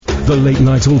The Late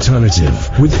Night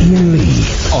Alternative with Iain Lee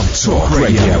on Talk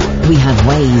Radio. We have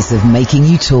ways of making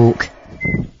you talk.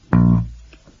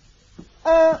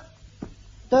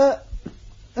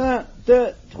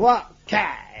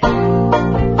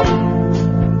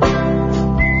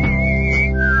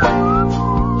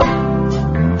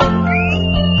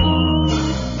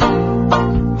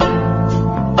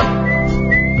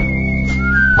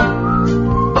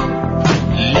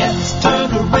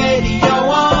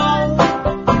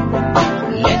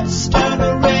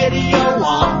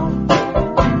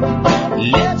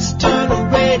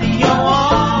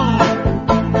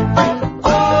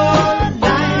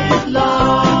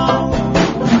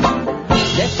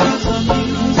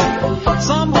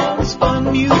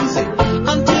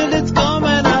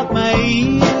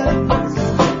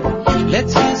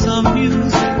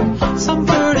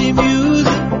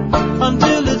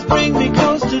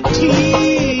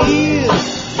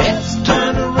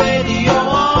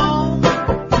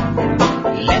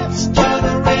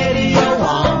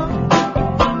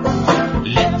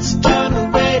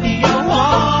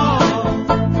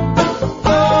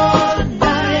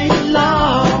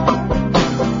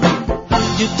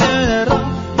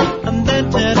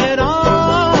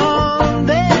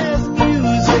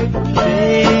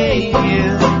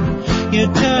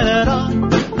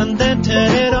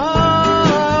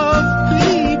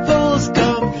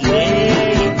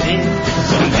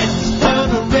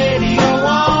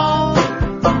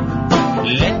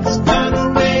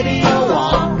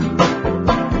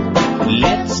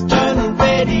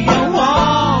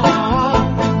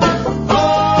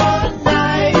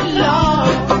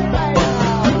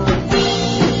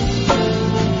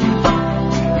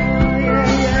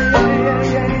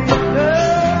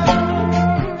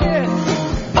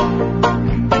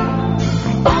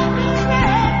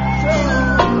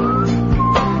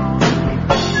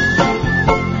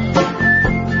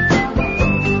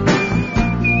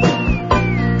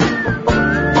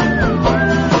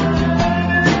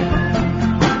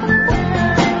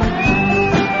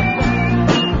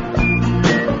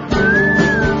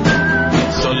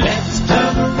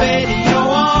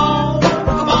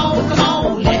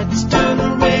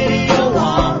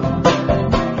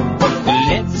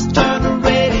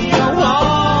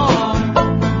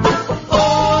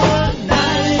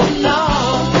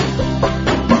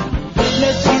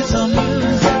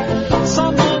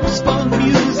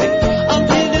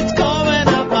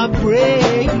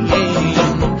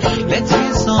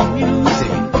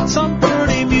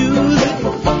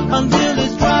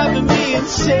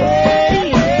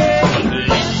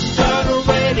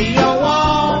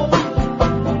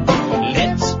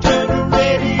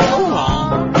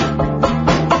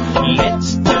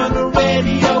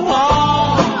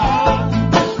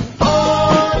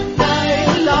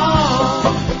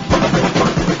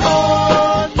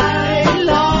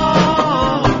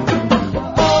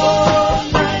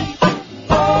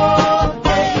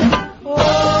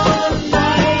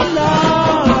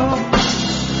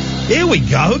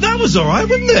 Alright,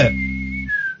 wasn't it?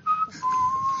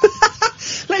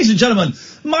 Ladies and gentlemen,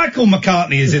 Michael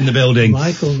McCartney is in the building.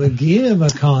 Michael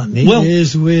McCartney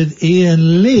is with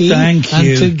Iain Lee. Thank you.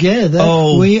 And together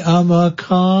we are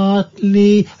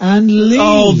McCartney and Lee.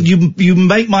 Oh, you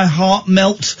make my heart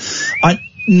melt. I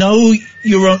know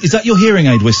you're on. Is that your hearing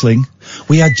aid whistling?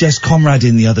 We had Jess Conrad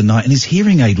in the other night and his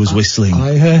hearing aid was whistling.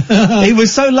 It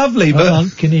was so lovely, but... Hold on,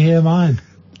 can you hear mine?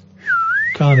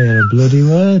 Can't hear a bloody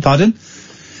word. Pardon?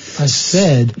 I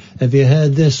said, have you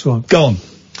heard this one? Go on.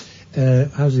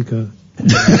 How's it go?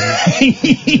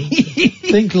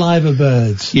 Think liver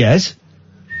birds. Yes.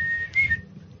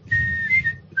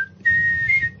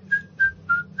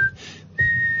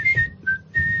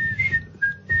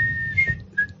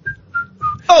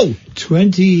 Oh!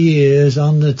 20 years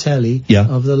on the telly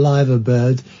of the liver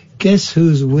bird. Guess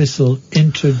whose whistle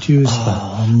introduced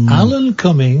that? Alan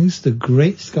Cummings, the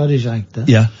great Scottish actor.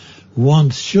 Yeah.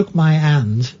 Once shook my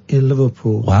hand in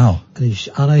Liverpool. Wow.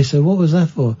 And I said, what was that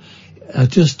for? I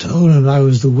just told him I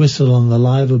was the whistle on the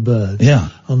liver bird. Yeah.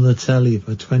 On the telly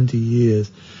for 20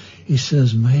 years. He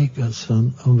says, mate, that's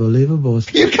unbelievable.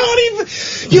 You can't even...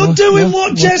 You're doing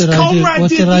what Jess Conrad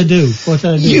did. What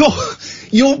did I do?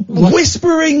 You're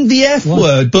whispering the F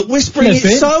word, but whispering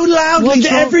it so loudly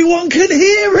that everyone can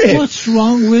hear it. What's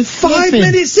wrong with 5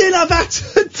 minutes in, I've had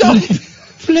to dump...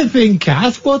 Flipping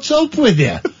Cat, what's up with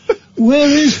you? Where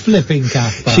is Flipping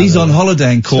Cat? She's on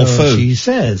holiday in Corfu. So she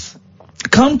says.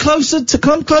 Come closer to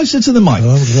the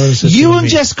mic. You and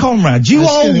Jess Conrad,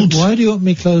 Why do you want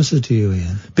me closer to you,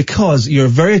 Iain? Because you're a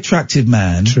very attractive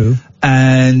man. True.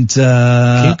 And keep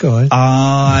going.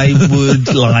 I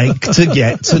would like to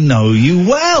get to know you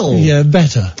well. Yeah,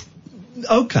 better.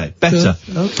 Okay, better.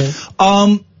 Good. Okay.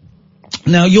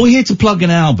 Now you're here to plug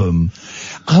an album.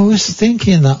 I was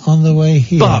thinking that on the way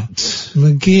here. But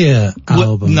McGear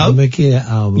album. No. The McGear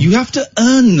album. You have to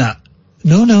earn that.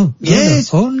 No.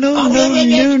 Yes. No. Oh,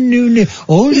 no.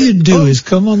 All you do is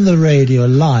come on the radio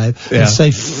live and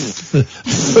say...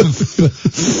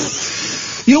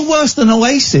 You're worse than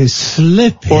Oasis.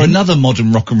 Flipping. Or another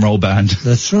modern rock and roll band.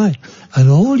 That's right. And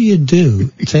all you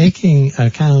do, taking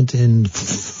account in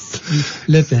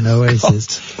flipping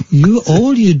Oasis,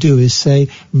 all you do is say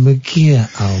McGear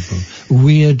album.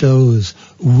 Weirdos.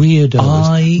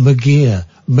 McGear.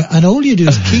 And all you do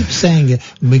is keep saying it.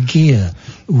 McGear.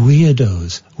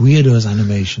 Weirdos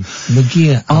animation.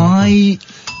 McGear album.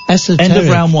 Esoteric, end of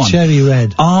round one. Cherry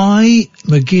Red.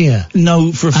 McGear.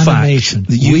 Know for a animation.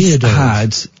 Fact that you've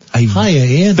had a... Hiya,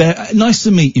 Ian. Nice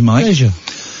to meet you, Mike. Pleasure.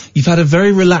 You've had a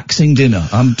very relaxing dinner.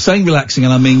 I'm saying relaxing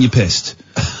and I mean you're pissed.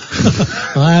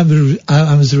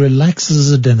 I'm as relaxed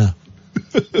as a dinner.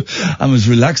 I'm as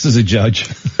relaxed as a judge.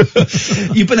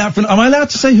 You've been out for... Am I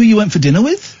allowed to say who you went for dinner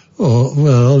with? Oh,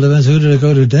 well, all depends who did I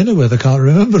go to dinner with. I can't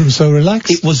remember. I'm so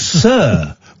relaxed. It was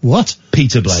Sir... What?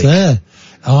 Peter Blake. Sir.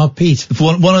 Pete.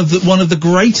 One of the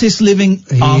greatest living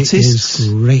artists. He is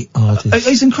a great artist.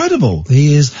 He's incredible.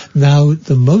 He is. Now,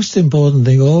 the most important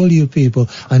thing, all you people,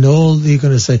 and all you're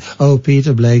going to say, oh,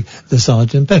 Peter Blake, the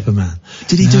Sgt. Pepper man.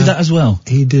 Did he do that as well?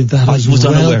 He did that as well. I was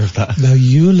unaware of that. Now,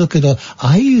 you look at...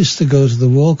 I used to go to the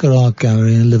Walker Art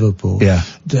Gallery in Liverpool. Yeah.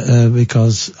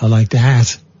 Because I liked the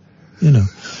hat.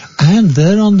 And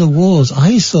there on the walls,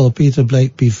 I saw Peter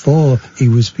Blake before he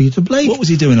was Peter Blake. What was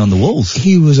he doing on the walls?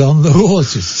 He was on the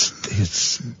walls,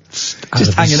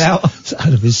 just hanging out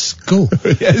of his skull.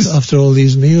 Yes. After all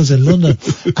these meals in London.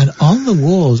 And on the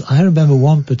walls, I remember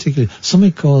one particularly,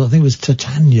 something called, I think it was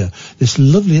Titania, this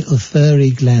lovely little fairy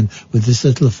glen with this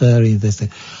little fairy and this thing.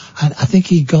 And I think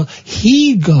he got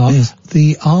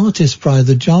the artist prize,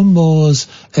 the John Moore's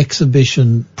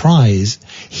exhibition prize.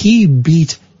 He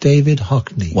beat David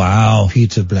Hockney. Wow.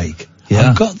 Peter Blake.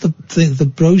 Yeah. I've got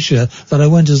the brochure that I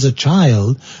went as a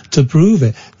child to prove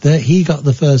it. That he got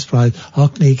the first prize.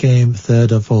 Hockney came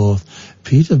third or fourth.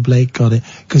 Peter Blake got it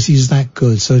because he's that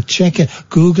good. So check it.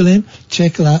 Google him.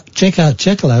 Checkle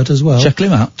out as well. Check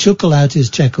him out. Chuckle out his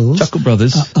Checkles. Chuckle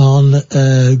Brothers. On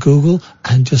Google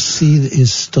and just see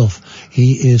his stuff.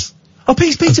 He is... Oh,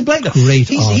 Peter Blake, great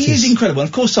artist. He is incredible. And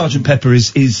of course, Sgt. Pepper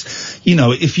is,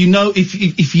 if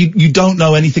you don't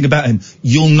know anything about him,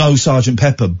 you'll know Sgt.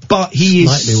 Pepper. But he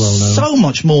is so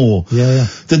much more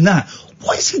than that.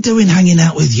 What is he doing hanging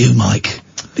out with you, Mike?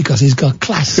 Because he's got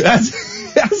class.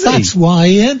 That's why,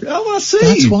 Ian. Oh, I see.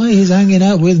 That's why he's hanging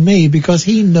out with me, because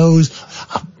he knows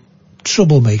a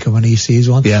troublemaker when he sees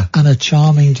one. Yeah. And a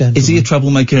charming gentleman. Is he a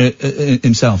troublemaker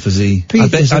himself? Is he?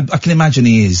 I can imagine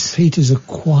he is. Peter's a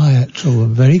quiet trouble,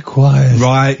 very quiet.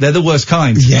 Right, they're the worst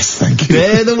kind. Yes, thank you.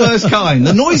 They're the worst kind.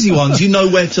 The noisy ones, you know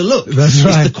where to look. That's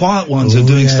right. It's the quiet ones who are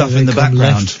doing stuff in the background.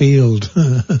 Left field.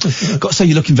 Got to say,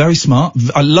 you're looking very smart.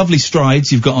 Lovely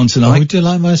strides you've got on tonight. Oh, would you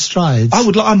like my strides?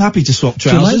 I'm happy to swap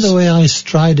trousers. Do you like the way I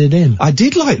strided in? I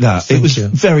did like that. Thank it was you.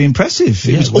 Very impressive.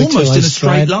 Yeah, it was almost in a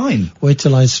straight line. Wait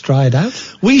till I stride out.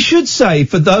 We should say,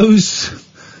 for those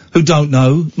who don't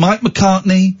know, Mike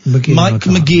McCartney,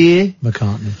 McGear.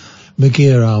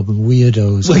 McGear album,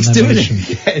 Weirdos. Well, he's doing it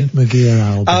again. McGear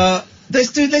album.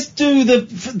 Let's do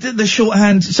the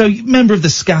shorthand. So, member of the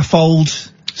Scaffold,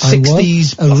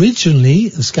 60s. Originally,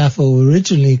 the Scaffold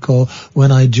originally called,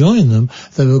 when I joined them,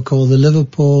 they were called the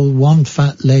Liverpool One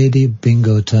Fat Lady,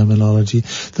 bingo terminology,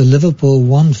 the Liverpool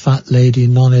One Fat Lady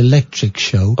Non-Electric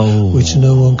Show, which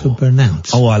no one could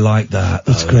pronounce. Oh, I like that.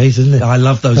 It's great, isn't it? I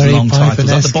love those long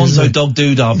titles, like the Bonzo Dog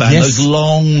Doodah Band, yes, those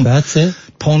long, that's it.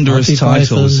 ponderous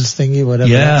titles. Thingy, whatever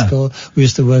that's called. We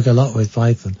used to work a lot with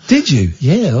Python. Did you?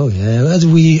 Yeah, oh yeah. As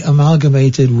we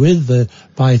amalgamated with the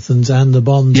Pythons and the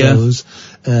Bonzos,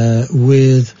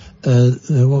 with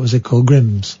what was it called?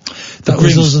 Grimm's. That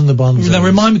was us and the Bonzos. Now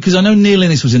remind me, because I know Neil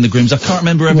Innes was in the Grimm's. I can't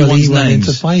remember everyone's names. He went names.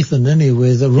 into Python, didn't he?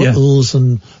 With the Ruttles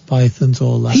and Pythons,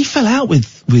 all that. He fell out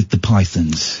with the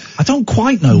Pythons. I don't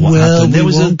quite know what happened.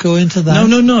 We won't go into that.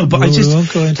 No. But we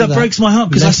won't go into that breaks my heart,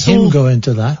 because I saw him go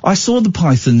into that. I saw the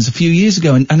Pythons a few years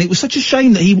ago, and it was such a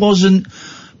shame that he wasn't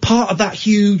part of that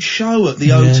huge show at the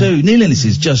O2. Neil Innes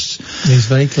is just... He's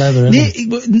very clever, isn't he?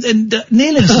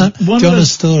 Neil Innes is one of a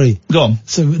story. Go on.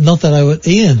 So, Ian, not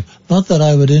that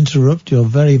I would interrupt your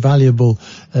very valuable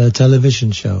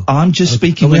television show. I'm just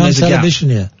speaking when there's a gap. Are we on television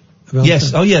here?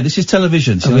 Yes. Oh, yeah, this is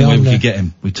television. It's the only way we could get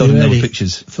him. We told him there were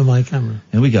pictures. For my camera.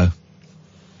 Here we go.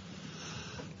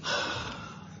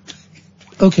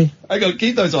 Okay. I go,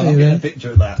 keep those on. I'll get a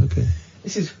picture of that. Okay.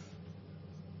 This is...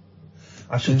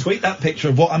 I shall tweet that picture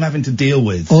of what I'm having to deal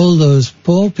with. All those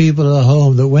poor people at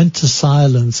home that went to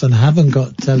silence and haven't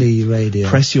got telly radio.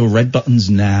 Press your red buttons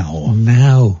now.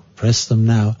 Now. Press them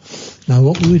now. Now,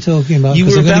 what were we talking about? You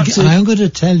were I'm going to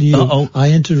tell you.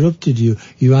 I interrupted you.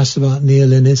 You asked about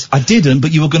Neil Innes. I didn't,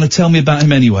 but you were going to tell me about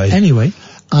him anyway. Anyway,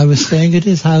 I was staying at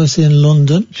his house in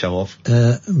London. Show off.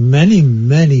 Many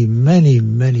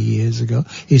years ago.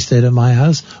 He stayed at my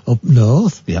house up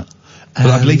north. Yeah. But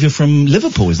I believe you're from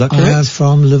Liverpool, is that correct? I am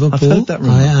from Liverpool. I've heard that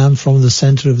rumor. I am from the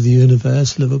centre of the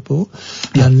universe, Liverpool.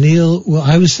 Yeah. And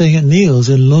I was staying at Neil's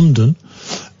in London,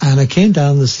 and I came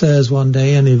down the stairs one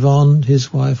day, and Yvonne,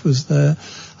 his wife, was there,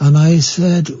 and I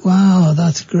said, wow,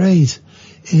 that's great.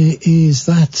 Is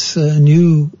that a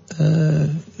new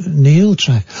Neil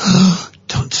track?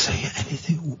 Don't say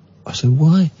anything. I said,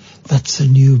 why? That's a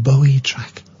new Bowie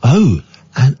track. Oh.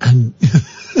 And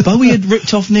Bowie had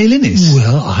ripped off Neil Innes.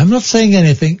 Well, I'm not saying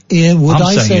anything. Ian, would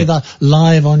I say that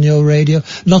live on your radio?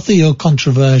 Not that you're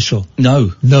controversial.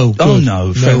 No. No. Good. Oh,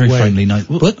 no. Very friendly. No.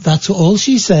 But that's all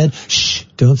she said. Shh,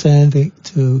 don't say anything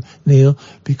to Neil,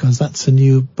 because that's a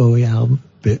new Bowie album.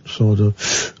 Bit sort of...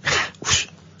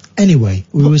 Anyway,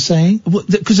 we were saying...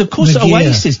 Because, of course,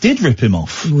 Oasis did rip him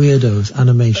off. Weirdos,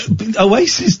 animation.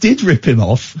 Oasis did rip him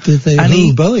off. Did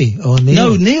they? Bowie or Neil?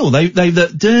 No, Neil. They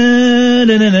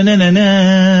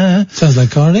Sounds like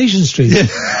Coronation Street. It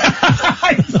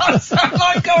does sound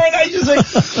like Coronation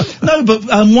Street. No, but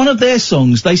one of their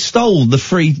songs, they stole the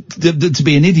free to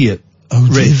be an idiot. Oh,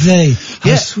 did they?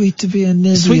 How sweet to be an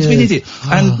idiot. Sweet to be an idiot.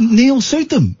 And Neil sued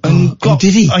them. And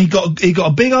did he? He got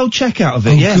a big old check out of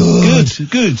it.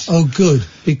 Good. Oh, good.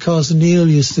 Because Neil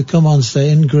used to come on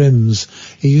stage in Grimm's.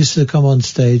 He used to come on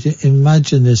stage.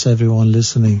 Imagine this, everyone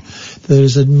listening. There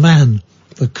is a man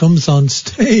that comes on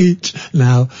stage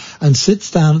now and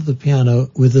sits down at the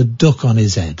piano with a duck on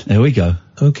his head. There we go.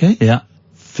 Okay? Yeah.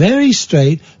 Very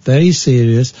straight, very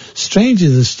serious. Strangely,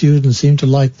 the students seem to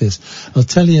like this. I'll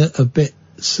tell you a bit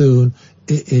soon,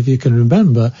 if you can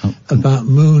remember, about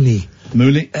Mooney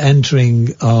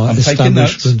entering our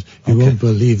establishment. You won't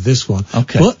believe this one.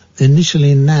 Okay. But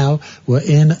initially now, we're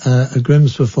in a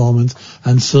Grimm's performance,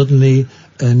 and suddenly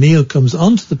Neil comes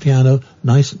onto the piano,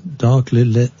 nice, darkly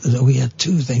lit. We had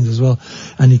two things as well.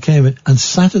 And he came in and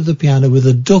sat at the piano with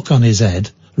a duck on his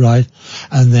head. Right,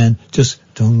 and then just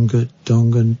dunga,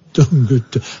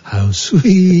 how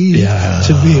sweet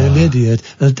to be an idiot.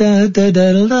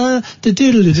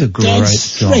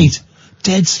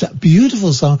 Dead straight,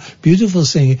 beautiful song, beautiful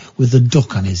singing with the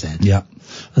duck on his head. Yeah,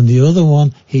 and the other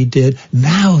one he did.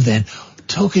 Now then,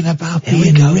 talking about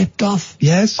being ripped off.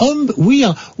 Yes,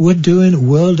 we're doing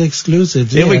world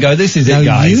exclusives. Here we go. This is now it,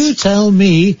 guys. You tell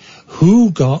me who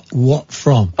got what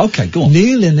from. Okay, go on.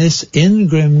 Neil Innes in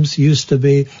Grimm's used to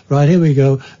be, right, here we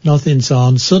go, nothing's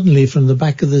on. Suddenly from the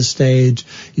back of the stage,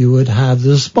 you would have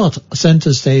the spot,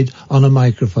 centre stage, on a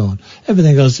microphone.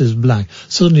 Everything else is black.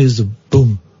 Suddenly there's a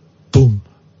boom, boom,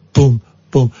 boom,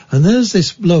 boom. And there's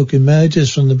this bloke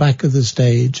emerges from the back of the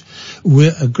stage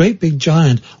with a great big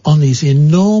giant on these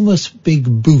enormous big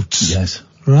boots. Yes.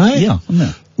 Right? Yeah.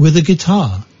 With a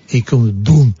guitar. He comes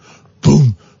boom,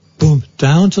 boom, boom,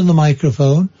 down to the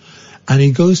microphone, and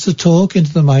he goes to talk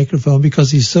into the microphone because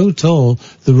he's so tall,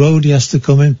 the roadie has to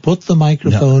come in, put the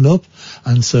microphone up,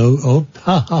 and so,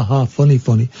 funny,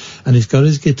 and he's got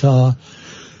his guitar,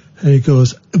 and he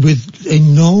goes, with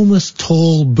enormous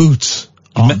tall boots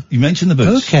on. You mentioned the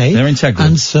boots. Okay. They're integral.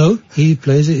 And so, he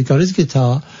plays it, he got his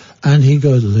guitar, and he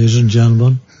goes, ladies and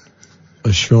gentlemen,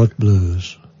 a short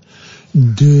blues.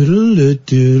 Doodle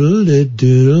doodle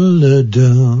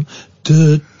doodle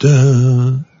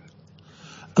doodle.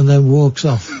 And then walks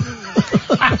off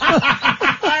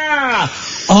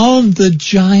on the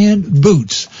giant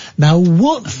boots. Now,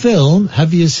 what film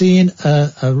have you seen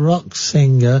a rock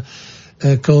singer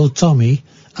called Tommy?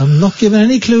 I'm not giving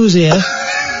any clues here,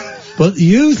 but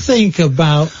you think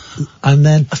about, and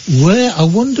then I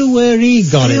wonder where he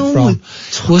got it from.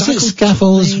 Was it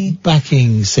Scaffold's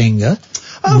backing singer?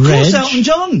 Oh, of course, Elton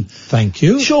John. Thank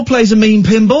you. Sure plays a mean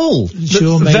pinball.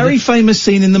 Very famous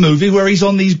scene in the movie where he's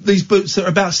on these boots that are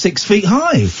about 6 feet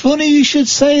high. Funny you should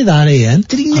say that, Ian.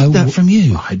 Did he nick that from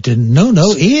you? I didn't. No,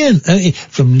 Ian.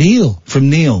 From Neil.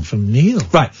 From Neil.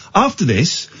 Right. After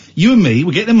this, you and me,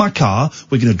 we're getting in my car,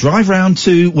 we're going to drive round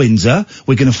to Windsor,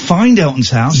 we're going to find Elton's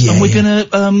house, and we're going to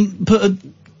put a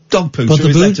dog poo through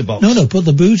his letterbox. No, put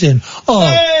the boot in. Oh,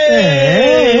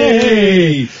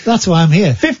 hey! That's why I'm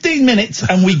here. 15 minutes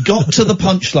and we got to the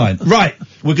punchline. Right,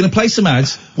 we're going to play some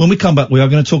ads. When we come back, we are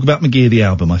going to talk about McGear, the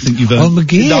album. I think you've...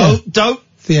 McGear? No, don't.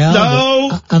 The album.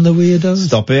 No. And the Weirdos.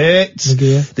 Stop it.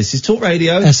 McGear. This is Talk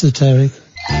Radio. Esoteric.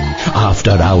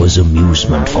 After-hours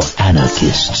amusement for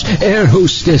anarchists, air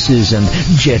hostesses, and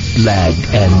jet-lagged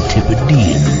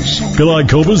Antipodeans. G'day,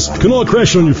 coppers. Can I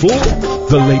crash on your floor?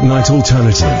 The Late Night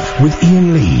Alternative with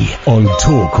Iain Lee on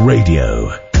Talk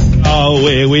Radio. Oh,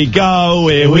 here we go,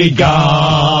 here we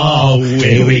go,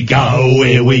 here we go,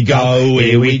 here we go,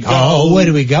 here we go. Oh, where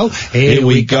do we go? Here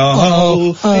we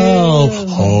go.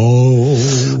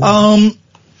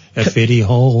 A fitty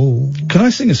hole. Can I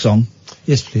sing a song?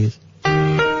 Yes, please.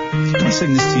 Can I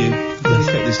sing this to you?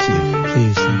 Dedicate this to you.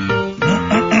 Please.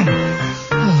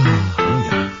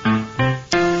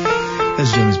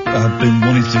 As Jim, I've been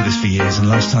wanting to do this for years, and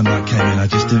last time I came in, I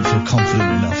just didn't feel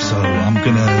confident enough. So I'm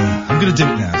gonna do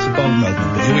it now. It's a bold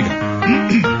moment, but here we go.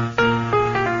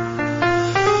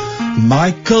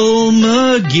 Michael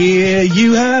McGear,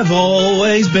 you have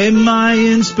always been my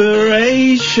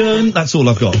inspiration. That's all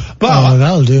I've got. But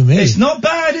that'll do me. It's not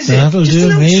bad, is That'll it? Just do a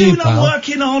little me, tune pal. I'm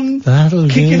working on. That'll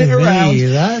kicking do it around. me.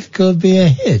 That could be a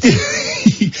hit.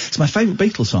 It's my favourite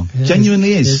Beatles song. Yeah,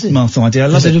 Genuinely is. it? Martha, my dear, I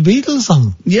love Is it a Beatles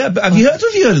song? Yeah, but have you heard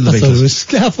of the I Beatles? thought it was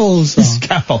Scaffold song.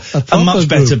 Scaffold. A proper much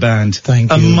better group. band.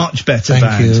 Thank A you. much better Thank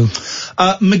band. you.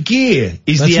 McGear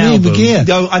is That's the me, album. McGear.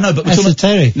 Oh, I know, but we're That's talking the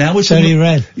Terry. Now we're Terry talking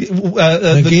Red.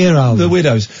 McGear album. The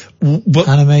Widows. But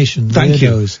Animation. thank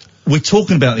Weirdos. you. We're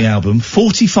talking about the album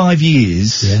 45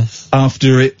 years Yes.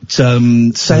 after it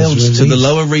sailed to the released.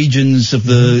 lower regions of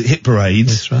the hit parade.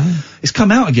 That's right. It's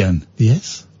come out again.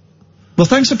 Yes. Well,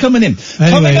 thanks for coming in.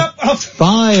 Anyway, Coming up after...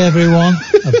 Bye, everyone.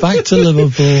 Back to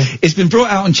Liverpool. It's been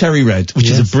brought out on Cherry Red, which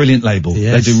is Yes. a brilliant label.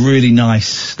 Yes. They do really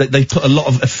nice. They put a lot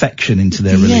of affection into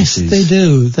their releases. Yes, they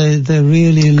do. They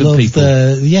really Good love people.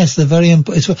 Yes, they're very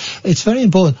important. It's very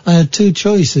important. I had two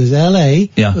choices. LA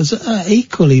Yeah. was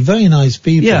equally very nice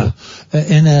people. Yeah.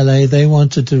 In LA, they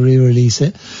wanted to re-release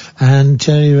it, and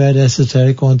Cherry Red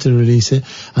Esoteric wanted to release it.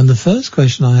 And the first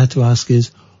question I had to ask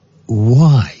is,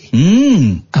 why?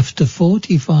 After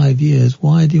 45 years,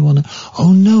 why do you want to...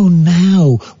 Oh, no,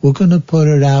 now we're going to put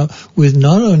it out with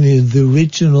not only the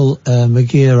original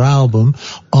McGear album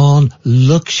on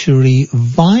luxury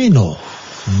vinyl.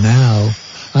 Now,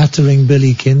 I had to ring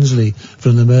Billy Kinsley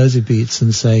from the Mersey Beats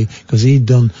and say, because he'd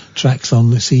done tracks on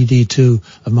the CD2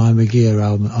 of my McGear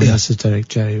album on Esoteric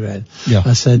Cherry Red. Yeah.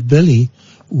 I said, Billy,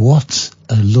 what's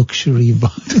a luxury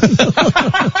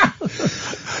vinyl?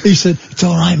 He said, it's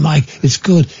all right, Mike. It's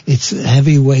good. It's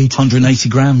heavyweight. 180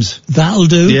 grams. That'll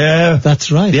do. Yeah.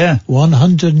 That's right. Yeah.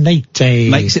 180.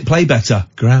 Makes it play better.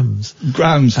 Grams.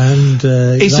 It's And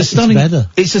a stunning. better.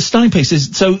 It's a stunning piece. There's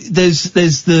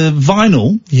the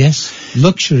vinyl. Yes.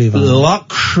 Luxury vinyl.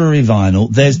 Luxury vinyl.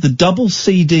 There's the double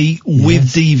CD with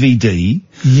DVD.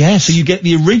 Yes. So you get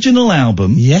the original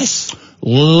album. Yes.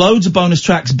 Loads of bonus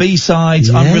tracks, B-sides,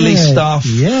 Yeah, unreleased stuff.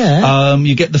 yeah.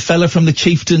 You get the fella from the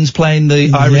Chieftains playing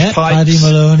the Irish pipes. Paddy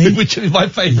Maloney. Which is my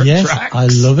favourite Yes, track. I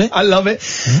love it. I love it.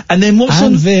 And then what's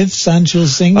And on... Viv Sanchel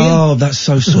singing. Oh, that's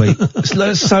so sweet.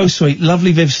 That's so sweet.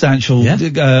 Lovely Viv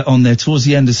Stanchel on there towards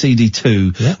the end of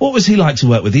CD2. Yeah. What was he like to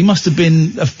work with? He must have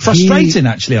been frustrating,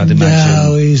 actually, I'd imagine.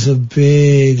 No, he's a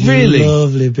big, Really?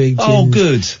 lovely big ginge. Oh,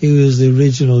 good. He was the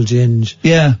original ginge.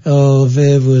 Yeah. Oh,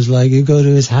 Viv was like, you go to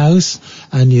his house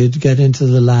and you'd get into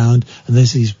the lounge and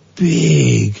there's these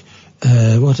big,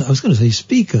 what I was going to say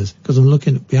speakers, because I'm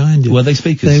looking behind you. Were they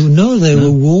speakers? They were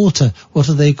water. What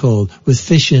are they called? With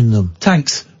fish in them.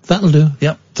 Tanks. That'll do.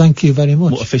 Yep. Thank you very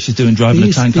much. What a fish is doing driving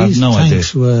a tank, I have no idea.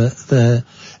 These tanks were there,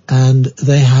 and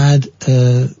they had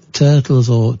turtles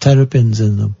or terrapins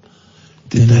in them.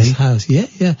 Did in they? his house.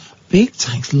 Yeah. Big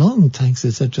tanks, long tanks,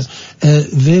 etc.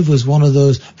 Viv was one of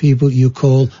those people you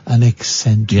call an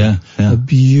eccentric. Yeah. A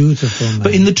beautiful man.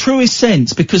 But in the truest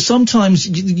sense, because sometimes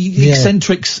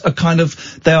eccentrics are kind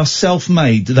of, they are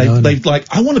self-made. They've like,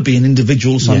 I want to be an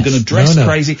individual, so I'm Yes. going to dress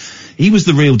crazy. He was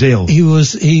the real deal. He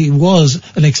was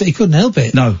an he couldn't help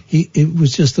it. No. It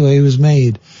was just the way he was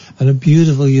made. And a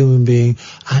beautiful human being.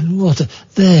 And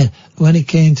when it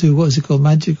came to, what was it called?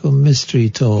 Magical Mystery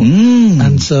Tour.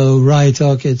 And so Ry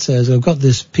Torkett says, I've got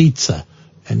this pizza.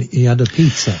 And he had a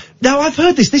pizza. Now, I've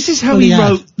heard this. This is how Well, he he had.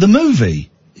 wrote the movie.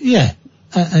 Yeah.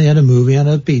 And he had a movie and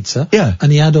a pizza. Yeah.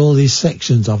 And he had all these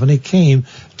sections of, and it came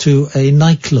to a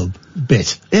nightclub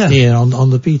bit. Yeah. Here on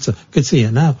the pizza. Could see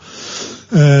it now.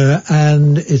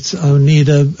 And I need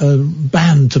a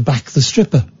band to back the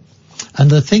stripper. And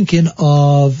they're thinking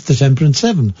of the Temperance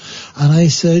Seven. And I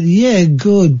said, yeah,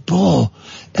 good, but,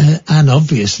 and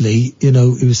obviously, he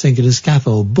was thinking of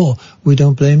Scaffold, but we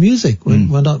don't play music. We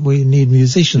need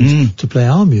musicians to play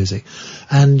our music.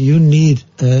 And you need,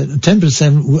 Temperance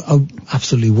Seven are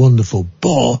absolutely wonderful,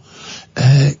 but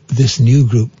this new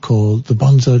group called the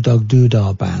Bonzo Dog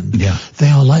Doodah Band. Yeah. They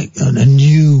are like a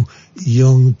new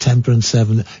young Temperance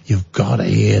Seven. You've got to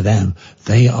hear them.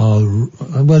 They are,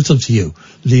 well, it's up to you.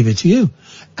 Leave it to you.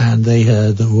 And they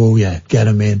heard, oh yeah, get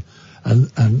them in.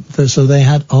 So they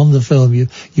had on the film, you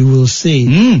will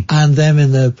see, and them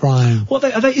in their prime. What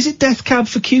are they? Is it Death Cab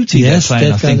for Cutie? Yes, they're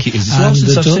playing, I think it is. It's long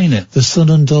since I've seen it. The son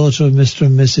and daughter of Mr.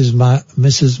 and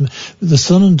the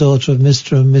son and daughter of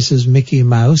Mr. and Mrs. Mickey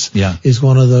Mouse is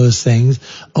one of those things.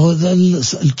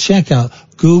 Check out,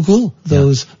 Google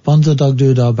those Bonzo Dog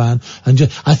Doodah Band, and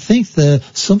I think they're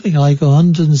something like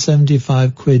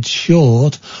 175 quid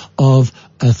short of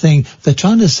a thing. They're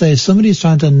trying to say somebody's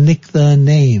trying to nick their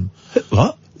name.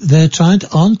 What? They're trying to,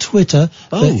 on Twitter,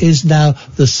 there is now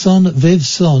the son, Viv's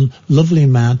son, lovely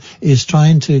man, is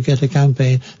trying to get a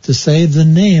campaign to save the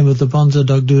name of the Bonzo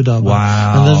Dog Doodah Band.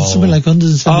 Wow. And there's something like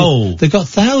 170. They got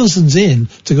thousands in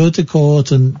to go to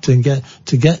court and to get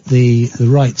the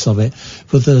rights of it.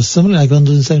 But there's something like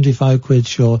 175 quid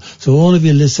short. So all of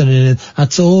you listening in,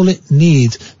 that's all it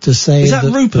needs to save the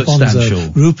Rupert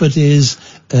Bonzo. Rupert is,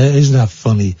 isn't that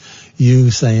funny?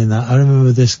 You saying that. I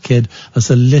remember this kid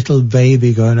as a little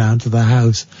baby going out to the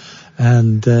house,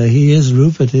 and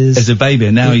Rupert is as a baby,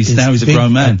 and now he's a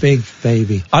grown man, a big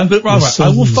baby. I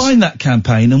will find that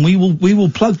campaign, and we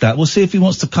will plug that. We'll see if he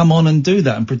wants to come on and do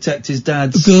that and protect his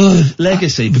dad's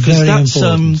legacy, because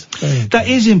that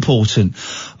is important.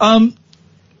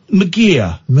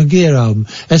 McGear album,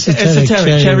 Esoteric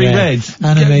Cherry Red,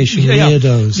 Animation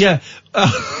Weirdos. Yeah.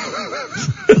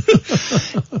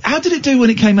 How did it do when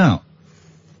it came out?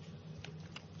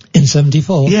 In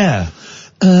 74? Yeah.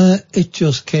 It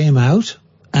just came out,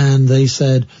 and they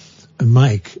said,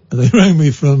 Mike, they rang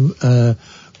me from,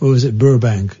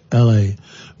 Burbank, LA.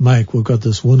 Mike, we've got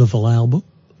this wonderful album.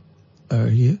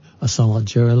 Here. I sound like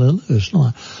Jerry Lewis.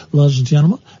 Ladies and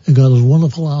gentlemen, we've got this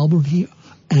wonderful album here.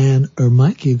 And,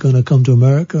 Mike, you're going to come to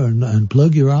America and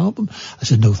plug your album? I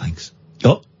said, no, thanks.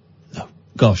 Oh. No.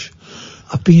 Gosh.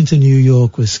 I've been to New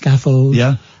York with Scaffold.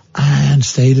 Yeah. And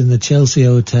stayed in the Chelsea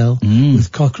Hotel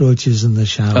with cockroaches in the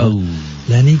shower. Oh.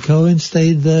 Lenny Cohen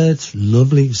stayed there. It's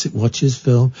lovely. Watch his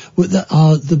film.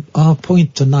 Our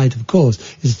point tonight, of course,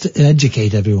 is to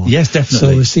educate everyone. Yes, definitely.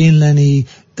 So we've seen Lenny,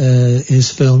 his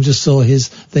film, just saw his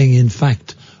thing, in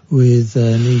fact, with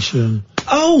Nisha and...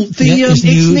 Oh, it's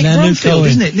Nick Bromfield,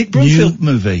 isn't it? Nick Bromfield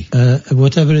movie.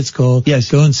 Whatever it's called.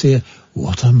 Yes. Go and see it.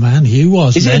 What a man he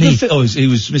was. Is it a good film? Oh, he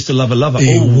was Mr. Lover. Lover.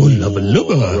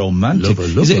 Romantic.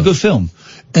 Lover. Is it a good film?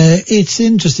 It's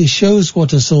interesting. It shows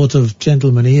what a sort of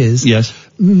gentleman he is. Yes.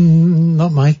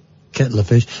 Not my kettle of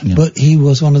fish, but he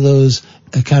was one of those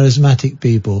charismatic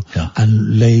people. Yeah.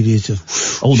 And ladies just...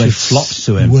 they flocked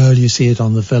to him. Well, you see it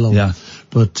on the film. Yeah.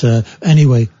 But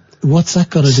anyway... What's that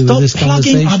got to do with this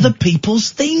conversation? Stop plugging other people's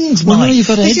things, Mike. Mike. No, you've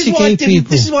got to educate people.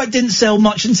 This is why it didn't sell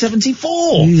much in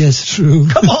 74. Yes, true.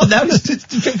 Come on, now it's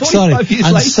 45 Sorry. years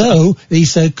and later. So, he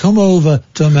said, come over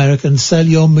to America and sell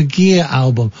your McGear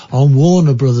album on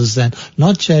Warner Brothers then.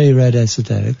 Not Cherry Red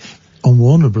Esoteric. On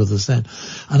Warner Brothers then.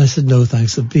 And I said, no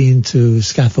thanks. I've been to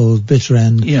Scaffold, Bitter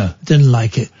End. Yeah. Didn't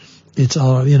like it. It's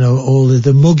all, all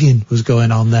the mugging was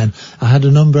going on then. I had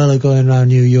an umbrella going around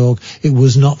New York. It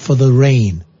was not for the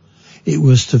rain. It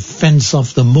was to fence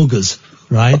off the muggers,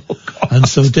 right? Oh, and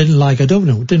so didn't want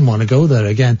to go there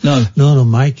again. No,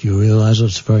 Mike, you realise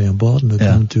it's very important to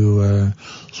come to,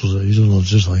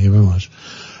 just thank you very much.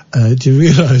 Do you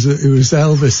realise that it was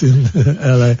Elvis in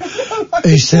LA?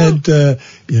 He said,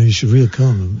 you should really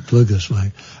come and plug us,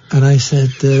 Mike. And I said,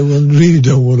 well, really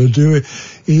don't want to do it.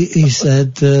 He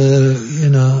said,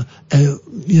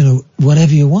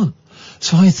 whatever you want.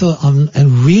 So I thought,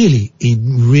 he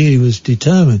really was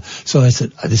determined. So I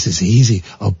said, this is easy.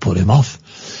 I'll put him off.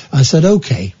 I said,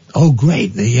 okay. Oh,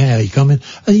 great. Yeah, you come in.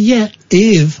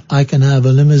 If I can have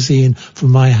a limousine from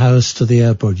my house to the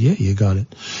airport. Yeah, you got it.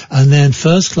 And then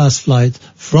first class flight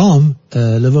from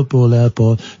Liverpool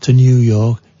Airport to New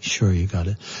York. Sure, you got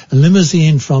it. A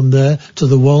limousine from there to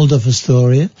the Waldorf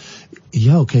Astoria.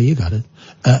 Yeah, okay, you got it.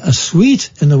 A suite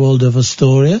in the Waldorf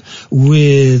Astoria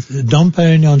with Dom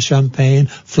Perignon champagne,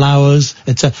 flowers,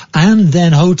 etc., and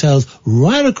then hotels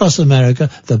right across America,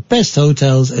 the best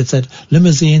hotels, etc.,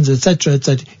 limousines, etc.,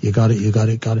 etc. You got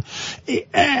it.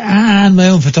 And my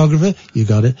own photographer, you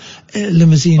got it.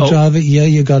 Limousine driver, yeah,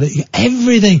 you got it.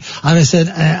 Everything. And I said,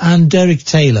 and Derek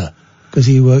Taylor, because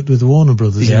he worked with Warner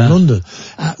Brothers in London.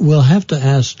 We'll have to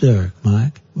ask Derek,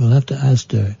 Mike. We'll have to ask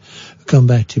Derek. Come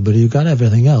back to you, but you got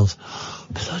everything else.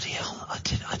 Bloody hell,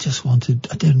 I want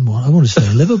to stay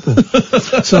in Liverpool.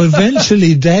 So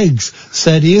eventually Deggs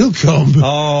said he'll come.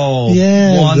 Oh,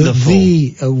 yeah, wonderful.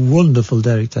 A wonderful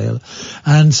Derek Taylor.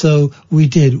 And so we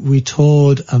did. We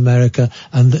toured America,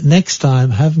 and the next time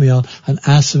have me on and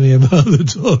ask me about the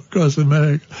tour across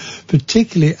America.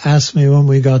 Particularly ask me when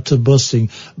we got to Boston.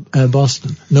 No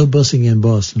bussing in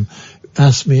Boston.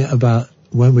 Ask me about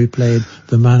when we played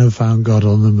The Man Who Found God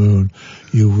on the Moon.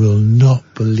 You will not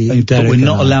believe. But we're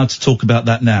not allowed to talk about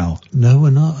that now. No,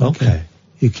 we're not. Okay.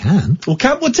 You can. Well,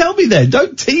 tell me then.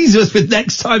 Don't tease us with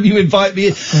next time you invite me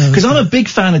in. Because I'm a big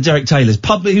fan of Derek Taylor's.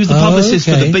 He was the publicist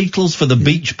for the Beatles, for the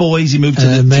Beach Boys. He moved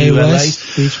to LA.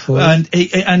 Beach Boys.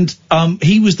 And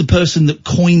he was the person that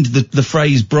coined the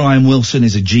phrase Brian Wilson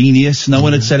is a genius. No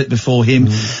one had said it before him.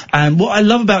 And what I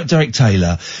love about Derek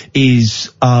Taylor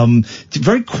is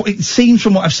it seems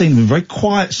from what I've seen of him, very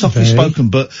quiet, softly spoken,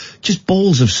 but just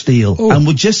balls of steel. And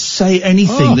would just say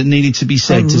anything that needed to be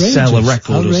said to sell a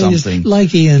record or something.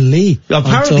 Like Iain Lee.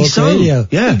 Apparently so. Radio.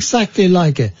 Yeah. Exactly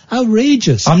like it.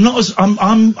 Outrageous.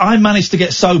 I managed to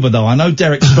get sober though. I know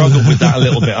Derek struggled with that a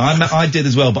little bit. I did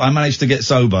as well, but I managed to get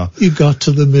sober. You got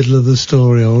to the middle of the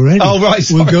story already. Oh, right.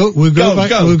 Sorry. We'll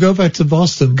go back to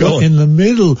Boston. But in the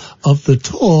middle of the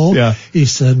tour, he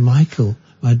said, Michael,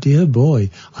 my dear boy,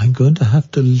 I'm going to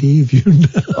have to leave you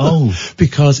now. Oh.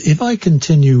 Because if I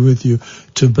continue with you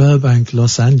to Burbank,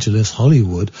 Los Angeles,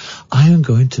 Hollywood, I am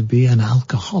going to be an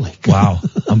alcoholic. Wow.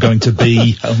 I'm going to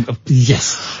be...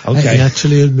 Yes. Okay. He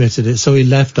actually admitted it, so he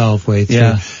left halfway through.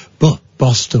 Yeah. But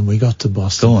Boston, we got to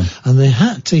Boston. Go on. And they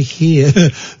had to hear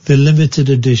the limited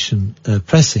edition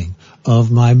pressing of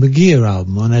my McGear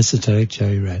album on Esoteric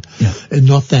Cherry Red. Yeah. And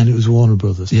not then, it was Warner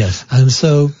Brothers. Yes. And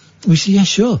so we said, yeah,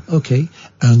 sure, okay.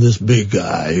 And this big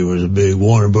guy, he was a big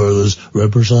Warner Brothers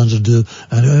representative,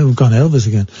 and we've gone Elvis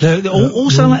again. They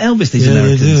all sound like Elvis, these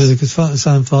Americans. Yeah, they do. They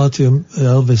sound far too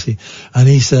Elvis-y. And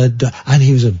he said, and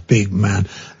he was a big man,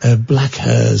 black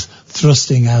hairs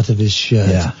thrusting out of his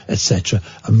shirt, etc.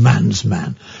 A man's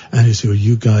man. And he said, well,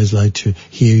 you guys like to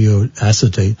hear your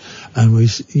acetate. And we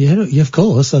said, yeah, of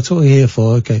course, that's what we're here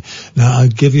for. Okay. Now, I'll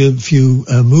give you a few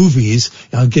movies.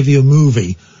 I'll give you a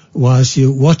movie whilst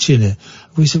you're watching it.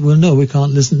 We said, well, no, we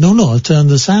can't listen. No, I'll turn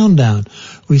the sound down.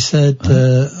 We said,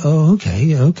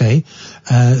 okay.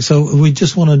 So we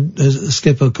just want to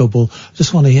skip a couple.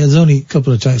 Just want to hear, there's only a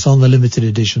couple of tracks on the limited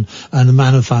edition. And The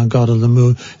Man Who Found God on the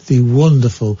Moon, the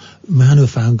wonderful Man Who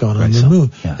Found God on the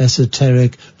Moon. Yeah.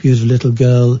 Esoteric, beautiful little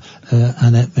girl,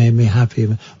 Annette Made Me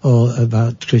Happy, all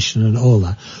about Christian and all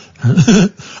that.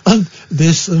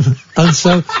 And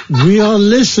so we are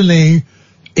listening,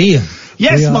 Iain.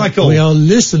 Yes, Michael. We are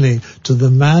listening to The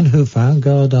Man Who Found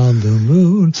God on the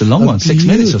Moon. It's a long one, 6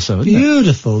 minutes or so, isn't it?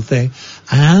 Beautiful thing.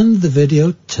 And the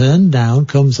video, turned down,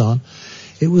 comes on.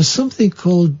 It was something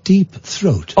called Deep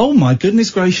Throat. Oh, my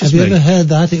goodness gracious me. Have you ever heard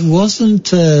that? It wasn't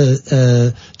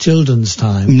children's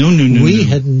time. No. We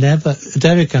had never...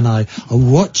 Derek and I are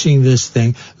watching this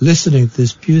thing, listening to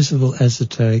this beautiful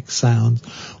esoteric sound,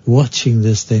 watching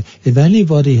this thing. If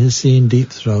anybody has seen Deep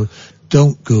Throat,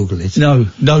 don't Google it. No,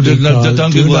 don't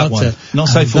Google that one. Not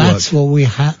safe for work. That's what we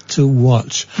had to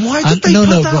watch. Why did they put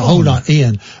that on? But hold on,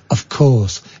 Iain. Of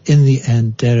course, in the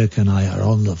end, Derek and I are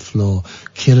on the floor,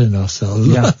 killing ourselves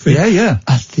laughing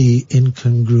at the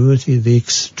incongruity, the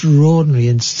extraordinary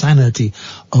insanity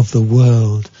of the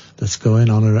world that's going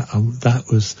on around. That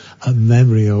was a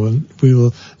memory we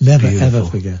will never ever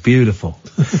forget. Beautiful.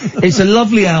 It's a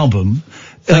lovely album.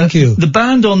 Thank you. The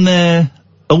band on there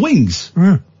are Wings.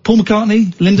 Paul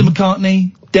McCartney, Linda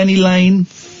McCartney, Denny Lane.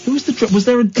 Who was was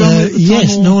there a drummer at the time?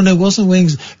 Yes, no, it wasn't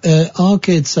Wings. Our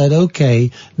kid said, okay,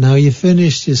 now you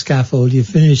finished your Scaffold, you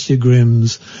finished your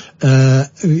Grimm's, what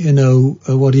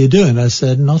are you doing? I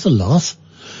said, not a lot.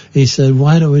 He said,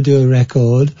 why don't we do a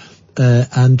record,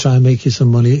 and try and make you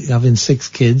some money, having 6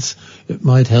 kids. It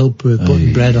might help with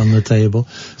putting bread on the table.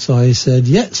 So I said,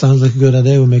 sounds like a good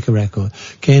idea, we'll make a record.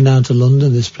 Came down to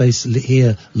London, this place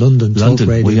here, London, Talk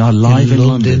Radio. We are live in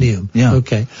Londinium. Yeah.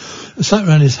 Okay. I sat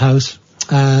around his house,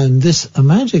 and a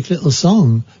magic little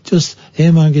song, just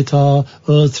him on guitar,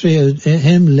 all three,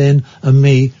 him, Lynn, and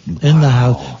me in the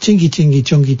house, chinky, chinky,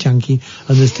 chunky, chunky,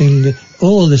 and this thing,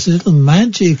 this little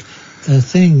magic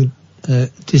thing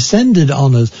descended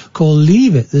on us called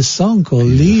Leave It, this song called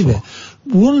Leave It.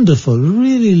 Wonderful,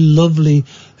 really lovely.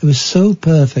 It was so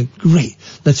perfect. Great.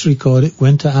 Let's record it.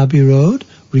 Went to Abbey Road,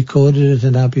 recorded it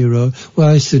at Abbey Road, where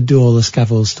I used to do all the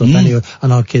Scaffold stuff anyway,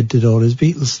 and our kid did all his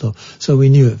Beatles stuff. So we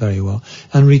knew it very well.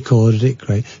 And recorded it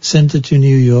great. Sent it to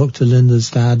New York to Linda's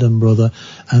dad and brother,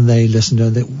 and they listened to it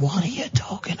and they, what are you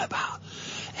talking about?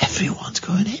 everyone's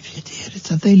going, if you did it,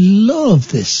 they love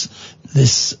this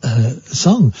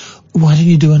song. Why don't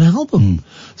you do an album?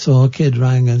 So our kid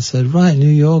rang and said, right, New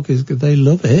York they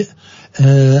love it,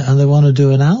 and they want to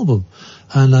do an album.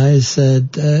 And I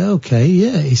said, okay,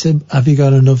 yeah. He said, have you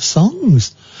got enough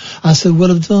songs? I said, well,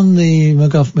 I've done the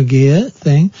McGough McGear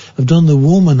thing. I've done the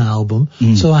Woman album.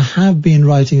 So I have been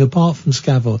writing, apart from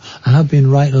Scaffold, I have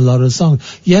been writing a lot of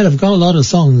songs. Yeah, I've got a lot of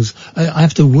songs. I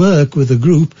have to work with a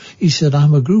group. He said,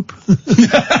 I'm a group.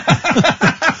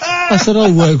 I said,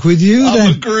 I'll work with you then.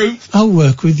 I'm a group. I'll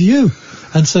work with you.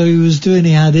 And so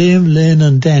he had him, Lynn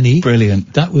and Denny.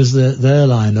 Brilliant. That was their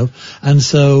lineup. And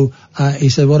so he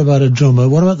said, what about a drummer?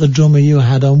 What about the drummer you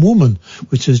had on Woman,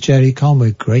 which was Jerry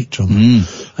Conway, great drummer.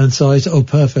 And so I said, oh,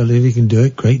 perfectly, if he can do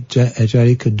it, great,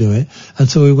 Jerry could do it. And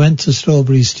so we went to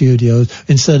Strawberry Studios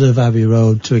instead of Abbey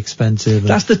Road, too expensive.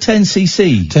 That's the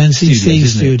 10cc. 10cc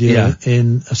studio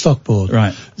in Stockport.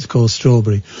 Right. It's called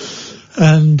Strawberry.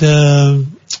 And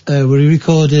we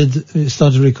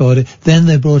started recording. Then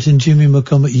they brought in Jimmy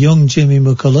McCulloch, young Jimmy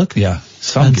McCulloch. Yeah,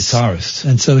 some guitarist.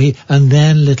 And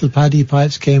then little Paddy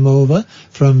Pipes came over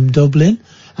from Dublin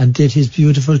and did his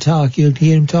beautiful talk. You'll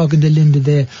hear him talking to Linda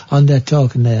there on that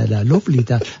talking there. Lovely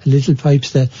that. Little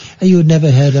Pipes there. And you'd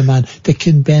never heard a man that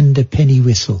can bend a penny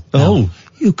whistle. Oh. No.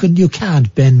 You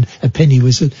can't bend a penny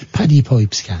whistle. Paddy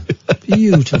Pipes can.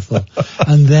 Beautiful.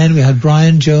 And then we had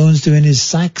Brian Jones doing his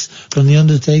sax from The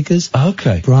Undertakers.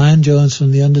 Okay. Brian Jones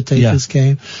from The Undertakers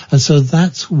came. And so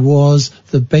that was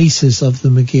the basis of the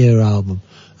McGear album.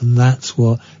 And that's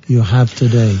what you have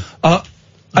today.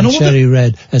 And Cherry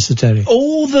Red, Esoteric.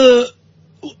 All the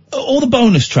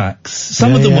bonus tracks,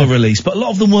 some of them were released, but a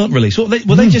lot of them weren't released. Were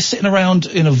they just sitting around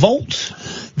in a vault?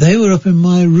 They were up in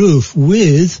my roof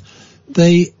with...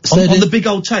 They said on the big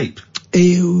old tape.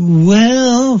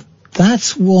 Well,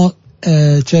 that's what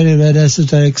Cherry Red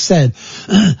Esoteric said.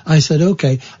 I said,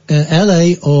 okay,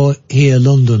 L.A. or here,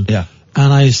 London. Yeah.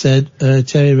 And I said,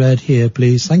 Cherry Red here,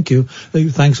 please. Thank you.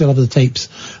 Thanks for all the tapes.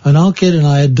 And our kid and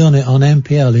I had done it on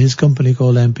MPL, his company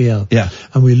called MPL. Yeah.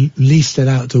 And we leased it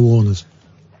out to Warner's.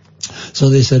 So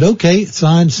they said, okay,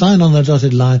 sign on the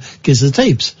dotted line, gives the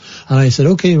tapes. And I said,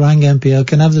 okay, rang MPL,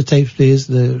 can I have the tapes, please?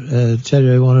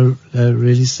 Cherry, I want to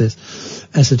release this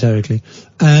esoterically.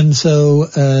 And so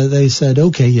they said,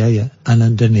 okay, yeah. And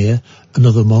then didn't hear.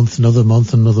 Another month.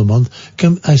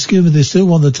 Excuse me, they still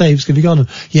want the tapes. Have you got them?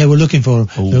 Yeah, we're looking for them.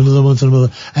 Another month.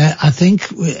 I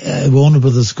think Warner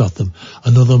Brothers got them.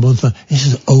 Another month. This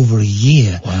is over a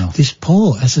year. Wow. This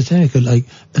poor esoteric,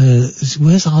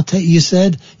 where's our tape? You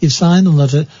said you've signed on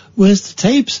that. Where's the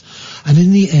tapes? And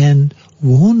in the end,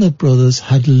 Warner Brothers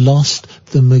had lost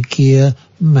the McGear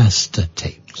master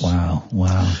tapes. Wow.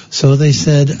 So they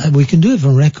said, we can do it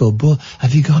from record, but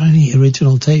have you got any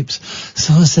original tapes?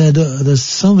 So I said, there's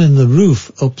some in the roof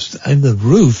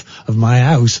of my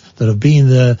house that have been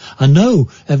there. I know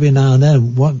every now and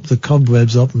then what the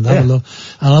cobwebs up and have a look.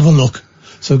 I'll have a look.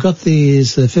 So I got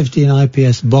these 15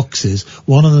 IPS boxes.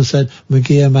 One of them said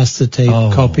McGear master tape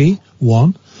copy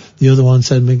 1. The other one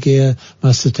said McGear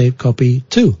master tape copy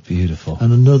 2. Beautiful.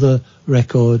 And another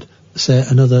record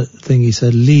another thing he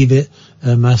said, leave it,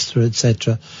 master,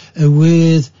 etc.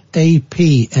 With AP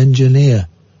engineer.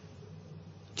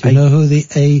 Do you know who the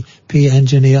AP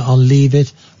engineer on Leave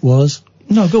It was?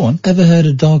 No, go on. Ever heard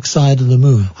of Dark Side of the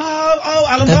Moon? Oh,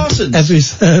 Alan Parsons.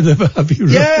 Ever heard of Abbey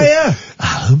Road? Yeah.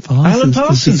 Alan Parsons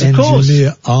was the of course.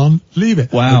 engineer on Leave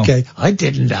It. Wow. Okay, I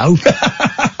didn't know.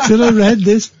 Till I read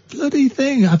this bloody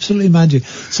thing. Absolutely magic.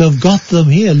 So I've got them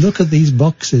here. Look at these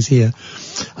boxes here.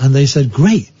 And they said,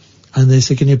 great. And they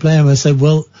said, can you play them? I said,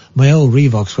 well, my old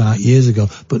Revox went out years ago,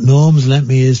 but Norm's lent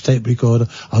me his tape recorder.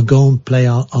 I'll go and play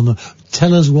on the...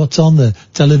 Tell us what's on there.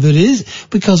 Tell if it is.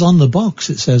 Because on the box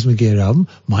it says McGear album.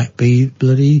 Might be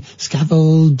bloody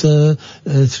Scaffold,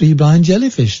 3 Blind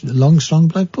Jellyfish, Long Strong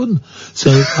Black Pudding.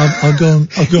 So I'll go and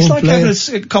play. It's like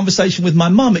having a conversation with my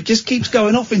mum. It just keeps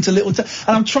going off into little... and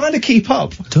I'm trying to keep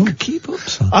up. Don't keep up,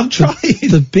 son. I'm trying.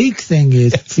 The big thing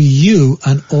is, for you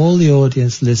and all the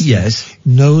audience listening,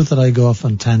 know that I go off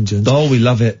on tangents. Oh, we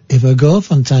love it. If I go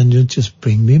off on tangents, just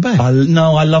bring me back. I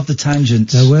love the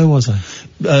tangents. Now, where was I?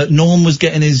 Norm was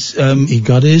getting his... he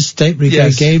got his tape recorder.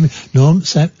 Yes. Norm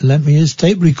lent me his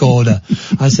tape recorder.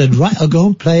 I said, right, I'll go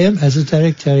and play him.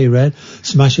 Esoteric, Cherry Red,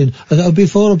 smashing.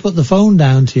 Before I put the phone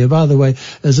down to you, by the way,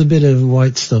 there's a bit of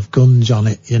white stuff, guns on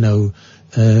it, you know.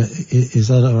 Is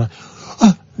that all right?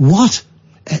 What?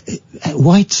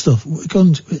 White stuff,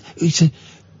 guns. He said,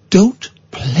 don't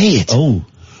play it. Oh.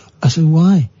 I said,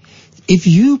 why? If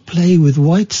you play with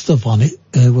white stuff on it,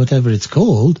 whatever it's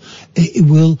called,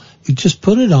 you just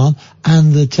put it on,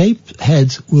 and the tape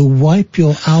heads will wipe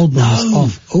your albums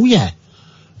off. Oh yeah.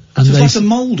 And so it's like a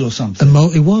mould or something?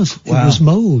 It was. Wow. It was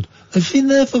mould. I've been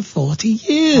there for 40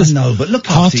 years. I know, but look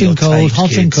hot after and your cold, tapes, hot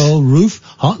kids. and cold, roof,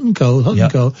 hot and cold, hot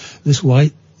and cold. This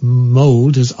white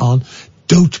mould is on.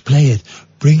 Don't play it.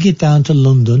 Bring it down to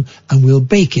London and we'll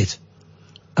bake it.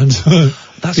 And so,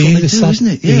 that's what they do, isn't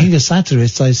it? Yeah. Being a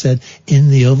satirist, I said, in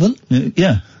the oven?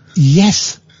 Yeah.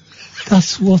 Yes.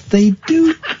 That's what they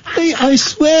do. I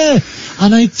swear.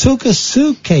 And I took a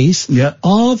suitcase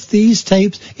of these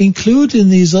tapes, including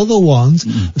these other ones.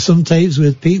 Some tapes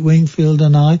with Pete Wingfield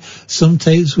and I, some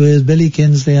tapes with Billy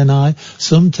Kinsley and I,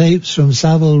 some tapes from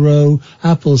Savile Row,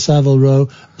 Apple Savile Row.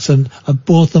 I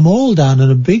bought them all down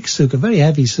in a big suitcase, a very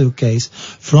heavy suitcase,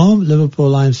 from Liverpool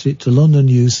Lime Street to London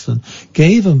Euston,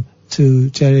 gave them to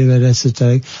Cherry Red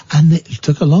Esoteric, and it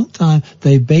took a long time.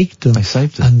 They baked them. They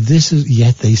saved them. And they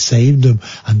saved them.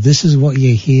 And this is what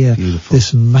you hear. Beautiful.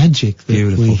 This magic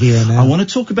that we hear now. I want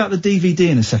to talk about the DVD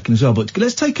in a second as well, but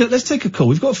let's take a call.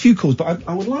 We've got a few calls, but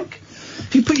I would like,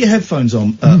 if you put your headphones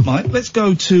on, Mike, let's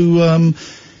go to,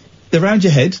 around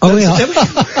your head. Oh, yeah.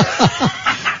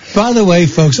 By the way,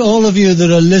 folks, all of you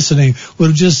that are listening will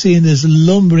have just seen this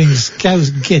lumbering scouse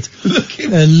git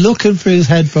looking for his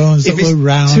headphones that were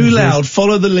round. If it's too loud,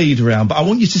 follow the lead around. But I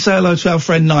want you to say hello to our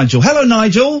friend Nigel. Hello,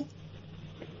 Nigel.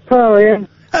 Hello, Ian.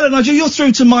 Hello, Nigel. You're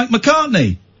through to Mike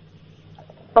McCartney.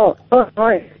 Oh,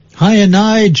 hi. Hiya,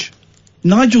 Nige.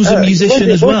 Nigel's a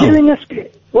musician as well.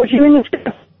 What do you in the skip?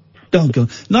 Go.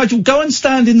 Nigel, go and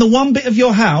stand in the one bit of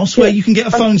your house where you can get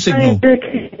a phone signal.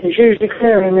 It's usually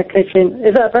clear in the kitchen.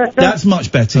 Is that better? That's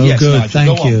much better. Oh, yes, good. Nigel,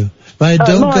 Thank you. But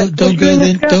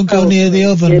don't go near the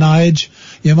oven, Nige.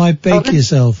 You might bake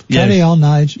yourself. Yes. Carry on,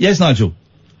 Nige. Yes, Nigel.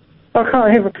 I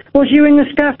can't hear. Was you in the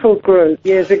Scaffold group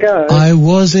years ago? I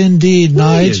was indeed,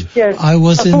 Nige. Yes. I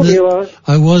was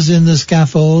in the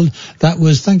Scaffold. That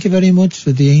was, thank you very much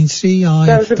for the Ainsley.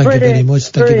 Thank you very much.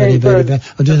 Thank you very, very, very.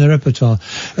 I'm doing the repertoire.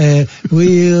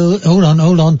 We'll, hold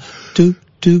on.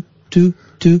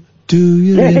 Do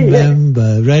you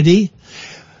remember? Ready?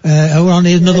 Hold on,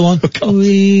 here's another one.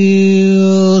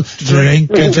 We'll drink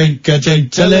till the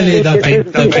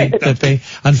paint.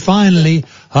 And finally,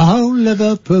 oh,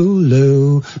 Liverpool,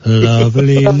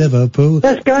 lovely Liverpool.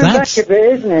 That's going back a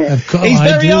bit, isn't it? He's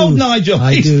very old, Nigel.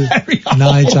 I do.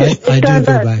 Nigel, I do go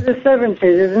back. To the 70s,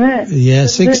 isn't it? Yeah,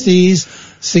 60s.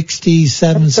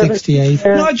 67, 68.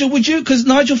 Nigel, would you, because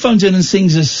Nigel phones in and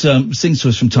sings to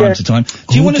us from time to time.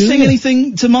 Do you want to sing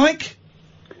anything to Mike?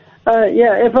 Do you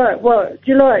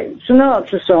like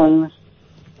Sinatra songs?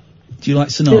 Do you like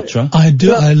Sinatra? I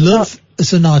do. I love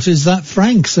Sinatra. Is that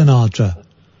Frank Sinatra?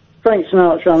 Frank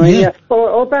Sinatra, I mean, yeah.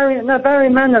 Or Barry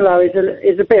Manilow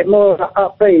is a bit more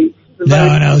upbeat.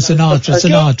 No,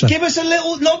 Sinatra. Give us a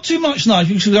little, not too much,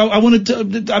 Nigel, because I want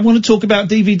to talk about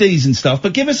DVDs and stuff,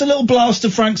 but give us a little blast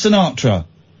of Frank Sinatra.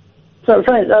 So,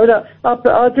 Frank,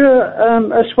 I'll do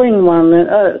a swing one,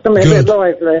 something a bit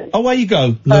lively. Oh, there you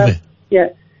go. Love it.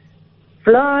 Yeah.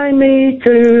 Fly me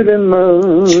to the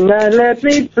moon and let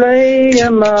me play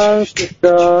amongst the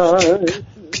stars.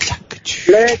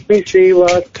 Let me see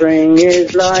what spring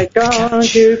is like on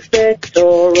Jupiter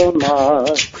or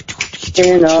Mars.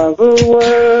 In other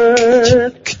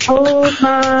words, hold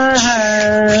my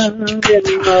hand.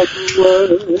 In other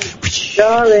words,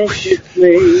 darling, kiss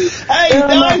me. And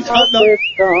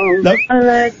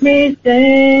let me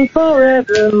sing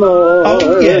forevermore.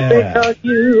 Oh, yeah. Because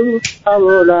you are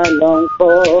all I long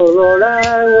for, all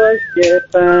I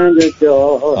worship and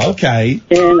adore. Okay.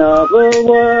 In other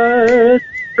words,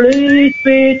 please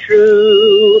be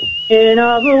true. In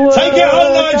other words, take it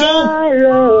home, Nigel. I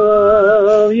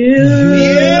love you.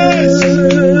 Yes.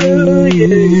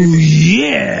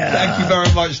 Yeah. Thank you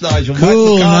very much, Nigel.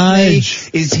 Cool, Mike McCartney Nige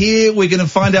is here. We're going to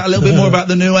find out a little bit more about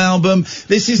the new album.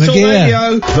 This is Talk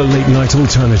Radio. The Late Night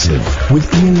Alternative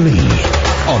with Iain Lee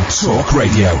on Talk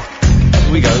Radio.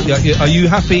 Here we go. Are you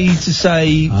happy to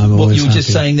say what you were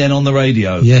just saying then on the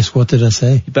radio? Yes, what did I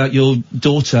say? About your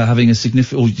daughter having a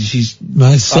significant, or she's...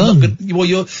 My son.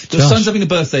 Your son's having a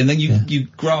birthday, and then you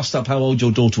grasped up how old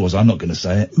your daughter was. I'm not going to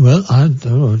say it. Well,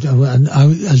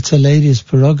 it's a lady's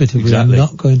prerogative. Exactly. We're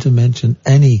not going to mention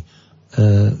any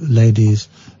ladies'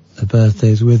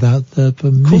 birthdays without their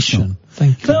permission.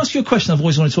 Thank you. Can I ask you a question I've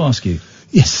always wanted to ask you?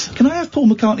 Yes. Can I have Paul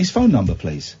McCartney's phone number,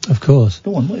 please? Of course.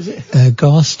 Go on, what is it?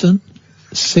 Garston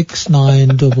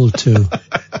 6922.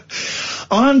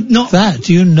 I'm not... That,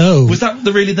 do you know... Was that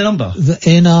really the number?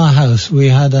 In our house, we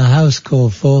had a house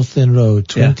called Forthlin Road,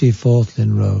 20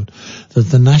 Forthlin Road, that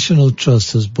the National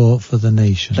Trust has bought for the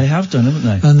nation. They have done,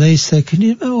 haven't they? And they said, can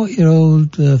you remember what your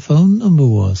old phone number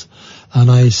was? And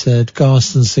I said,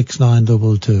 Garston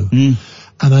 6922.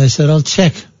 And I said, I'll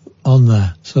check on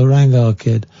that. So I rang our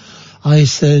kid. I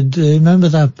said, remember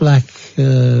that black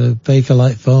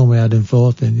Bakelite phone we had in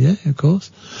Forthlin? Yeah, of course.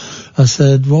 I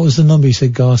said, what was the number? He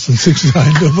said, Garston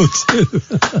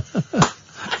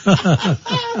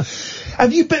 6922.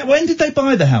 Have you been, when did they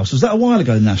buy the house? Was that a while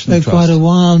ago, the National Trust? Quite a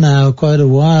while now, quite a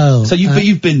while. So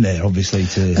you've been there, obviously,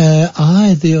 to...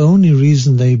 the only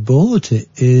reason they bought it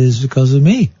is because of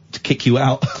me. To kick you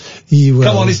out. Well,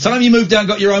 come on, it's time you moved out and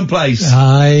got your own place.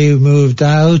 I moved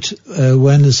out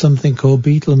when there's something called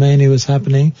Beatlemania was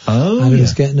happening. Oh, and it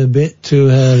was getting a bit too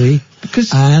hairy.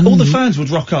 Because all the fans would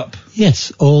rock up.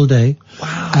 Yes, all day.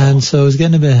 Wow. And so it was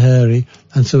getting a bit hairy,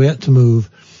 and so we had to move.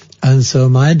 And so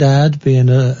my dad, being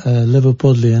a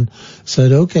Liverpudlian,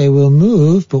 said, okay, we'll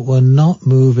move, but we're not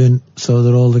moving so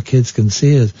that all the kids can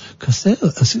see us. Because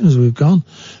as soon as we've gone,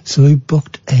 so he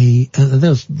booked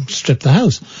they'll strip the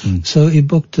house. So he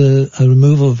booked a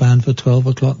removal van for 12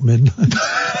 o'clock midnight.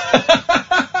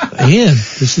 Ian,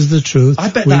 this is the truth.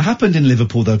 I bet that happened in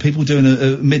Liverpool, though. People doing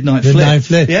a midnight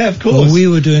flip. Yeah, of course. Well, we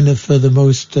were doing it for the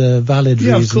most valid reason.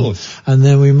 Yeah, of course. And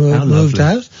then we moved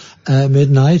out.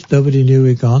 Midnight, nobody knew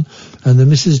we'd gone, and the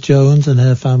Mrs. Jones and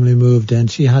her family moved in.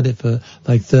 She had it for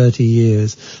like 30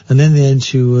 years, and in the end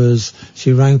she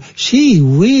rang.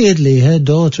 Weirdly, her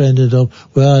daughter ended up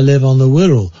where I live on the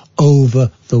Wirral,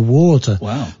 over the water.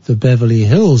 Wow. The Beverly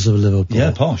Hills of Liverpool. Yeah,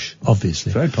 posh.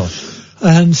 Obviously. Very posh.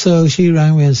 And so she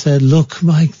rang me and said, look,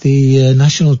 Mike, the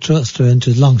National Trust are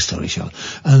interested, long story short,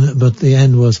 but the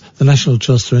end was, the National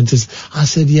Trust are interested. I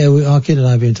said, yeah, our kid and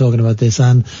I have been talking about this,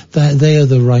 and they are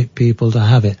the right people to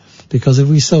have it. Because if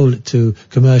we sold it to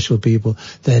commercial people,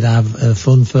 they'd have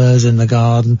fun fairs in the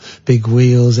garden, big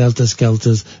wheels,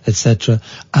 helter-skelters, etc.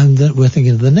 And we're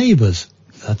thinking of the neighbours.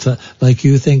 That's like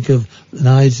you think of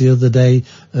Nige the other day,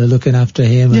 looking after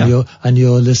him and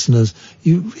your listeners.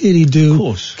 You really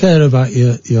do care about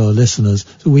your listeners.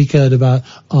 So we cared about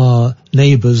our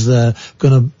neighbours. They're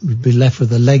going to be left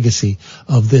with a legacy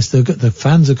of this. The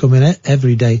fans are coming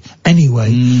every day anyway,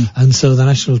 and so the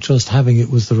National Trust having it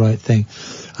was the right thing.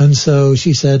 And so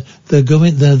she said, they're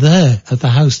there at the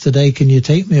house today. Can you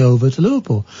take me over to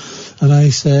Liverpool? And I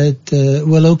said,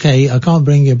 well, okay, I can't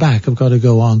bring you back. I've got to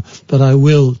go on, but I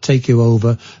will take you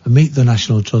over and meet the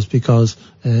National Trust because,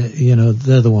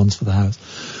 they're the ones for the house.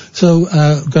 So,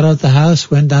 got out the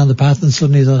house, went down the path, and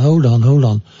suddenly thought, hold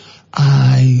on.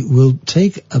 I will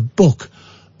take a book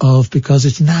because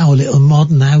it's now a little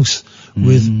modern house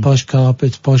with posh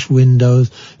carpets, posh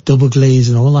windows, double glaze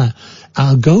and all that.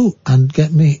 I'll go and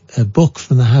get me a book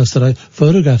from the house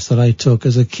photographs that I took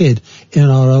as a kid in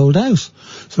our old house.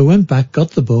 So I went back,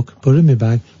 got the book, put it in my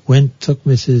bag, took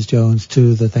Mrs. Jones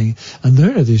to the thing, and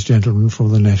there are these gentlemen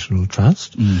from the National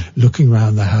Trust looking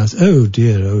round the house. Oh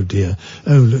dear. Oh,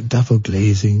 look, double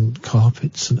glazing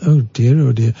carpets, and oh dear,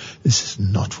 this is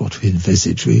not what we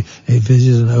envisaged. We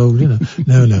envisaged an old,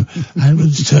 no. And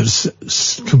was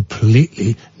just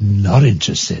completely not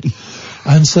interested.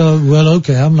 And so, well,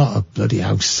 okay, I'm not a bloody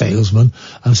house salesman.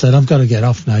 I said, I've got to get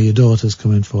off now. Your daughter's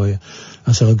coming for you.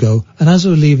 I said, I'll go. And as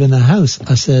we were leaving the house,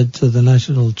 I said to the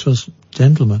National Trust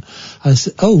gentleman, I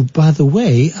said, oh, by the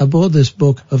way, I bought this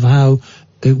book of how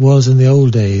it was in the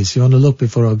old days. You want to look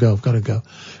before I go? I've got to go.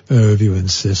 Oh, if you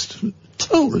insist.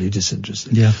 Totally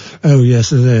disinterested. Yeah. Oh, yes,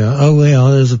 there. Oh,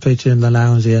 there's a picture in the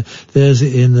lounge here. There's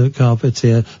it in the carpets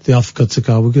here. The offcuts of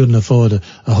carpet. We couldn't afford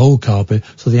a whole carpet,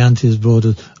 so the aunties brought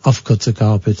us offcuts of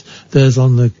carpet. There's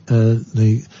on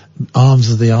the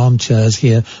arms of the armchairs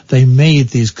here. They made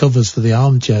these covers for the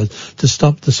armchairs to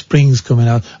stop the springs coming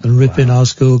out and ripping our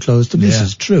school clothes. To me, this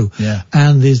is true. Yeah.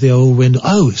 And there's the old window.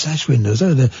 Oh, sash windows.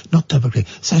 Oh, they're not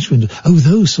double-glazed. Sash windows. Oh,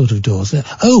 those sort of doors there.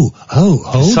 Oh, hold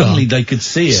on. Suddenly they could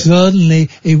see it. Suddenly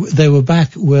they were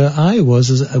back where I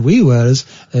was, we were as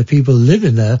people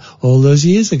living there all those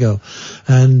years ago.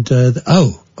 And,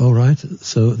 all right.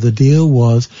 So the deal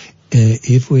was,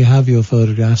 if we have your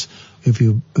photographs,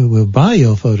 we'll buy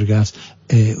your photographs,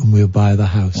 and we'll buy the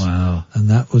house. Wow.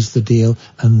 And that was the deal.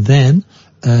 And then,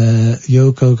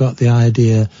 Yoko got the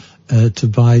idea, to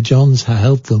buy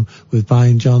help them with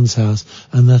buying John's house,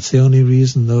 and that's the only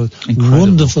reason those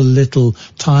wonderful little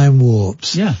time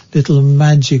warps, little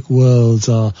magic worlds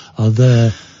are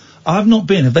there. I've not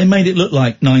been. Have they made it look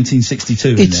like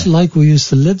 1962? It's like we used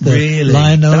to live there. Really?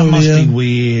 Linoleum. That must be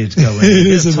weird going. It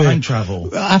is time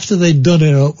travel. After they'd done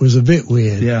it up, it was a bit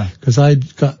weird. Yeah. Because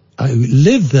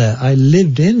lived there. I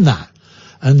lived in that.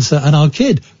 And our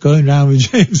kid going round with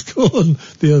James Corden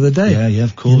the other day. Yeah,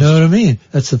 of course. You know what I mean?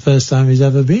 That's the first time he's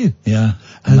ever been. Yeah.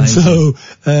 And amazing. so,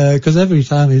 because every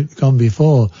time he'd gone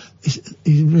before,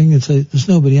 he'd ring and say, "There's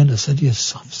nobody in." I said, "Yes,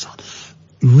 son,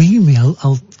 ring me.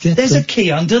 I'll get." There's a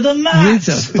key under the mat.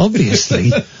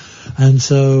 Obviously. And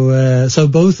so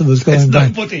both of us going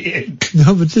back. There's nobody in.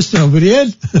 No, but just nobody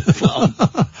in.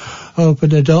 Open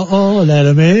the door, let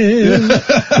him in.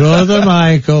 Brother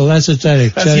Michael, that's a Terry.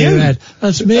 That's Cherry you. Red.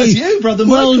 That's me. That's you, Brother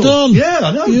well Michael. Well done. Yeah,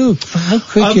 I know. How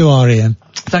quick you are, Ian.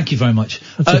 Thank you very much.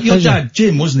 That's a Your pleasure. dad,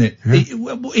 Jim, wasn't it?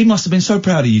 Yeah. He must have been so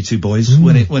proud of you two boys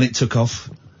when it took off.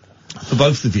 For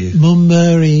both of you. Mum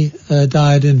Mary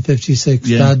died in 56.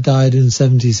 Yeah. Dad died in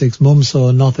 76. Mum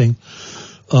saw nothing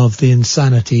of the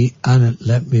insanity, and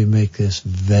let me make this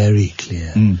very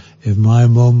clear. If my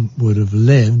mum would have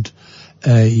lived,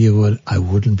 I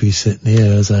wouldn't be sitting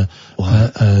here as a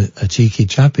cheeky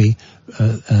chappy,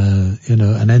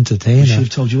 an entertainer. She would have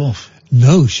told you off.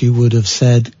 No, she would have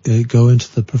said, go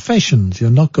into the professions. You're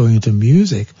not going into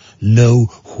music. No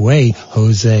way,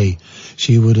 Jose.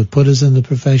 She would have put us in the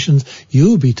professions.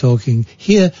 You'll be talking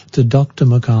here to Dr.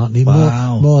 McCartney,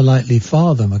 Wow. more likely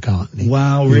Father McCartney.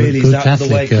 Wow, You're a really? good Is that Catholic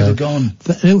the way it could girl. have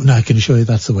gone? No, I can assure you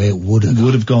that's the way it would have gone.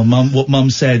 Would have gone. What Mum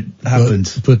said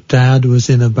happened. But Dad was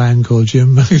in a band called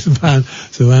Jim Mack's Band,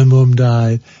 so when Mum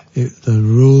died, the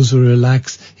rules were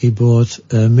relaxed. He bought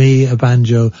me a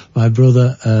banjo, my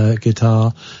brother a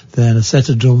guitar, then a set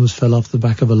of drums fell off the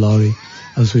back of a lorry,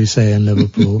 as we say in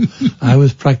Liverpool. I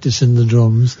was practicing the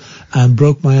drums and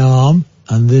broke my arm,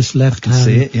 and this left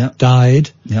hand died.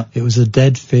 Yeah. It was a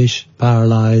dead fish,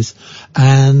 paralysed,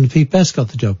 and Pete Best got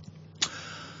the job.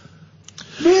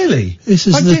 Really? This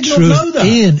is I the did truth. not know that.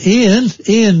 Ian,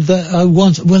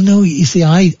 you see,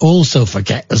 I also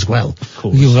forget as well. Of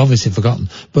course. You've obviously forgotten,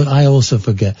 but I also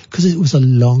forget, because it was a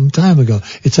long time ago.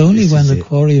 It's only when the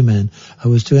Quarrymen, I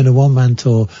was doing a one-man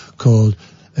tour called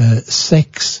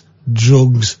Sex,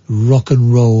 Drugs, Rock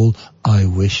and Roll, I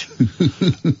Wish.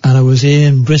 And I was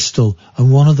in Bristol,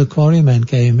 and one of the Quarrymen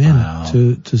came in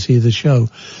to see the show,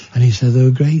 and he said, there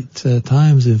were great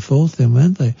times in Fulton,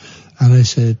 weren't they? And I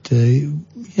said,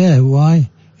 yeah, why?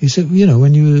 He said,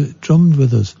 when you drummed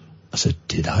with us. I said,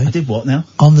 did I? I did what now?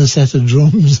 On the set of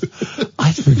drums.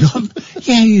 I'd forgotten.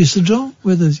 Yeah, you used to drum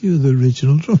with us. You were the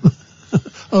original drummer.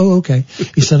 Oh, okay.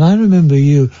 He said, I remember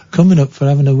you coming up for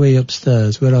having a wee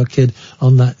upstairs where our kid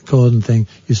on that Corden thing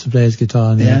used to play his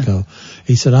guitar in the echo.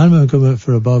 He said, I remember coming up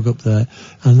for a bog up there,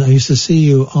 and I used to see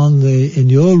you in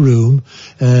your room,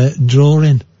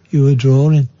 drawing. You were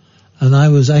drawing. And I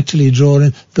was actually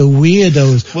drawing the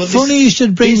Weirdos. Well, funny you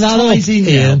should bring that up,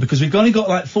 Ian, because we've only got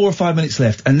like 4 or 5 minutes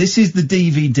left, and this is the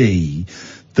DVD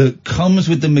that comes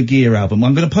with the McGear album.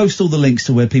 I'm going to post all the links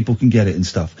to where people can get it and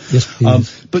stuff. Yes,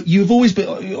 please. But you've always been,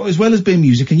 as well as being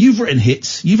music, and you've written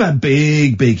hits. You've had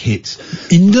big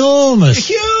hits. Enormous.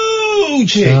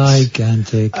 Huge hits.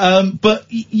 Gigantic. But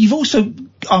you've also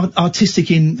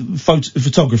artistic in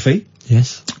photography.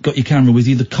 Yes. Got your camera with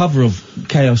you. The cover of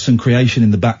Chaos and Creation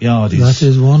in the Backyard that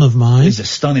is one of mine. It's a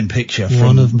stunning picture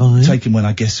one of mine. Taken when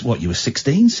I guess you were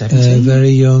 16, 17? Very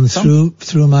young,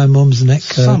 through my mum's neck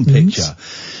curtains. Some picture.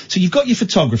 So you've got your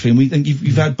photography, and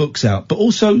you've had books out, but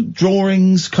also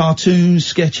drawings, cartoons,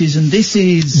 sketches, and this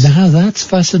is... Now that's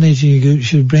fascinating. You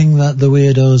should bring the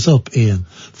Weirdos up, Ian.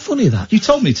 Funny that. You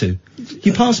told me to.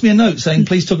 You passed me a note saying,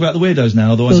 please talk about the Weirdos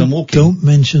now, otherwise I'm walking. Don't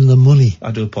mention the money.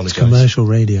 I do apologise. It's commercial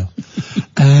radio.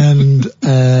 And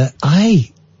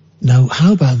now,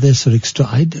 how about this for extra?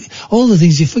 All the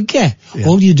things you forget. Yeah.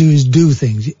 All you do is do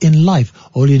things. In life,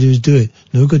 all you do is do it.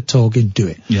 No good talking, do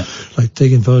it. Yeah. Like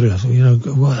taking photographs.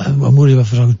 I'm worried about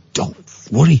photography.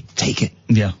 Don't worry, take it.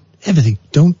 Yeah. Everything.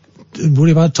 Don't worry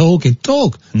about talking.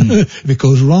 Talk. If it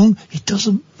goes wrong, it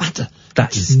doesn't matter.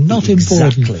 That is not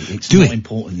important. It's do not it.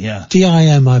 important, yeah.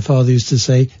 DIM, my father used to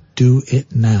say, do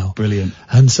it now. Brilliant.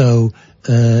 And so,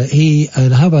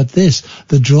 and how about this?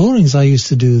 The drawings I used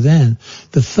to do then,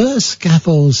 the first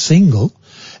Scaffold single,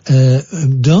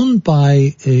 done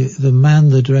by the man,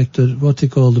 the director,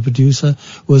 the producer,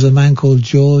 was a man called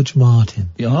George Martin.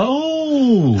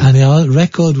 Oh! And our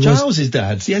record was... Charles's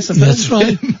dad, yes, I've That's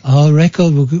right. Our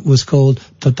record was called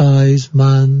Today's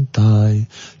Man Die,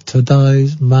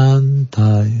 Today's Man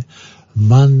Die,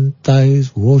 Man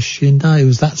Dies Washing Die. It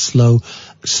was that slow.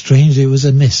 Strangely, it was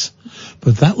a miss.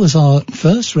 But that was our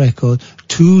first record.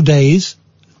 2 days,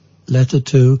 letter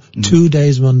 2, 2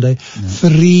 days Monday,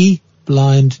 3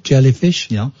 blind jellyfish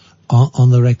on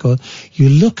the record. You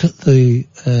look at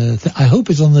I hope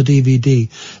it's on the DVD,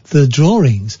 the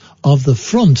drawings of the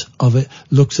front of it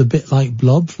looks a bit like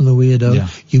Blob from the Weirdo.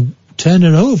 Yeah. turn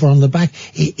it over on the back,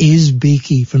 it is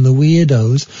Beaky from the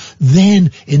Weirdos.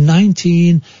 Then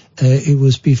in it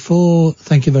was before,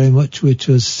 thank you very much, which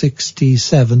was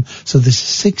 67. So this is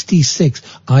 66.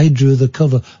 I drew the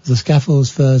cover of the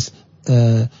Scaffold's first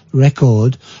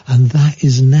record, and that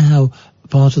is now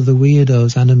part of the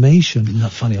Weirdos animation. Isn't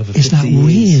that funny? Over 50 Isn't that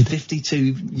years, weird?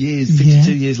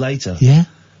 52 years later. Yeah.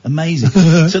 Amazing.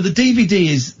 So the DVD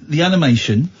is the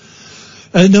animation.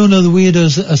 No, the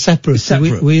Weirdos are separate.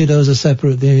 Separate. The Weirdos are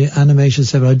separate. The animation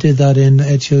separate. I did that in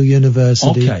Edge Hill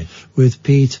University with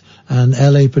Pete, and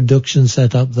LA Productions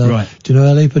set up though. Right. Do you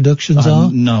know LA Productions are?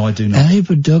 No, I do not. LA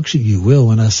Production, you will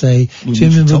when I say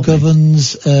Jimmy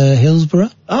McGovern's Hillsborough.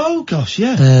 Oh gosh,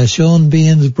 yeah. Sean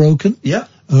Bean's Broken. Yeah.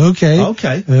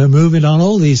 Okay. Moving on,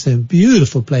 all these things.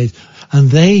 Beautiful place. And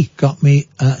they got me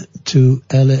to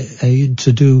LA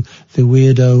to do the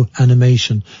Weirdo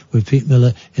animation with Pete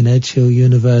Miller in Edge Hill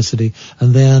University.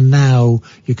 And they are now,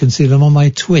 you can see them on my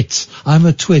twits. I'm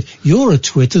a twit. You're a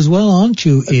twit as well, aren't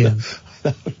you, Ian?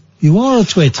 You are a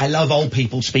twit. I love old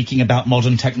people speaking about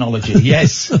modern technology.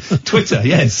 Yes. Twitter,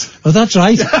 yes. Oh, that's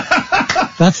right.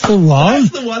 That's the one.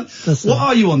 That's the one. What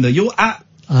are you on there? You're at...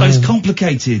 it's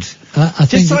complicated.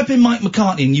 Just type in Mike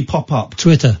McCartney and you pop up.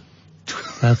 Twitter.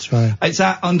 That's right. It's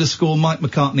at _Mike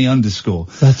McCartney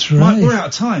 _. That's right. Mike, we're out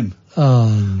of time. Oh,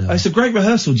 no. It's a great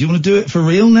rehearsal. Do you want to do it for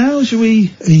real now? Shall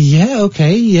we? Yeah,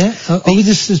 okay, yeah.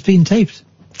 This has been taped.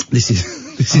 This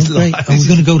is live. Live. We're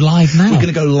going to go live now. We're going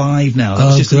to go live now. That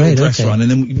was just a little press okay. run.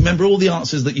 And then remember all the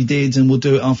answers that you did, and we'll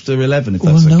do it after 11 if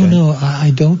that's okay. No,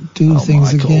 I don't do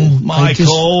things Michael, again.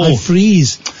 Michael. I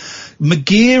freeze.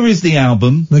 McGear is the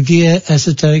album. McGear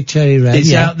Esoteric Cherry Red.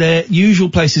 It's out there. Usual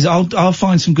places. I'll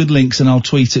find some good links and I'll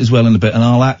tweet it as well in a bit, and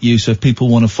I'll at you. So if people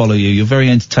want to follow you, you're very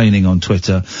entertaining on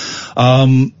Twitter.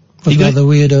 What about the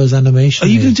Weirdos animation?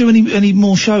 Are you going to do any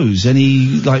more shows? Any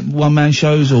like one man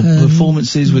shows or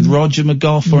performances with Roger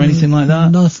McGough or anything like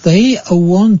that? No, they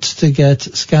want to get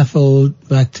Scaffold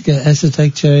back, to get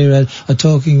Esoteric Cherry Red, are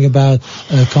talking about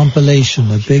a compilation,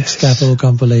 a big Scaffold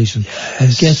compilation,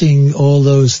 and getting all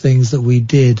those things that we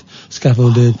did,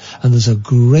 Scaffold did, and there's a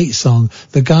great song.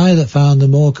 The guy that found the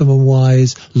Morecambe and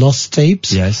Wise Lost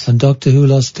Tapes, and Doctor Who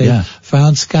Lost Tapes,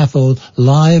 found Scaffold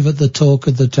live at the Talk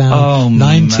of the Town,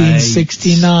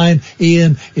 1969.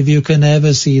 Ian, if you can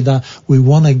ever see that, we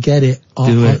want to get it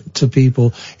to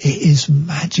people. It is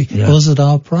magic. Us at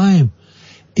our prime.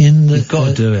 You've got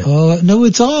to do it. Oh, no,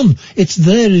 it's on. It's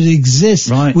there. It exists.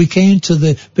 Right. We came to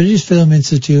the British Film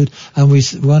Institute and we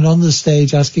went on the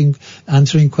stage answering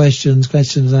questions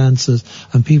and answers,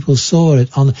 and people saw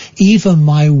it on. Even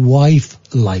my wife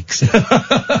likes it.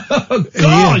 Oh,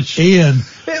 gosh. Ian.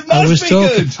 It must be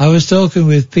good. I was talking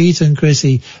with Pete and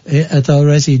Chrissy at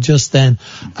Alresi just then,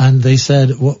 and they said,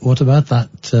 what about that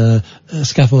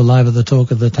Scaffold live at the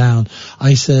Talk of the Town?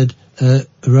 I said,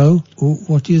 Ro,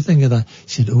 what do you think of that?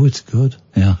 She said, it's good.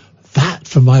 Yeah. That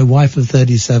from my wife of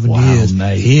 37 years.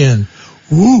 Mate. Ian.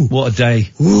 Woo. What a day.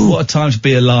 Woo. What a time to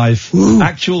be alive. Woo.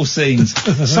 Actual scenes.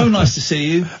 So nice to see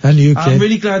you. And you, kid. I'm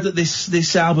really glad that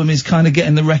this album is kind of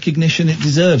getting the recognition it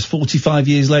deserves 45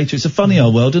 years later. It's a funny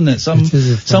old world, isn't it?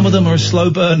 Some of them are a slow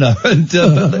burner, and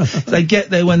they get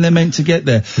there when they're meant to get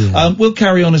there. Yeah. We'll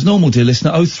carry on as normal, dear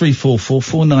listener. 0344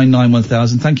 499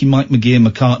 1000. Thank you, Mike McGear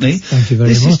McCartney. Thank you very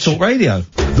much. This is Talk Radio.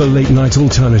 The Late Night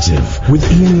Alternative with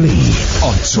Iain Lee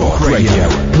on Talk Radio.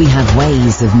 We have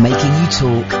ways of making you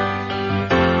talk.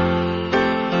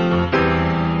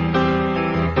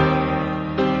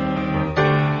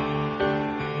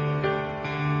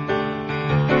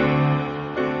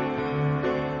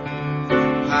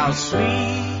 How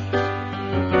sweet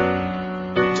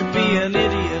to be an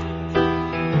idiot,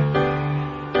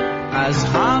 as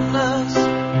harmless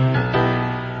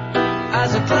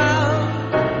as a cloud,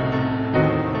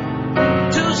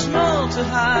 too small to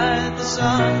hide the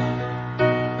sun,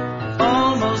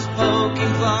 almost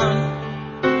poking fun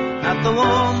at the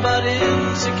warm but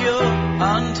insecure,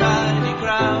 untidy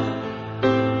crowd.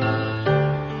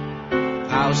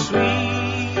 How sweet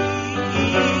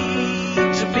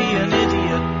to be an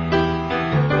idiot,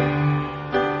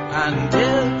 and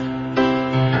dip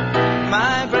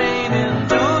my brain in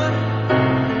joy,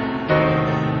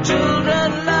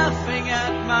 children laughing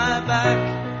at my back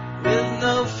with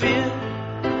no fear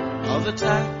of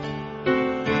attack,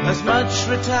 as much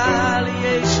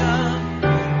retaliation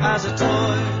as a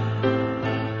toy.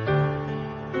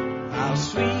 How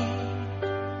sweet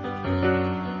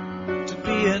to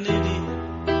be an idiot,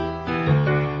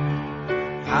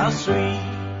 how sweet.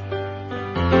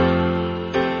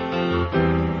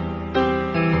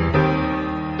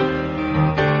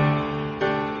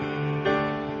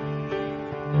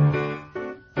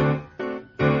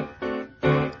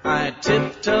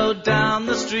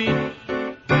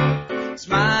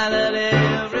 smile at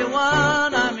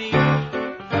everyone I meet.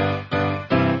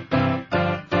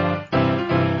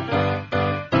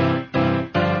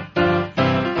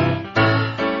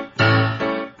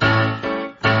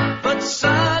 But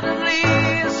suddenly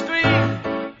a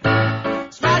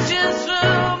scream smashes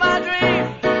through my dream.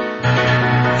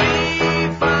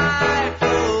 3, 5, 4, 4.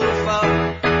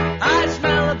 I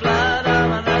smell the blood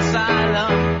of an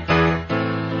asylum.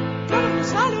 Blood of an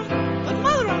asylum? But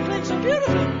mother, I'm playing so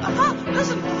beautifully. Aha,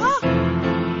 listen, aha.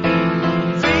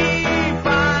 3,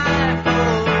 5, 4,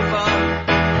 4.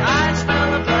 I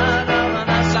smell the blood of an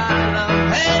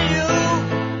asylum.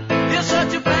 Hey, you're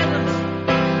such a peasant.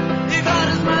 You got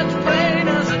as much brain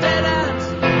as a dead ant,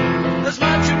 as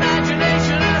much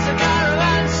imagination as a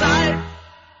caravan sight.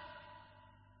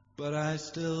 But I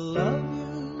still love you.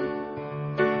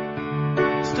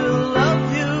 Still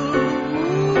love you.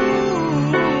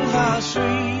 Ooh, how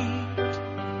sweet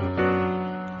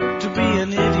to be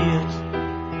an idiot.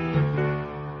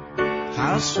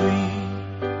 How sweet.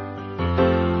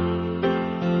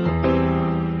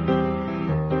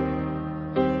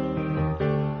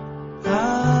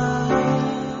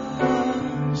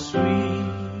 How sweet.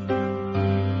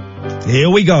 Here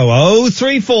we go.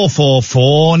 0344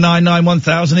 499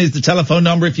 1000 is the telephone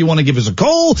number if you want to give us a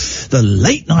call. The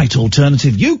late night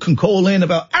alternative. You can call in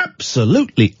about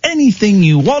absolutely anything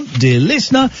you want, dear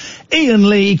listener. Iain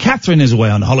Lee, Catherine is away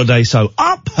on holiday, so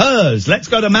up hers. Let's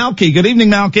go to Malky. Good evening,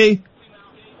 Malky.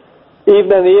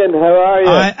 Evening, Ian. How are you?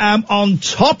 I am on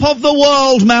top of the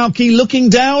world, Malky, looking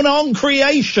down on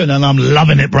creation, and I'm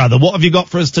loving it, brother. What have you got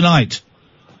for us tonight?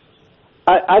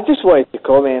 I just wanted to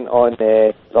comment on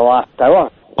the last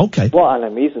hour. Okay. What an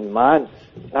amazing man.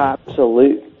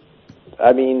 Absolute.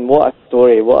 I mean, what a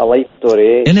story. What a life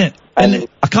story. Isn't it? And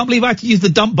I can't believe I had to use the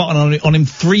dump button on him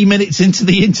 3 minutes into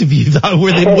the interview, though,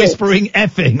 with him whispering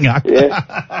effing. yeah.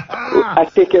 I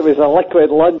think it was a liquid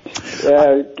lunch.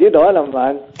 Good on him,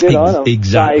 man. Good on him.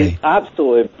 Exactly. That is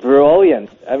absolutely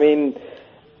brilliant. I mean,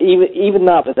 even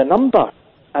that with the number.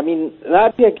 I mean,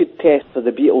 that'd be a good test for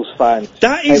the Beatles fans.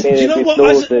 That is, do you know what?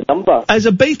 The number. As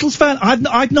a Beatles fan,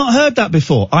 I'd not heard that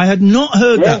before. I had not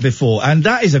heard that before, and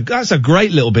that's a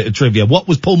great little bit of trivia. What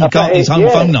was Paul McCartney's home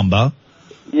phone number?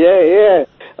 Yeah.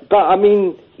 But I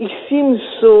mean, he seems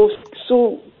so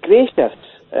gracious,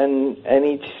 and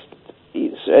he's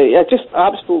just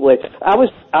absolutely. I was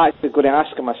actually going to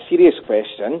ask him a serious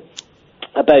question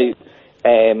about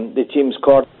the James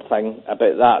Corden thing,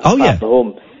 about that at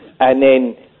home. And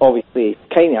then, obviously,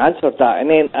 kind of answered that. And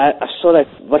then I saw this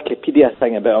Wikipedia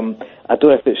thing about him. I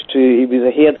don't know if it's true. He was a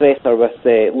hairdresser with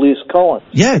Lewis Collins.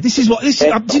 Yeah, this is. Do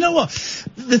you know what?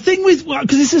 The thing with,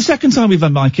 because this is the second time we've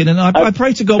had Mike in, and I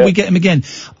pray to God we get him again.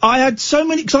 I had so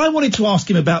many, because I wanted to ask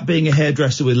him about being a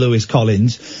hairdresser with Lewis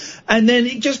Collins, and then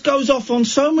it just goes off on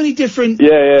so many different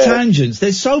tangents.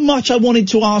 There's so much I wanted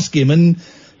to ask him, and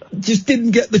just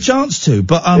didn't get the chance to.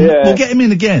 But we'll get him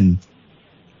in again.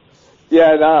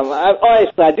 Yeah, no,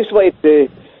 honestly, I just wanted to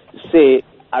say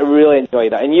I really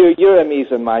enjoyed it, and you're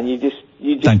amazing, man. You just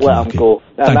let him go,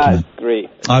 and that's great.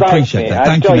 I appreciate that.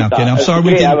 Thank you, Malkin. I'm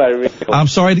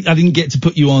sorry I didn't get to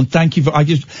put you on. Thank you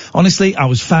honestly, I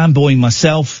was fanboying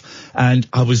myself, and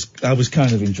I was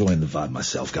kind of enjoying the vibe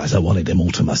myself, guys. I wanted them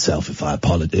all to myself. If I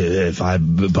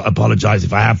apologize,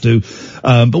 if I have to.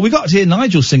 But we got to hear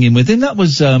Nigel singing with him. That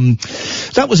was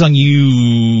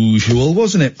unusual,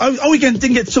 wasn't it? We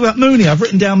didn't get to talk about Mooney. I've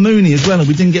written down Mooney as well, and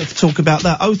we didn't get to talk about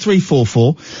that.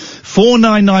 0344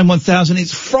 499 1000.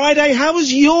 It's Friday. How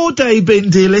has your day been,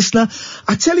 dear listener?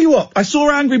 I tell you what, I saw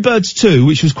Angry Birds 2,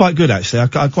 which was quite good, actually.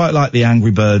 I quite like the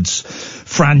Angry Birds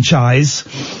franchise.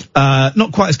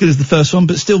 Not quite as good as the first one,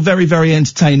 but still very, very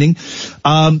entertaining.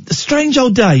 A strange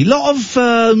old day. Lot of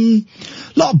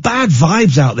bad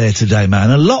vibes out there today,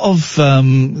 man. A lot of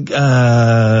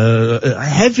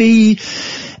heavy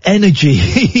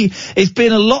energy. It's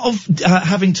been a lot of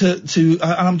having to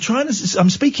and I'm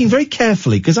speaking very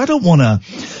carefully because I don't want to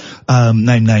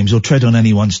name names or tread on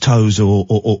anyone's toes or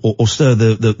stir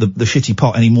the shitty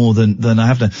pot any more than I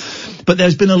have done. But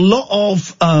there's been a lot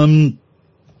of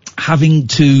having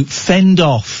to fend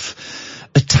off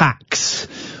attacks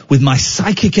with my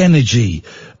psychic energy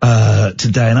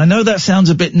today. And I know that sounds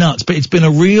a bit nuts, but it's been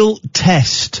a real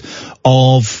test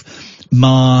of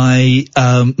my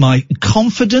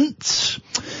confidence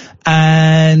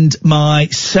and my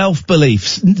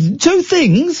self-beliefs. Two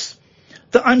things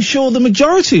that I'm sure the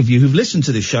majority of you who've listened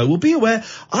to this show will be aware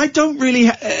I don't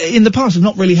really, in the past, I've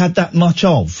not really had that much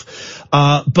of.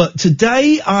 But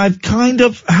today I've kind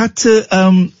of had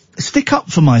to stick up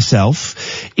for myself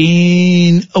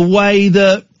in a way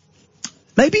that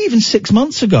maybe even 6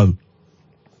 months ago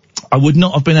I would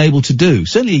not have been able to do.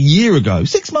 Certainly a year ago,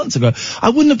 6 months ago, I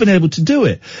wouldn't have been able to do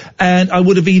it. And I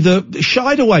would have either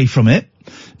shied away from it,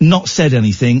 not said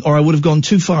anything, or I would have gone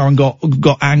too far and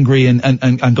got angry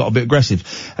and got a bit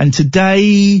aggressive. And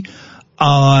today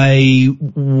I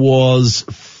was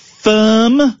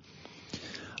firm.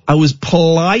 I was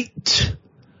polite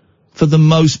for the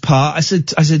most part. I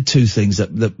said two things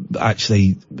that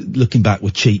actually, looking back,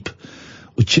 were cheap.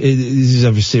 This is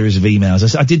over a series of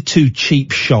emails. I did two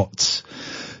cheap shots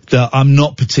that I'm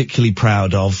not particularly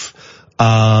proud of.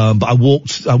 But I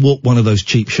walked one of those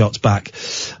cheap shots back.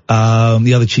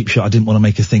 The other cheap shot I didn't want to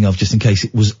make a thing of, just in case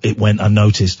it went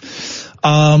unnoticed.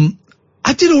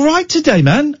 I did alright today,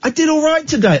 man. I did alright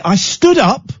today. I stood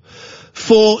up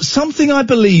for something I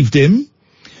believed in,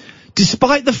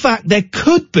 despite the fact there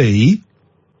could be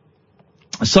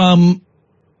some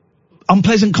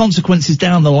unpleasant consequences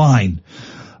down the line.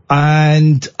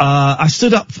 And, I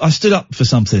stood up for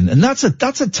something. And that's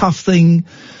a tough thing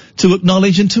to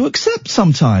acknowledge and to accept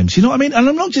sometimes, you know what I mean? And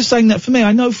I'm not just saying that for me.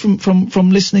 I know from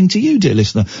listening to you, dear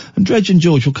listener, and Dredge and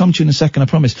George will come to you in a second, I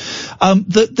promise,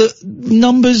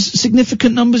 that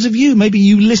significant numbers of you, maybe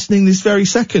you listening this very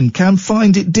second, can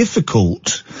find it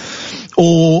difficult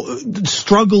or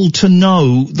struggle to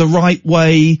know the right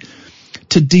way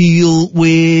to deal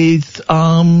with,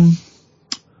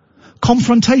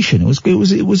 confrontation.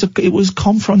 It was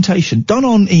confrontation done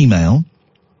on email.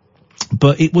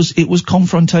 But it was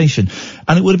confrontation,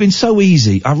 and it would have been so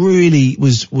easy. I really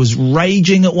was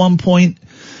raging at one point,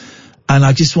 and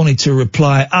I just wanted to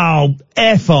reply, "Oh,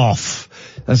 F off."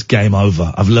 That's game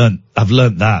over. I've learnt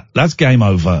that. That's game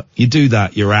over. You do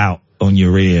that, you're out on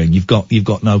your ear, and you've got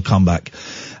no comeback.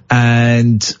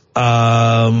 And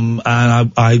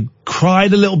I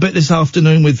cried a little bit this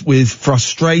afternoon with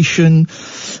frustration,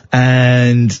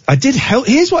 and I did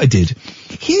here's what I did.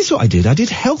 I did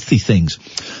healthy things.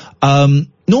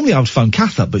 Normally I would phone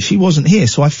Kath up, but she wasn't here,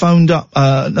 so I phoned up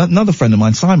another friend of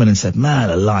mine, Simon, and said,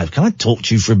 "Man alive, can I talk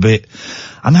to you for a bit?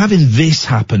 I'm having this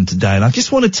happen today, and I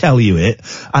just want to tell you it,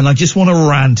 and I just want to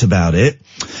rant about it.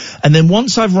 And then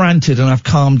once I've ranted and I've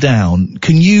calmed down,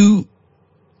 can you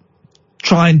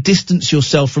try and distance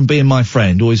yourself from being my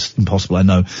friend?" Always impossible, I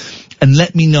know. "And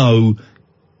let me know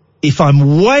if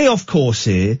I'm way off course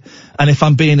here, and if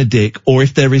I'm being a dick, or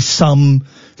if there is some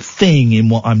thing in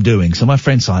what I'm doing." So my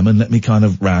friend Simon let me kind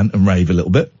of rant and rave a little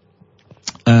bit.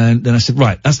 And then I said,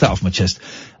 "Right, that's that off my chest.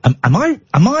 Am I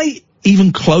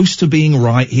even close to being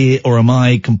right here, or am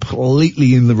I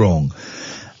completely in the wrong?"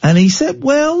 And he said,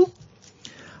 "Well,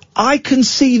 I can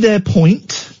see their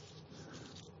point,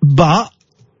 but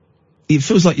it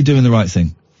feels like you're doing the right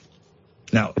thing."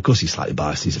 Now, of course, he's slightly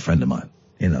biased. He's a friend of mine,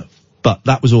 you know. But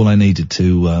that was all I needed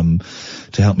to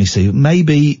help me see.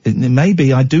 Maybe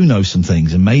I do know some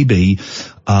things, and maybe,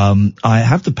 I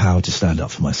have the power to stand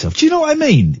up for myself. Do you know what I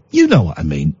mean? You know what I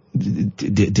mean,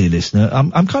 dear listener.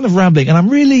 I'm kind of rambling, and I'm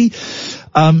really,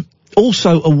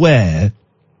 also aware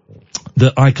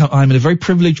that I'm in a very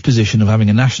privileged position of having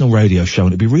a national radio show,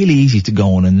 and it'd be really easy to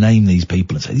go on and name these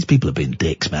people and say, "These people have been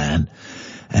dicks, man."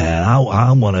 And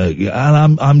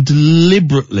I'm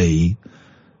deliberately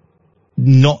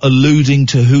not alluding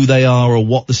to who they are or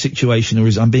what the situation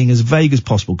is. I'm being as vague as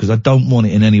possible because I don't want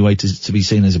it in any way to be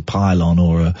seen as a pile-on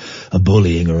or a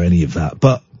bullying or any of that.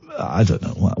 But I don't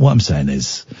know. What I'm saying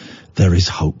is there is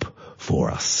hope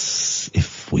for us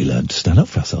if we learn to stand up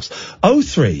for ourselves.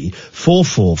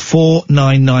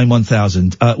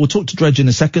 03444991000. We'll talk to Dredge in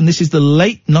a second. This is the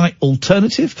Late Night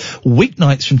Alternative,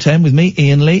 weeknights from 10 with me,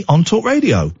 Iain Lee, on Talk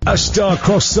Radio. A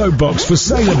star-crossed soapbox for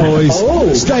sailor boys,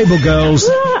 stable girls,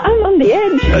 I'm on the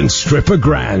edge. and stripper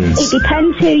grands. It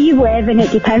depends who you're with, and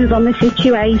it depends on the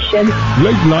situation.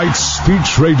 Late night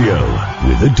speech radio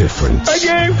with a difference. Thank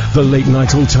you. The Late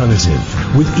Night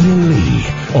Alternative with Iain Lee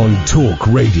on Talk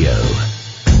Radio.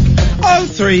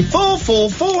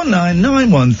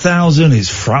 03444991000. It's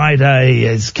Friday.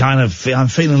 It's kind of, I'm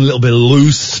feeling a little bit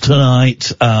loose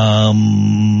tonight. I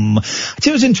think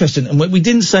it was interesting, and we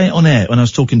didn't say it on air when I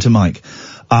was talking to Mike.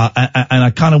 And I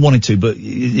kind of wanted to, but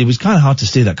it was kind of hard to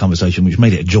steer that conversation, which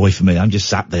made it a joy for me. I'm just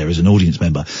sat there as an audience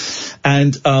member.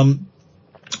 And,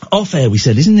 off air we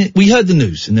said, isn't it, we heard the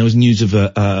news, and there was news of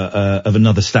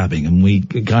another stabbing, and we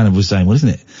kind of was saying, well, isn't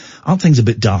it, aren't things a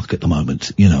bit dark at the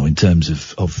moment, you know, in terms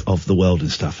of the world and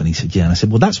stuff? And he said, yeah. And I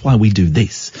said, well, that's why we do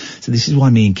this. So this is why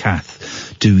me and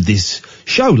Kath do this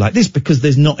show like this, because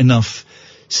there's not enough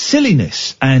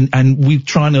silliness, and we're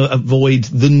trying to avoid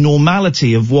the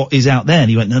normality of what is out there. And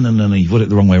he went, no, you've got it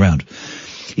the wrong way around.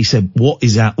 He said,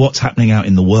 what's happening out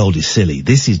in the world is silly.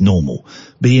 This is normal.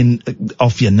 Being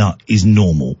off your nut is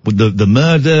normal. The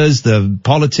murders, the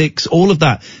politics, all of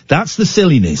that, that's the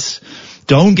silliness.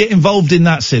 Don't get involved in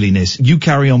that silliness. You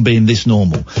carry on being this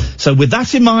normal. So with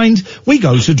that in mind, we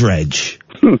go to Dredge.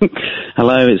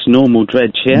 Hello, it's Normal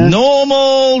Dredge here.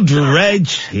 Normal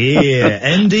Dredge here.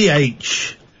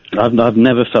 NDH. I've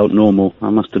never felt normal, I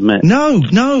must admit. No,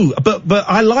 but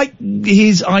I like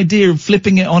his idea of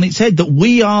flipping it on its head, that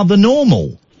we are the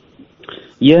normal.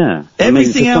 Yeah.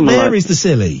 Everything out there is the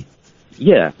silly.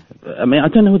 Yeah. I mean, I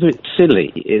don't know whether it's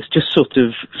silly. It's just sort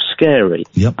of scary.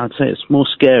 Yep. I'd say it's more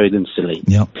scary than silly.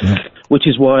 Yep. Which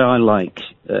is why I like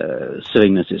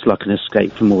silliness. It's like an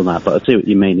escape from all that. But I see what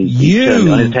you mean. He's turned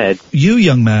it on his head. You,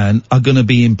 young man, are going to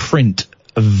be in print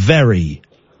very,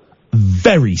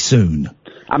 very soon.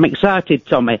 I'm excited,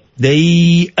 Tommy.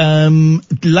 The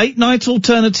Late Night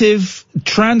Alternative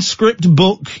transcript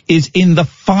book is in the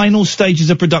final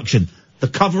stages of production. The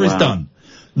cover is done.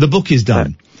 The book is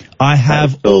done. I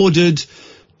have ordered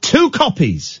 2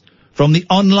 copies from the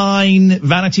online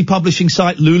vanity publishing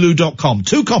site lulu.com.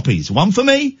 2 copies. One for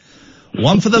me,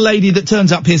 one for the lady that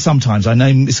turns up here sometimes. Her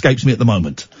name escapes me at the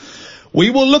moment.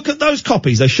 We will look at those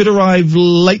copies. They should arrive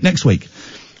late next week.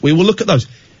 We will look at those.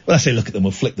 Well, I say look at them,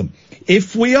 we'll flick them.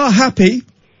 If we are happy,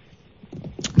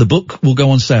 the book will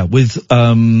go on sale with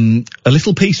a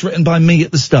little piece written by me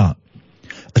at the start,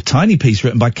 a tiny piece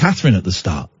written by Catherine at the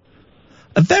start,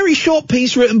 a very short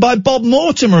piece written by Bob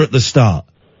Mortimer at the start,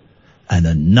 and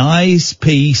a nice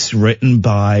piece written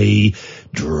by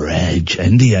Dredge,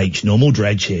 NDH, Normal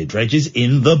Dredge here. Dredge is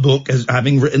in the book as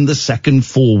having written the second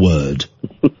foreword.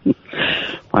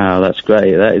 Wow, that's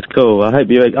great. That is cool.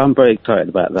 I'm very excited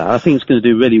about that. I think it's going to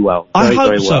do really well. Very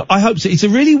well. I hope so. It's a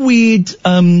really weird,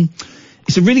 thing,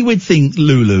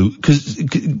 Lulu, because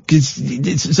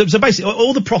so basically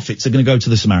all the profits are going to go to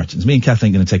the Samaritans. Me and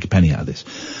Kathleen are going to take a penny out of this.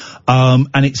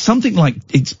 And it's something like,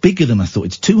 it's bigger than I thought.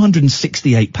 It's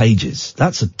 268 pages.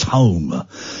 That's a tome.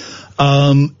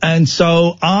 And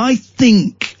so I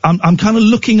think I'm kind of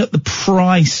looking at the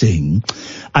pricing,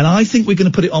 and I think we're going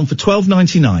to put it on for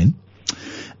 $12.99.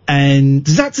 And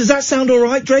does that sound all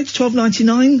right, Dredge?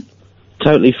 $12.99?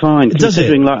 Totally fine. Does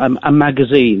Considering it? like a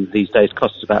magazine these days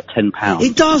costs about £10.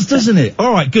 It does, doesn't it?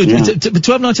 All right, good. Yeah.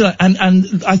 $12.99,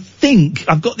 and I think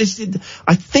I've got this.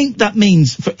 I think that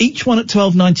means for each one at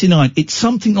 $12.99, it's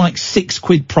something like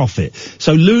 £6 profit.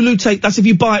 So Lulu that's if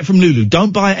you buy it from Lulu.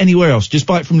 Don't buy it anywhere else. Just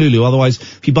buy it from Lulu. Otherwise,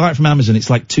 if you buy it from Amazon,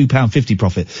 it's like £2.50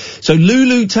 profit. So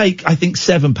Lulu take, I think,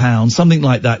 £7, something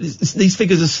like that. These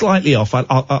figures are slightly off.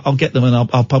 I'll get them and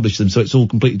I'll publish them, so it's all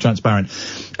completely transparent.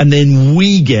 And then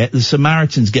the Samaritans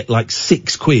get like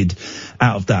 £6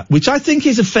 out of that, which I think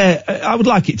is a fair, I would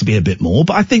like it to be a bit more,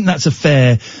 but I think that's a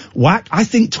fair whack. I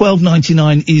think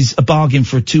 $12.99 is a bargain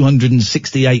for a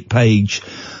 268 page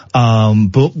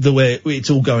book, the way it's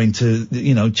all going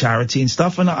to, charity and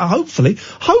stuff. And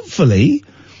hopefully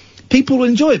people will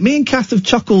enjoy it. Me and Kath have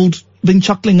been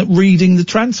chuckling at reading the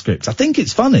transcripts. I think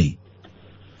it's funny.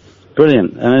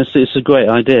 Brilliant. It's a great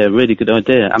idea, a really good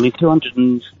idea. I mean,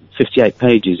 258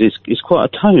 pages is quite a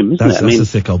tome, isn't it? That's a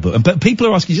thick old book. But people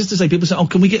are asking, just to say, people say, oh,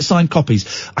 can we get signed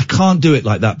copies? I can't do it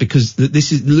like that because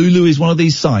Lulu is one of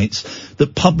these sites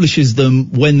that publishes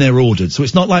them when they're ordered. So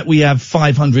it's not like we have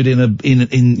 500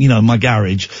 in my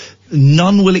garage.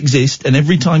 None will exist, and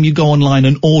every time you go online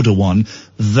and order one,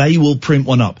 they will print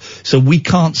one up. So we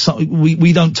can't,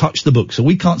 we don't touch the book, so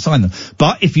we can't sign them.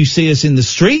 But if you see us in the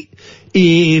street,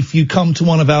 if you come to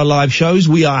one of our live shows,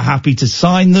 we are happy to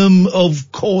sign them.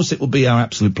 Of course, it will be our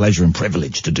absolute pleasure and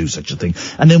privilege to do such a thing.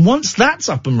 And then once that's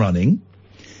up and running,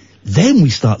 then we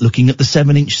start looking at the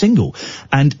 7-inch single.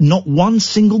 And not one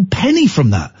single penny from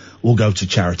that will go to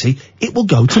charity. It will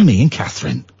go to me and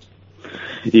Catherine.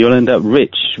 You'll end up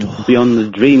rich beyond the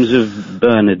dreams of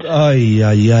Bernard. Do you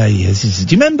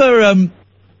remember,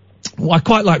 I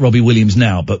quite like Robbie Williams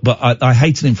now, but I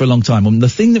hated him for a long time. And the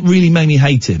thing that really made me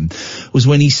hate him was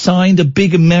when he signed a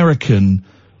big American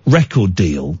record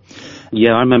deal.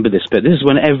 Yeah, I remember this bit. This is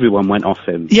when everyone went off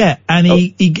him. Yeah, and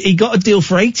he got a deal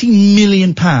for £80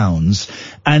 million,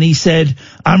 and he said,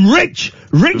 I'm rich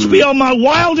beyond my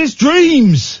wildest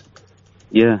dreams.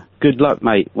 Yeah, good luck,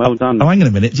 mate. Well done. Oh, hang on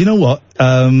a minute. Do you know what?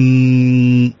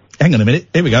 Hang on a minute.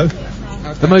 Here we go.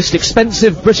 The most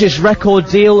expensive British record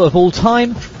deal of all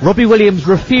time. Robbie Williams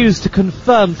refused to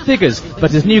confirm figures,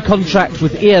 but his new contract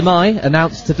with EMI,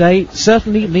 announced today,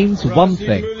 certainly means one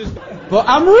thing. But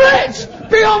I'm rich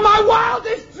beyond my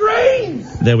wildest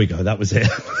dreams! There we go. That was it.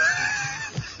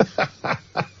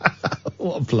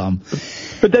 What a plum.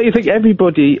 But don't you think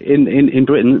everybody in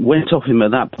Britain went off him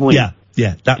at that point? Yeah.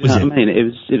 Yeah, that was you know it. What I mean,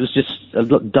 it was just a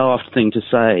daft thing to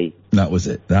say. That was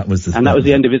it. That was the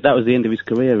end of it. That was the end of his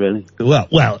career, really.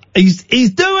 Well, he's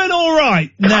doing all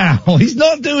right now. He's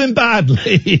not doing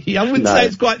badly. I wouldn't say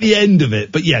it's quite the end of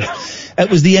it, but yes, it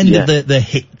was the end of the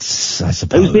hits, I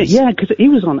suppose. Because he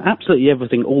was on absolutely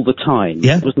everything all the time,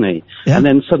 wasn't he? Yeah. And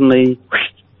then suddenly,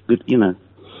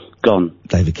 gone.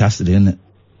 David Cassidy, isn't it?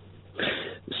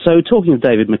 So, talking of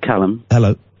David McCallum.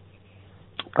 Hello.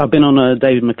 I've been on a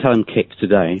David McCallum kick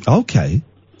today. Okay.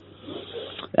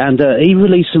 And he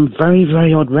released some very,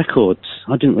 very odd records.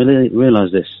 I didn't really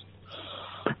realise this.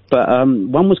 But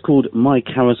one was called My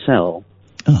Carousel,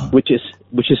 which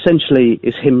essentially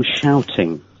is him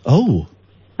shouting. Oh.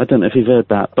 I don't know if you've heard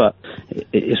that, but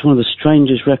it's one of the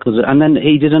strangest records. And then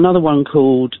he did another one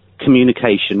called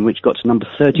Communication, which got to number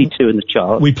 32 in the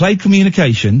chart. We played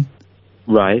Communication.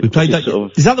 Right. We played that.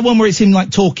 Is that the one where it's him,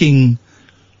 like, talking...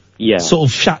 Yeah. Sort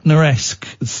of Shatner-esque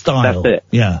style. That's it.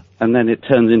 Yeah. And then it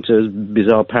turns into a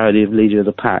bizarre parody of Leader of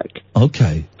the Pack.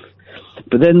 Okay.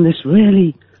 But then there's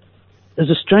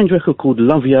a strange record called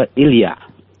Love Ya Ilya.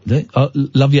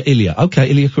 Love Ya Ilya.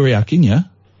 Okay, Ilya Kuryakin, yeah.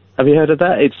 Have you heard of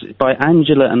that? It's by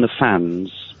Angela and the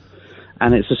Fans.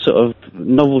 And it's a sort of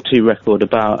novelty record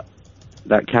about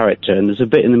that character. And there's a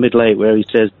bit in the middle eight where he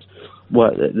says,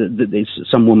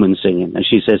 it's some woman singing. And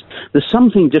she says, there's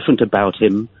something different about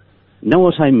him. Know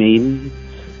what I mean?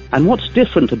 And what's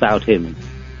different about him?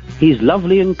 He's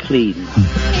lovely and clean.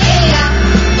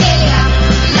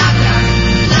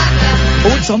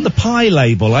 Oh, it's on the Pie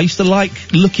label. I used to like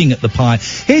looking at the Pie.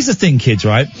 Here's the thing, kids,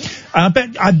 right? I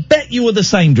bet you were the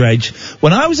same, Dredge.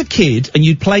 When I was a kid and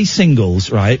you'd play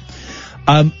singles, right?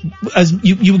 As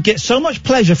you would get so much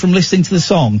pleasure from listening to the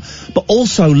song, but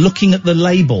also looking at the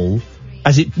label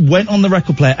as it went on the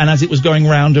record player and as it was going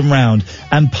round and round.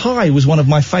 And Pie was one of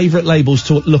my favourite labels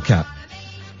to look at.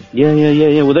 Yeah.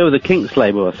 Well, they were the Kinks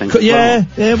label, I think. Yeah,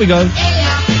 there we go.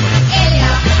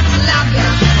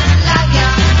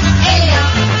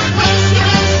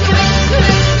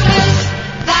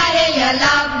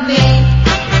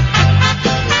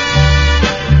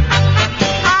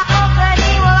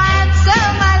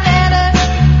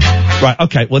 Right,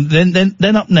 okay, well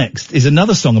then up next is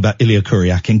another song about Ilya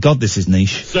Kuryakin. God, this is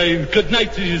niche. Saying good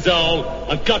night to you all,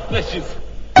 and God bless you.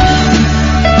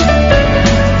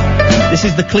 This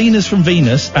is The Cleaners from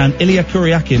Venus, and Ilya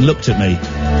Kuryakin looked at me.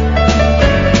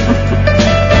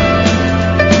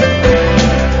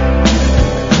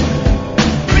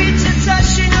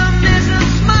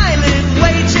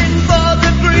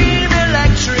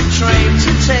 Train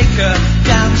to take her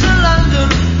down to London,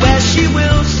 where she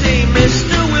will see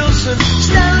Mr. Wilson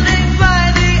standing by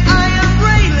the iron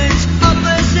railings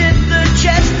opposite the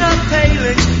chestnut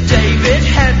palings. David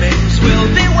Hemmings will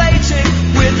be waiting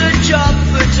with a job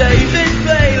for David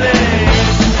Bailey.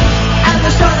 And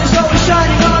the sun is always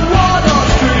shining on Wardour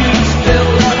Street,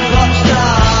 filled up pop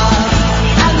stars.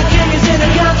 And the king is in a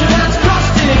counter-dance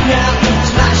costume now,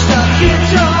 smashed up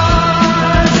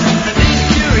guitars. And these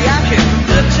Kuryakin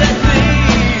looked at me.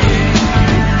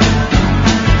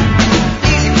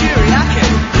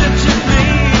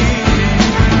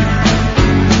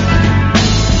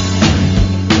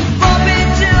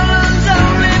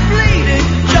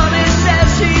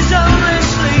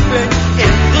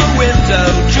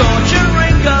 George and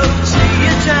Ringo, see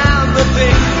you down the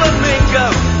big flamingo.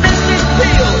 Mrs.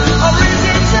 Peel, or is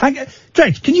it...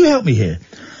 Dredge, can you help me here?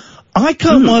 I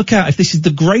can't work out if this is the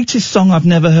greatest song I've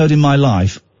never heard in my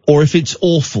life, or if it's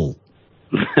awful.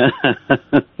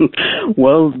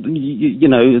 Well, you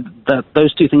know,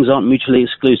 those two things aren't mutually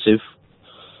exclusive.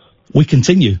 We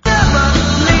continue.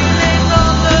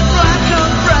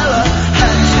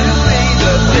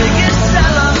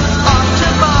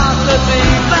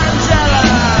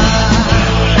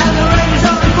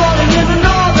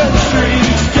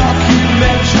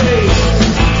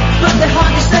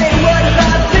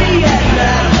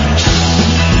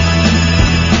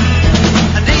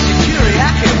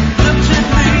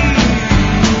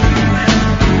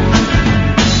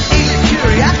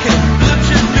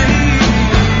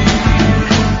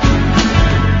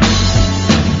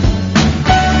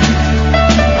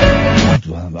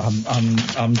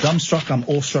 I'm dumbstruck, I'm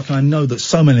awestruck, and I know that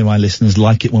so many of my listeners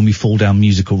like it when we fall down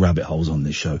musical rabbit holes on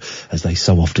this show, as they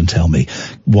so often tell me.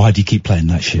 Why do you keep playing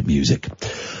that shit music?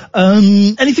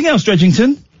 Anything else,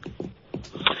 Dredgington?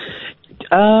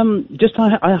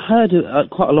 I heard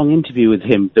quite a long interview with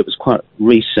him that was quite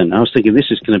recent. I was thinking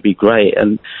this is going to be great,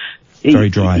 and very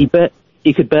dry.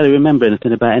 He could barely remember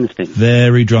anything about anything.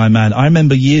 Very dry man. I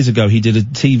remember years ago he did a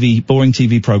boring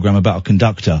TV program about a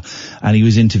conductor, and he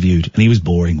was interviewed, and he was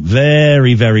boring.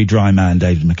 Very, very dry man,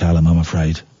 David McCallum, I'm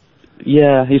afraid.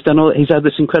 Yeah, he's had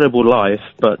this incredible life,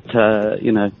 but,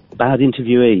 bad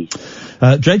interviewee.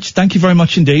 Dredge, thank you very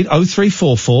much indeed.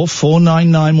 0344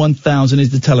 499 1000 is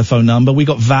the telephone number. We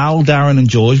got Val, Darren and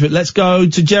George, but let's go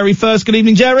to Jerry first. Good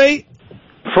evening, Jerry.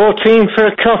 14 for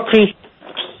a copy.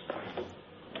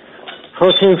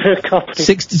 14 for a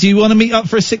copy. Do you want to meet up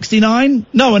for a 69?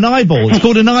 No, an eyeball. It's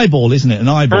called an eyeball, isn't it? An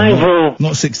eyeball. Eyeball.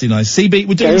 Not 69. CB,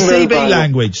 we're doing CB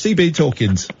language. CB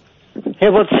talkings. Yeah,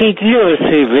 what CD or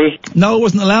CB? No, it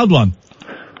wasn't allowed one.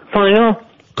 Why not?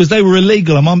 Because they were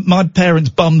illegal and my parents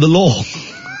bummed the law.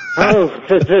 Oh,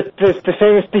 the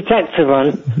famous detective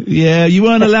one. Yeah, you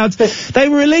weren't allowed to. They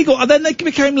were illegal. And then they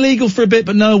became legal for a bit,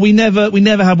 but no, we never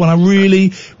had one. I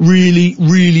really, really,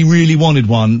 really, really wanted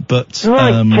one, but,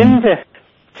 Right, Tinder.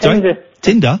 Sorry?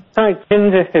 Tinder? Like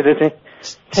Tinder, is it?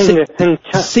 Tinder and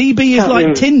chat. CB is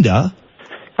like Tinder?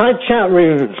 Like chat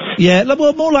rooms. Yeah,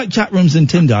 well, more like chat rooms than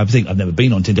Tinder. I think I've never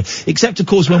been on Tinder. Except, of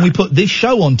course, when we put this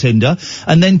show on Tinder,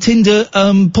 and then Tinder,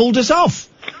 pulled us off.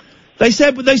 They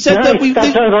said that we...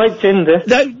 That's not like Tinder.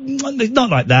 Not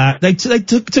like that. They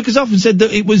took us off and said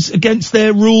that it was against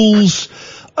their rules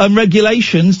and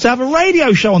regulations to have a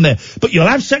radio show on there. But you'll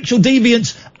have sexual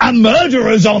deviants and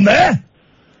murderers on there.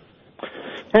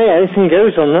 Hey, anything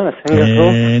goes on that thing.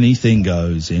 Anything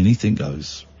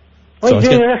goes. What are you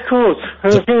doing records?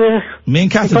 Me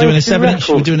and Kath are doing a 7-inch.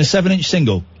 We're doing a 7-inch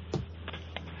single.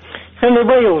 And the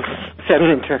Wales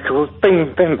 7-inch record.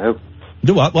 Bimbo.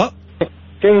 Do what?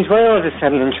 James Wales a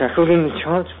 7-inch record in the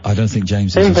charts. I don't think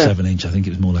James is a 7-inch. I think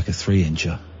it was more like a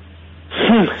 3-incher.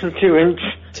 2-inch.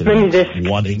 Mini disc.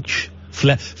 1-inch.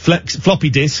 Floppy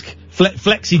disk.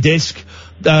 Flexi disc.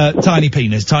 Tiny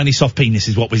penis. Tiny soft penis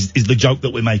is is the joke that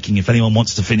we're making. If anyone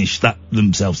wants to finish that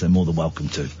themselves, they're more than welcome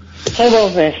to. How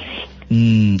about this?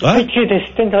 What? Picture this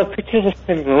thing. I'll picture this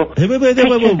thing more.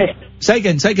 Wait. Say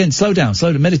again. Slow down.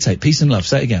 Meditate. Peace and love.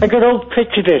 Say it again. A good old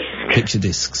picture disc. Picture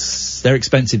discs. They're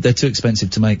expensive. They're too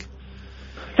expensive to make.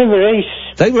 They were ace.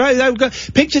 They were good.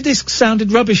 Picture discs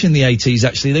sounded rubbish in the 80s,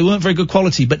 actually. They weren't very good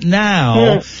quality. But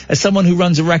now, as someone who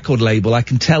runs a record label, I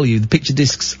can tell you the picture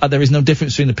discs, there is no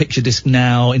difference between a picture disc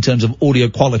now in terms of audio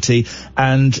quality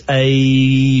and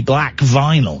a black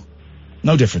vinyl.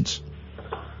 No difference.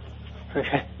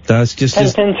 Okay. That's just...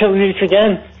 Until we meet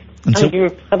again. Thank you.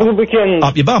 Have a good weekend.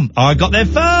 Up your bum. I got there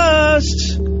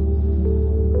first.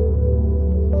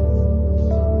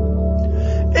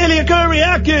 Ilya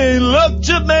Kuryakin, look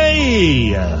to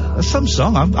me. That's some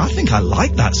song. I think I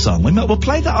like that song. We'll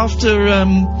play that after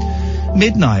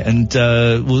midnight, and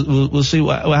we'll see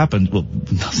what happened. Well,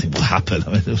 nothing will happen.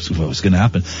 I mean, that's what was going to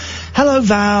happen. Hello,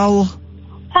 Val.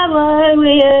 Hello,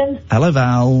 Ian. Hello,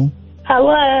 Val.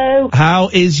 Hello. How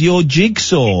is your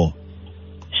jigsaw?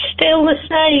 Still the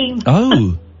same.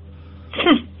 Oh.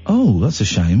 Oh, that's a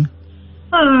shame.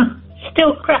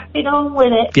 Still cracking on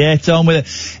with it. Get on with it.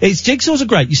 Jigsaws are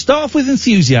great. You start off with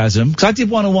enthusiasm, because I did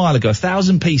one a while ago,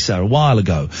 1,000 pieces a while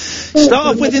ago. Start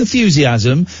off with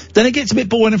enthusiasm, then it gets a bit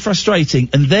boring and frustrating,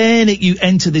 and then you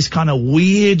enter this kind of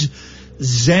weird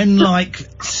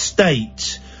Zen-like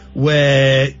state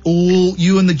where all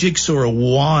you and the jigsaw are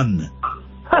one.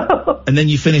 And then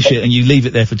you finish it and you leave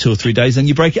it there for 2 or 3 days and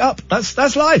you break it up.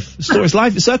 That's life. The story's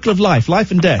life. The circle of life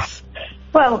and death.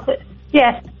 Well,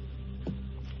 yes.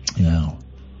 You know.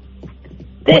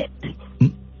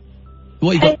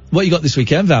 What you got this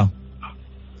weekend, Val?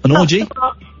 An orgy?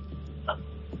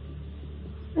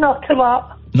 Not a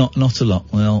lot. Not a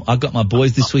lot. Well, I've got my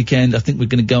boys this weekend. I think we're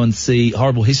going to go and see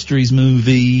Horrible Histories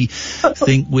movie. I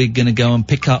think we're going to go and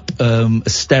pick up a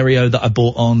stereo that I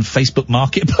bought on Facebook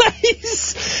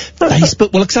Marketplace.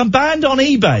 Facebook, well, because I'm banned on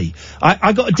eBay.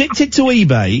 I got addicted to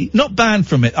eBay, not banned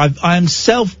from it. I am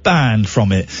self-banned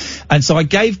from it. And so I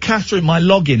gave Catherine my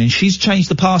login and she's changed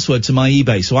the password to my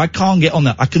eBay, so I can't get on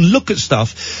that. I can look at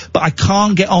stuff, but I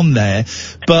can't get on there.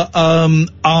 But,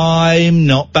 I'm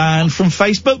not banned from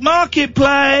Facebook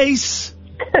Marketplace.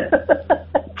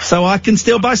 So I can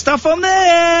still buy stuff on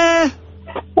there.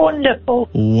 Wonderful.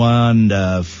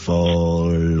 Wunderbar,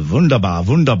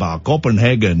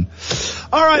 Copenhagen.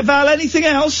 All right, Val, anything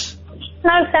else?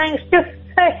 No, thanks. Just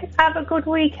have a good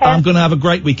weekend. I'm going to have a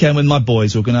great weekend with my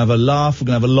boys. We're going to have a laugh. We're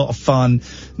going to have a lot of fun.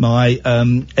 My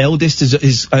eldest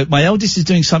is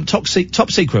doing some top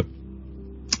secret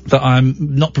that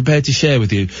I'm not prepared to share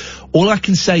with you. All I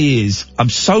can say is I'm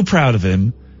so proud of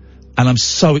him. And I'm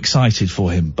so excited for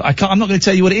him. But I'm not going to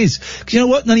tell you what it is. Because you know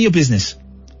what? None of your business.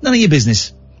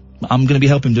 I'm going to be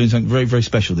helping him doing something very, very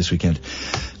special this weekend.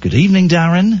 Good evening,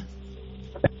 Darren.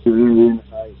 Good evening.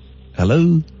 Hi.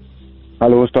 Hello.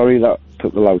 Hello, sorry that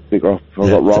took the loudspeaker off. I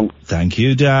got wrong. Thank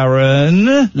you,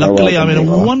 Darren. Luckily, I'm in a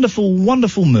wonderful,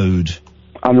 wonderful mood.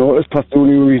 I noticed that's the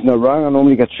only reason I rang. I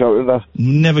normally get shouted at.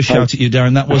 Never shout at you,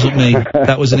 Darren. That wasn't me.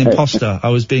 That was an imposter. I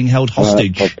was being held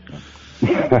hostage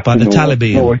by the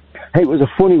Taliban. No, hey, it was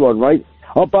a funny one, right?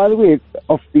 Oh, by the way,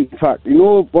 off the fact, you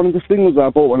know, one of the things I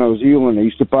bought when I was young, and I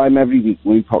used to buy them every week,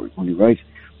 money pocket money, right,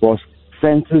 was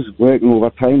centres working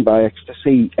overtime by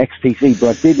XTC, but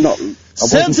I did not.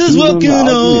 Centres working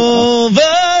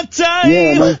overtime,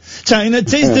 yeah, trying to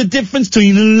taste the difference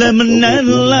between a lemon and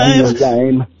a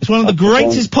lime. It's one of the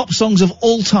greatest pop songs of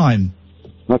all time.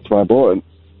 That's why I bought it.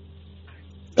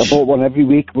 I bought one every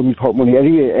week when we pocket money.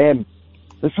 Anyway,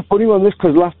 it's a funny one, this,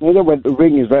 because last night I went to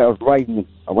Ring, I was riding.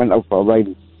 I went out for a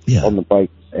ride on the bike.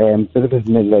 Bit of a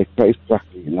midlife crisis,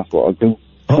 actually, and that's what I'll do.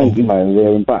 20 miles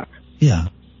there and back. Yeah.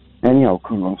 Anyhow,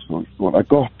 come on, so I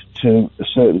got to a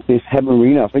certain place,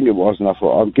 Hemarina, I think it was, and I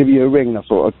thought, I'll give you a ring, and I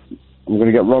thought, I'm going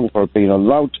to get wrong for it being on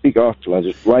loudspeaker after I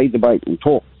just ride the bike and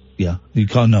talk. Yeah, we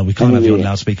can't have you on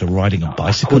loudspeaker riding a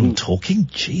bicycle and talking.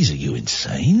 Jeez, are you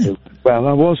insane? Well,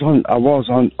 I was on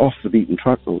off the beaten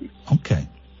track, though. Okay.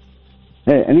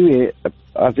 Anyway,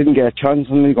 I didn't get a chance,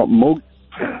 and I got mugged.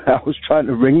 I was trying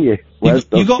to ring you.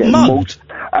 You got mugged?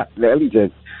 I nearly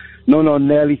did. No,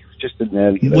 nearly. Just a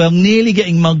nearly. Well, nearly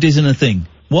getting mugged isn't a thing.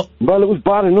 What? Well, it was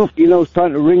bad enough, I was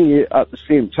trying to ring you at the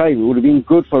same time. It would have been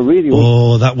good for radio.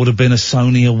 Oh, that would have been a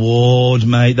Sony award,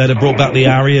 mate. They'd have brought back the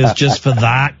Arias just for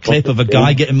that clip of a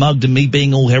guy getting mugged and me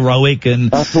being all heroic and...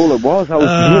 That's all it was. I was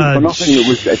doing for nothing.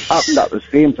 It happened at the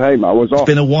same time. I was off. It's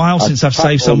been a while since I've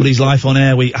saved somebody's life on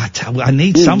air. I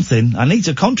need something. I need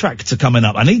a contractor coming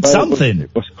up. I need something.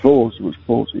 It was close. It was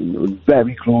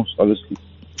very close, honestly.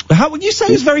 How would you say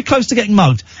it was very close to getting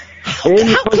mugged?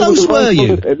 How close were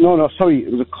you? No, sorry.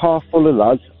 It was a car full of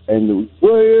lads, and there was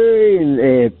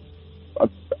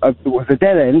there was a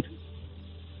dead end.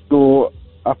 So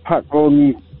I packed all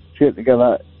my shit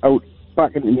together out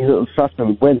back into my little satchel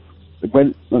and went to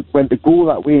go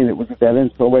that way, and it was a dead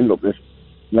end. So I went up this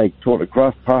sort of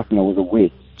grass path, and I was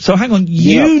away. So hang on,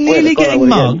 you nearly getting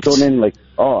mugged?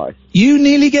 You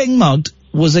nearly getting mugged?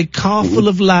 Was a car full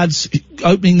of lads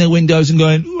opening their windows and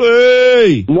going,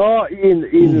 "Hey!" No,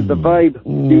 Ian, the vibe.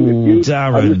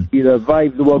 Darren. The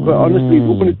vibe, but honestly,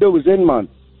 what going to do is in, man.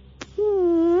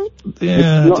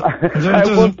 Yeah,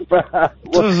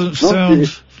 doesn't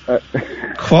sound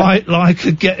quite like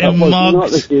a getting mugged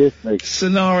not the case,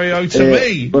 scenario to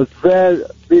me. But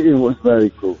it was very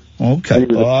cool. Okay,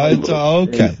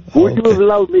 okay. Would you have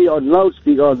allowed me on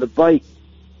loudspeaker on the bike?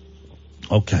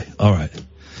 Okay, all right.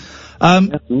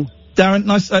 Darren,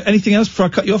 nice. Anything else before I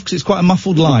cut you off? Because it's quite a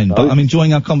muffled line, but I'm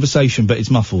enjoying our conversation, but it's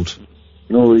muffled.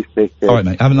 No worries, take care. All right,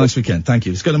 mate. Have a nice weekend. Thank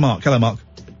you. Let's go to Mark. Hello, Mark.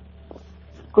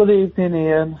 Good evening,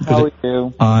 Ian. How are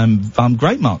you? I'm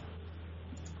great, Mark.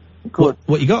 Good.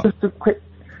 What you got? Just a quick...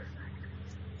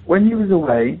 When you was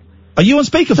away... Are you on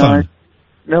speakerphone?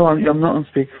 No, I'm not on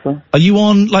speakerphone. Are you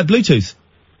on, Bluetooth?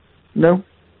 No.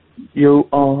 You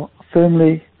are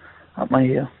firmly at my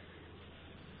ear.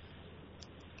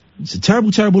 It's a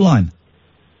terrible, terrible line.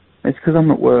 It's because I'm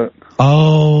at work.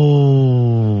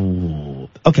 Oh.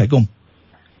 Okay, go on.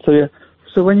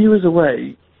 So when you was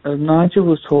away, Nigel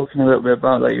was talking a little bit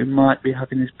about that you might be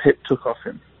having his pip took off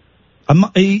him.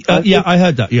 Yeah, I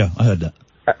heard that. Yeah, I heard that.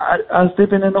 Has there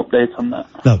been an update on that?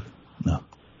 No.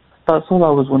 That's all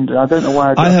I was wondering. I don't know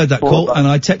why I heard that call, and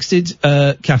I texted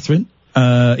Catherine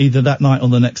either that night or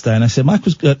the next day, and I said,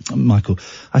 Michael,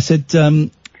 I said,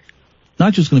 Nigel's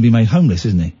going to be made homeless,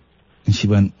 isn't he? And she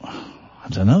went, I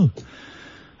don't know.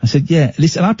 I said, yeah,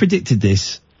 listen, I predicted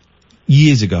this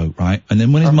years ago, right? And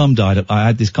then when his mum died, I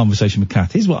had this conversation with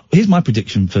Kath. Here's my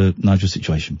prediction for Nigel's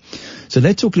situation. So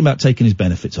they're talking about taking his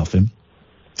benefits off him,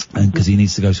 and because he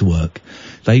needs to go to work.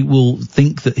 They will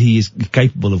think that he is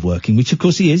capable of working, which of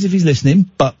course he is if he's listening,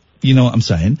 but you know what I'm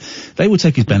saying. They will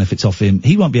take his benefits off him.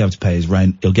 He won't be able to pay his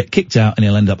rent. He'll get kicked out and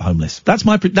he'll end up homeless. That's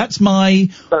what's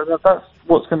going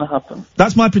to happen.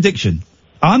 That's my prediction.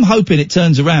 I'm hoping it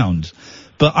turns around,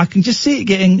 but I can just see it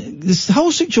getting, this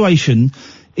whole situation,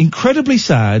 incredibly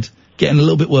sad, getting a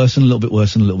little bit worse and a little bit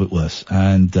worse and a little bit worse.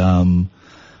 And,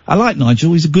 I like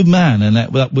Nigel. He's a good man, and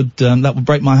that would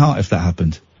break my heart if that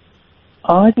happened.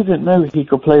 I didn't know he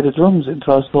could play the drums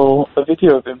until I saw a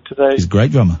video of him today. He's a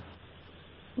great drummer.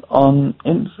 On,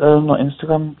 not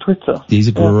Instagram, Twitter. He's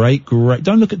a great,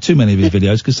 don't look at too many of his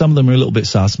videos, because some of them are a little bit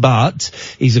sus, but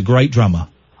he's a great drummer.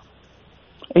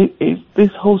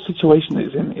 This whole situation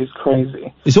it's in is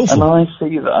crazy. It's awful. And I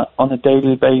see that on a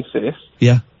daily basis.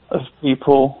 Yeah. Of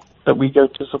people that we go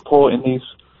to support in these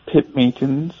PIP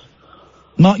meetings.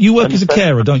 Mark, you work as a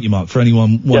carer, don't you, Mark? For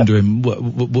anyone wondering,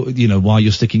 why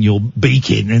you're sticking your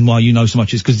beak in and why you know so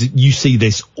much, is because you see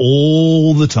this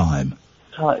all the time.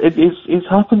 It's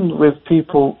happened with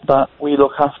people that we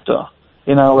look after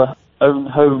in our own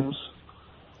homes,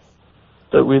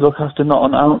 that we look after, not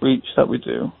on outreach that we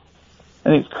do.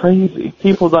 And it's crazy.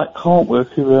 People that can't work,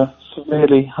 who are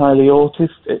severely, highly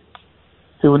autistic,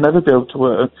 who will never be able to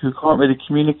work, who can't really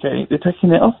communicate, they're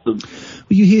taking it off them. Well,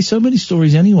 you hear so many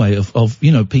stories anyway of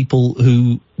people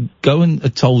who go and are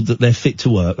told that they're fit to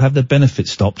work, have their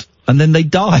benefits stopped, and then they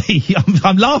die.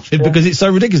 I'm laughing because it's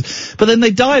so ridiculous. But then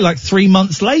they die like 3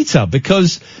 months later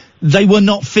because they were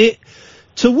not fit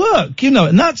to work,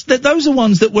 and those are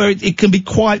ones that where it can be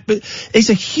quite, but it's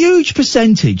a huge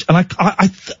percentage, and I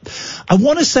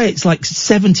want to say it's like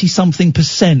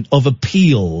 70-something% of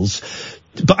appeals,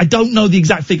 but I don't know the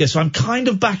exact figure, so I'm kind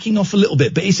of backing off a little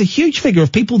bit, but it's a huge figure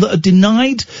of people that are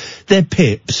denied their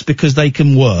PIPs because they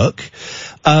can work,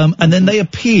 and then they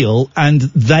appeal, and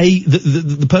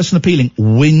the person appealing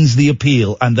wins the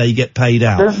appeal, and they get paid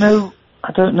out.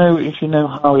 I don't know if you know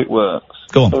how it works.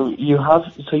 Go on. So you have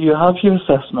your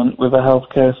assessment with a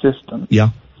healthcare assistant. Yeah.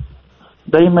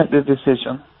 They make the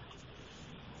decision,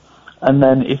 and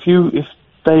then if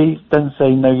they then say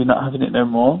no, you're not having it no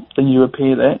more, then you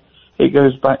appeal it. It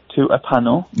goes back to a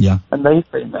panel. Yeah. And they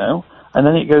say no, and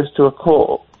then it goes to a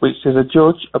court, which is a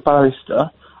judge, a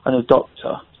barrister, and a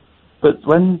doctor. But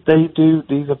when they do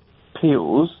these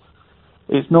appeals,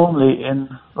 it's normally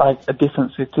in like a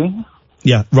different city.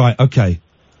 Yeah. Right. Okay.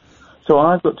 So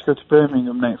I've got to go to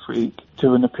Birmingham next week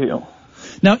to an appeal.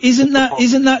 Now, isn't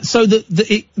that so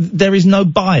that there is no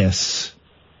bias?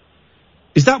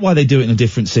 Is that why they do it in a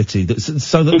different city?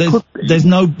 So that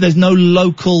there's no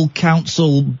local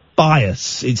council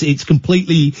bias. It's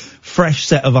completely fresh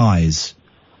set of eyes.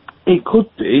 It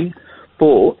could be,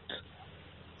 but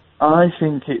I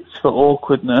think it's for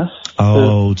awkwardness.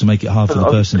 Oh, to make it hard for the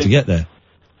person to get there.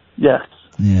 Yes.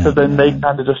 Yeah. So then they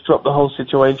kind of just drop the whole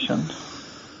situation.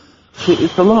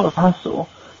 It's a lot of hassle.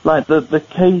 Like the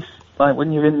case, like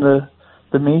when you're in the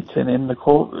meeting in the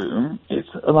courtroom, it's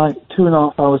like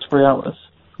 2.5 hours, 3 hours.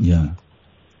 Yeah.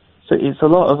 So it's a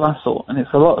lot of hassle and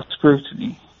it's a lot of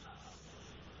scrutiny.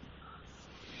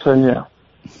 So yeah.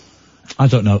 I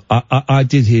don't know. I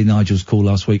did hear Nigel's call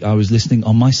last week. I was listening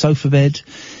on my sofa bed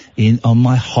on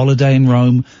my holiday in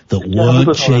Rome that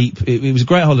weren't cheap. It was a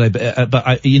great holiday, but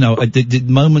I did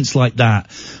moments like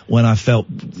that when I felt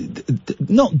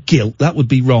not guilt, that would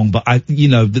be wrong, but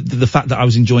the fact that I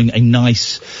was enjoying a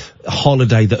nice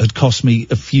holiday that had cost me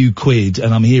a few quid,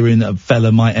 and I'm hearing a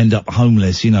fella might end up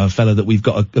homeless, a fella that we've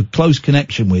got a close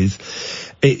connection with.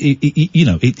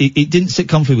 It didn't sit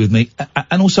comfortably with me,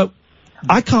 and also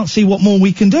I can't see what more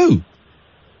we can do.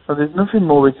 Well, there's nothing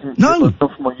more we can do. There's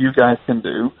nothing more you guys can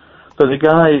do. But the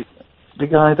guy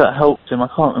that helped him, I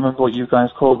can't remember what you guys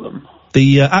call them.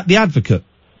 The advocate.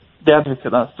 The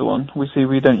advocate, that's the one.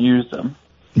 We don't use them.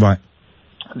 Right.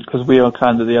 Because we are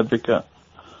kind of the advocate.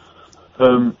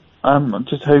 I'm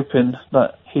just hoping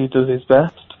that he does his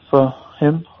best for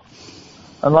him.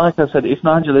 And like I said, if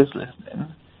Nigel is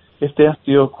listening, if they ask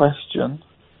you a question,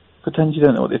 pretend you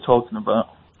don't know what they're talking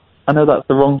about. I know that's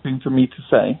the wrong thing for me to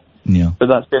say. Yeah. But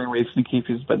that's the only way he's going to keep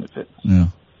his benefits. Yeah.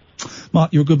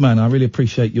 Mark, you're a good man. I really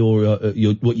appreciate your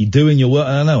what you do in your work.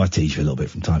 And I know I tease you a little bit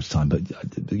from time to time, but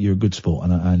you're a good sport,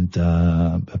 and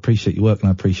appreciate your work, and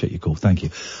I appreciate your call. Thank you.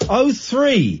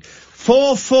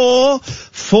 0344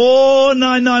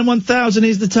 499 1000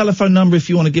 is the telephone number if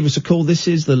you want to give us a call. This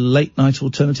is the Late Night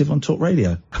Alternative on Talk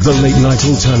Radio. The Late Night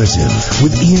Alternative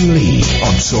with Iain Lee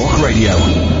on Talk Radio.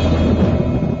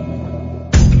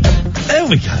 There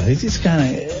we go. It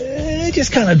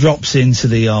just kind of drops into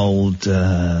the old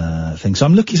thing. So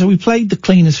I'm looking. So we played The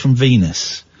Cleaners from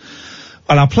Venus,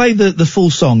 and I'll play the full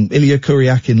song. Ilya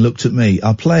Kuryakin Looked at Me.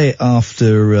 I'll play it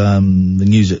after the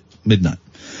news at midnight.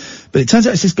 But it turns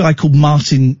out it's this guy called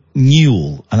Martin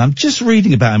Newell, and I'm just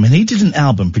reading about him, and he did an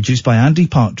album produced by Andy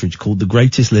Partridge called The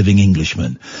Greatest Living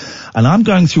Englishman. And I'm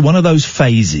going through one of those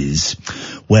phases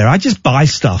where I just buy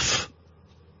stuff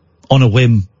on a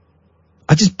whim.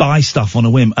 I just buy stuff on a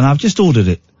whim, and I've just ordered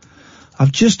it. And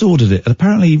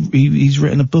apparently he's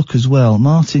written a book as well.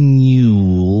 Martin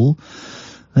Newell.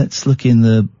 Let's look in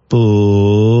the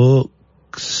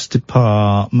books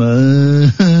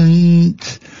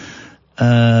department.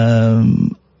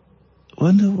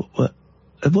 Wonder what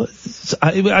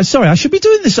sorry, I should be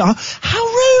doing this. How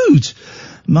rude!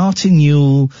 Martin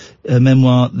Newell,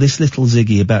 memoir, This Little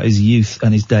Ziggy, about his youth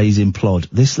and his days in Plod.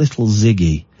 This Little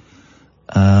Ziggy.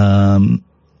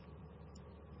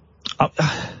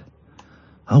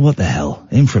 Oh, what the hell?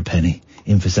 In for a penny.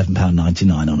 In for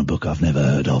 £7.99 on a book I've never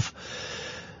heard of.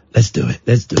 Let's do it.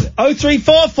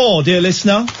 0344, dear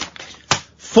listener.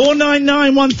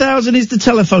 499-1000 is the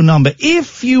telephone number.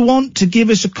 If you want to give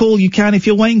us a call, you can. If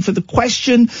you're waiting for the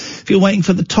question, if you're waiting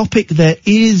for the topic, there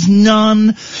is none.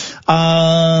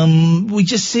 We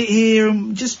just sit here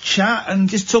and just chat and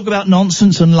just talk about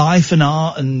nonsense and life and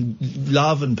art and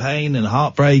love and pain and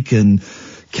heartbreak and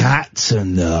cats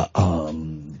and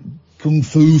kung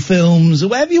fu films or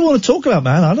whatever you want to talk about,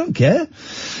 man. I don't care.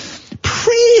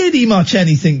 Pretty much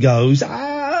anything goes.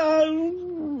 I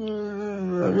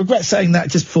regret saying that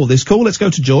just before this call. Let's go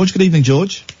to George. Good evening,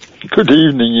 George. Good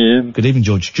evening, Ian. Good evening,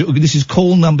 George. This is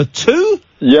call number 2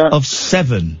 of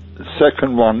 7.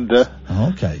 Second wonder.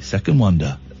 Okay, second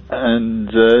wonder. And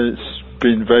it's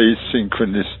been very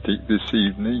synchronistic this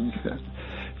evening.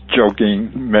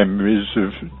 Jogging memories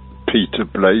of Peter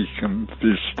Blake and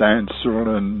Viv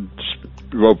Stansel and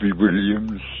Robbie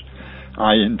Williams.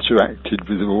 I interacted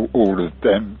with all of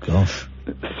them. Gosh.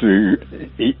 Through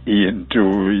Iain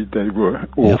Dury. They were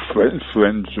all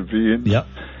friends of Ian. Yep.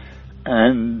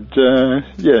 And,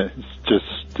 it's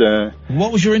just...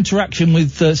 what was your interaction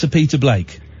with Sir Peter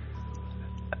Blake?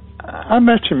 I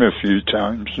met him a few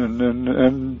times,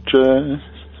 and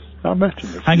I met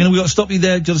him. Hang on, we've got to stop you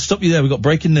there. We've got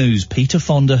breaking news. Peter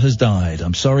Fonda has died.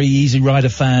 I'm sorry, Easy Rider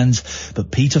fans,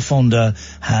 but Peter Fonda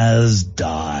has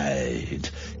died.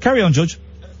 Carry on, George.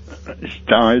 He's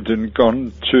died and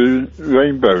gone to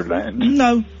Rainbow Land.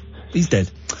 No, he's dead.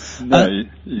 No,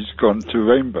 he's gone to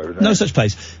Rainbow Land. No such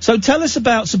place. So tell us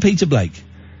about Sir Peter Blake.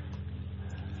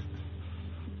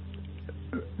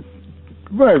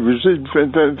 Well, he was a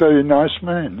very nice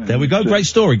man. There we go. Great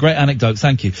story. Great anecdote.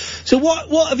 Thank you. So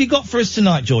what have you got for us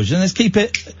tonight, George? And let's keep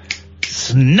it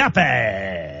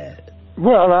snappy.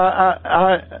 Well,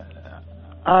 I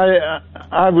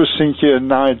was thinking of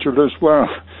Nigel as well.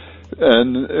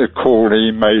 And a call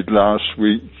he made last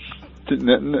week,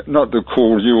 not the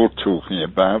call you're talking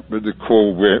about, but the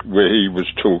call where he was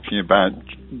talking about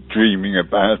dreaming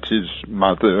about his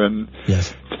mother and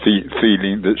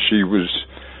feeling that she was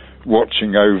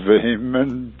watching over him,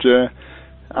 and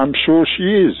I'm sure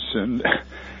she is, and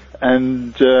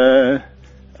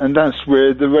that's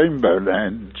where the Rainbow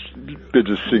Land bit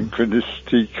of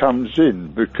synchronicity comes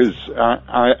in, because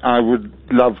I would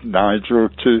love Nigel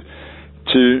to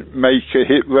make a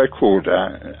hit record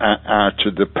out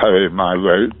of the poem I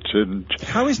wrote. And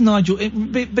how is Nigel...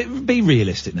 Be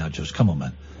realistic now, George. Come on,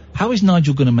 man. How is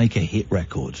Nigel going to make a hit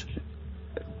record?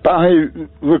 By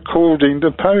recording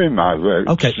the poem I wrote.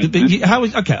 Okay,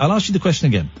 okay, I'll ask you the question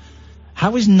again.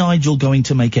 How is Nigel going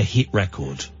to make a hit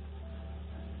record?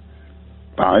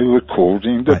 By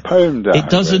recording the poem that it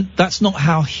doesn't... That's not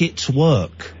how hits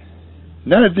work.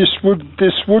 No, this would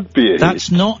be a hit.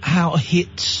 That's not how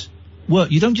hits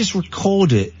work. You don't just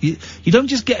record it. You don't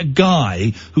just get a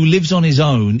guy who lives on his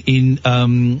own in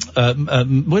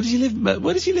where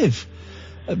does he live?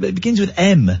 It begins with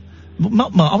M. I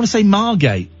want to say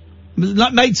Margate.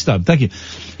 Like Maidstone, thank you.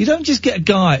 You don't just get a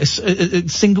guy, a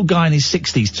single guy in his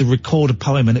 60s to record a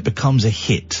poem and it becomes a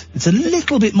hit. It's a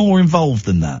little bit more involved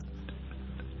than that.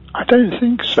 I don't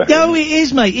think so. No, it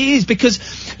is, mate. It is, because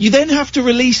you then have to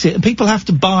release it and people have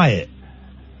to buy it.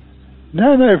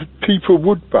 No, people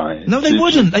would buy it. No, they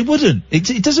wouldn't. They wouldn't.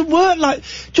 It doesn't work like...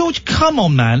 George, come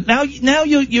on, man. Now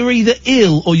you're either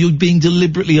ill or you're being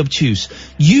deliberately obtuse.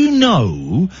 You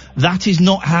know that is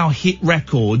not how hit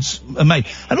records are made.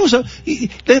 And also,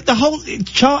 the whole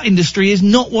chart industry is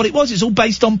not what it was. It's all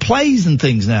based on plays and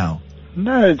things now.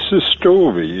 No, it's a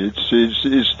story. It's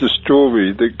the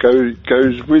story that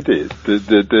goes with it.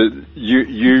 That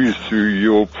you through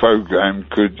your program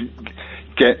could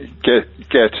get a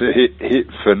hit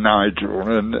for Nigel,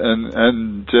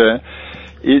 and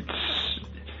it's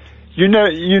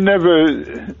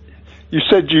you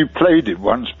said you played it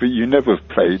once, but you never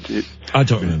played it. I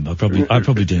don't remember. I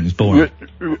probably didn't. It's boring.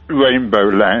 Rainbow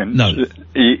Land. No.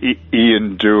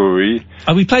 Iain Dury.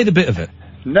 We played a bit of it.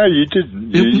 No, you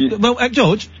didn't. Well,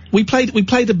 George, we played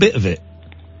a bit of it.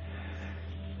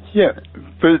 Yeah,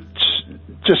 but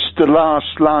just the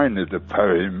last line of the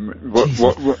poem,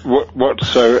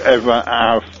 whatsoever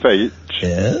our fate,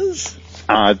 yes,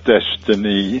 our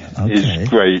destiny is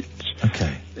great.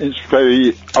 Okay. It's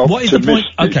very optimistic. What is the point?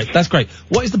 Okay, that's great.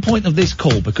 What is the point of this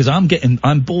call? Because I'm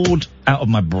bored out of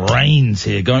my brains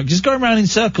here, going around in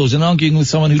circles and arguing with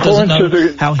someone who doesn't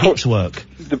know how hits work.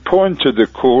 The point of the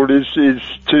call is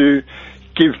to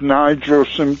give Nigel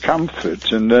some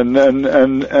comfort, and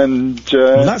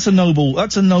well, that's a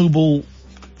noble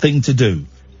thing to do.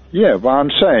 Yeah, well, I'm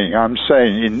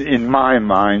saying in my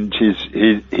mind his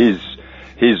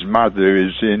mother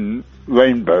is in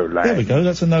Rainbow Land. There we go.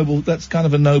 That's kind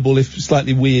of a noble, if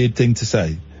slightly weird thing to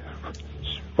say.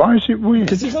 Why is it weird?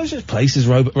 Because there's no such place as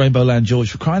Rainbow Land,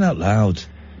 George, for crying out loud.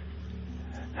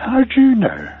 How do you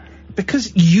know?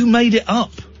 Because you made it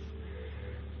up.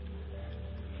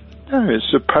 No,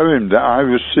 it's a poem that I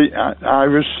received.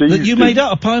 That you made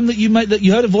up, a poem that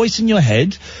you heard a voice in your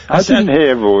head. I didn't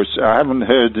hear a voice. I haven't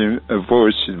heard a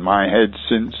voice in my head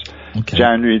since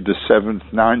January the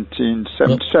 7th,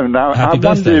 1977. Now, I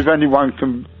wonder if anyone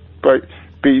can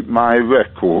beat my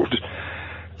record.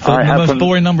 For the most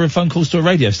boring number of phone calls to a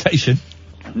radio station.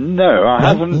 No, I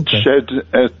haven't shed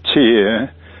a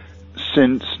tear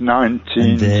since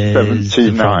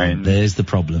 1979. There's the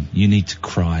problem. You need to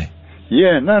cry.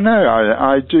 Yeah, no,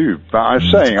 I do. But I'm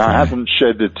saying I haven't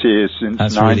shed a tear since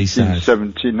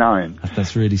 1979.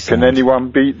 That's really sad. Can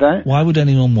anyone beat that? Why would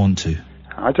anyone want to?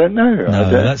 I don't know. No,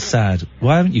 that's sad.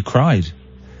 Why haven't you cried?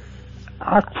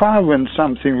 I cry when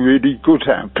something really good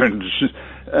happens.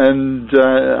 And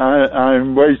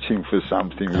I'm waiting for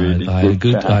something really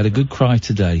good to happen. I had a good cry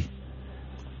today.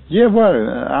 Yeah,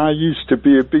 well, I used to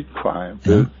be a big crier,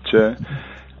 but...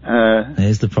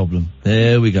 There's the problem.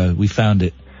 There we go. We found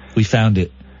it. We found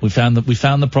it. We found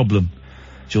the problem.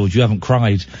 George, you haven't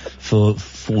cried for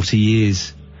 40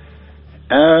 years.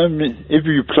 If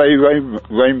you play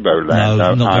Rainbow Land,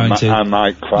 no, I'm not going to. I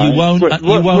might cry. You won't, and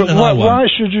I won't. Why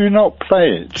should you not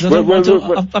play it?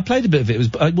 I played a bit of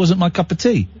it. It wasn't my cup of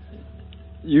tea.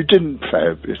 You didn't play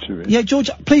a bit of it? Yeah, George,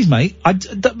 please, mate,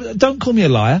 don't call me a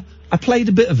liar. I played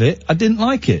a bit of it. I didn't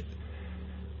like it.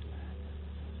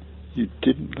 You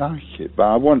didn't like it, but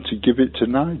I want to give it to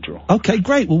Nigel. Okay,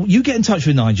 great. Well, you get in touch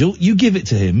with Nigel, you give it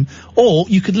to him, or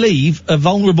you could leave a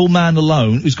vulnerable man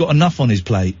alone who's got enough on his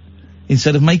plate,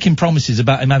 instead of making promises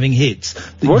about him having hits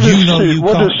that what you know you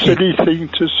what can't a silly thing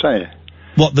to say.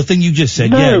 What, the thing you just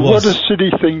said? No, yeah, it was. What a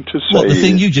silly thing to say. What, the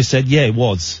thing you just said? Yeah, it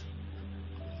was.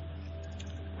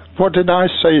 What did I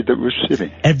say that was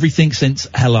silly? Everything since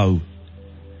hello.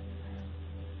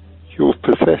 You're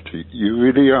pathetic. You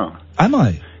really are. Am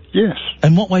I? Yes.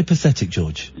 In what way pathetic,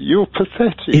 George? You're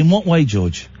pathetic. In what way,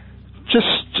 George? Just...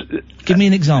 Give me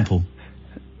an example.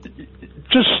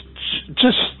 Just...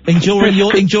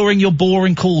 Enduring your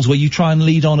boring calls where you try and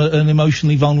lead on an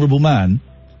emotionally vulnerable man?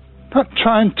 Not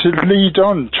trying to lead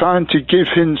on, trying to give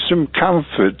him some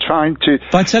comfort, trying to...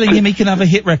 By telling him he can have a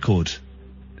hit record?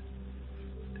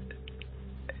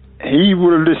 He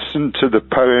will listen to the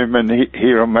poem and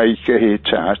he'll make a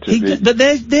hit out of it. But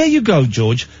there you go,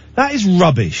 George. That is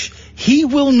rubbish. He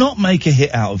will not make a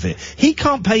hit out of it. He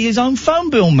can't pay his own phone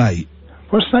bill, mate.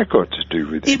 What's that got to do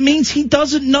with it? It means he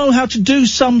doesn't know how to do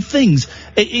some things.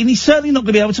 And he's certainly not going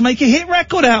to be able to make a hit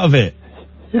record out of it.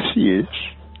 Yes, he is.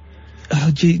 Oh,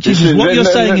 Jesus, what you're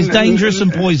saying is dangerous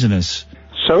and poisonous.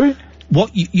 Sorry?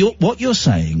 What you're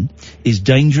saying is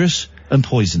dangerous and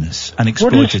poisonous and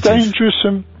exploitative. What is dangerous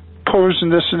and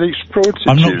poisonous and exploitative?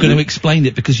 I'm not going to explain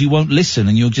it because you won't listen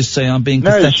and you'll just say I'm being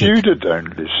pathetic. No, it's you that don't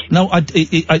listen. No,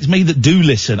 it's me that do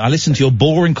listen. I listen to your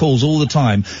boring calls all the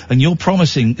time and you're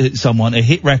promising someone a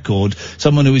hit record,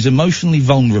 someone who is emotionally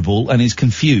vulnerable and is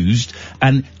confused,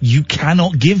 and you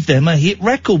cannot give them a hit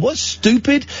record. What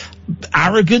stupid,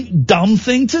 arrogant, dumb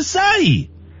thing to say.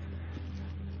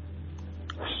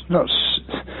 It's not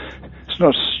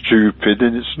stupid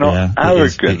and it's not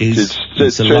arrogant.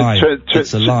 It's a lie.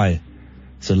 It's a lie.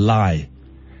 It's a lie.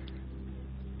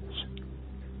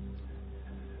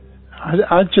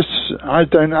 I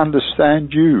don't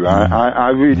understand you. I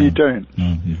really don't.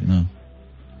 No.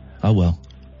 Oh well.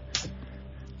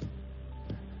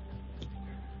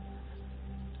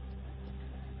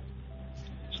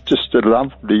 It's just a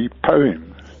lovely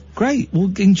poem. Great.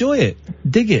 Well, enjoy it.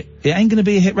 Dig it. It ain't going to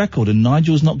be a hit record and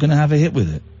Nigel's not going to have a hit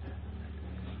with it.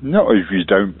 Not if you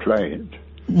don't play it.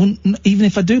 Well, even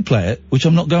if I do play it, which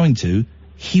I'm not going to,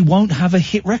 he won't have a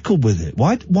hit record with it.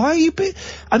 Why are you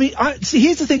I mean, see,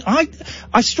 here's the thing. I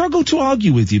struggle to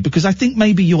argue with you because I think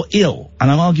maybe you're ill,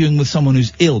 and I'm arguing with someone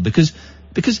who's ill because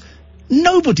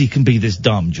nobody can be this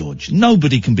dumb, George.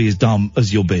 Nobody can be as dumb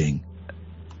as you're being.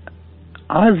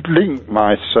 I've linked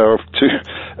myself to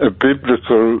a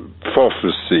biblical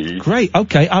prophecy. Great.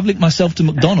 Okay. I've linked myself to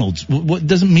McDonald's. What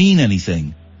doesn't mean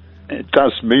anything. It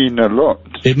does mean a lot.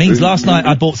 It means last night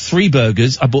I bought 3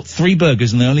 burgers. I bought 3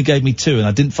 burgers and they only gave me 2 and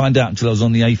I didn't find out until I was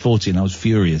on the A40 and I was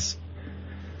furious.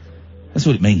 That's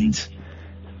what it means.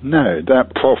 No,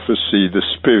 that prophecy, the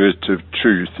spirit of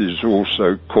truth, is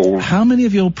also called... How many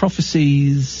of your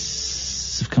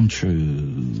prophecies have come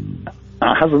true?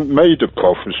 I haven't made a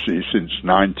prophecy since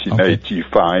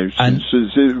 1985,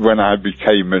 since when I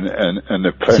became an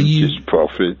apprentice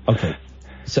prophet. Okay.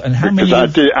 So, and how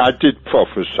because many? I did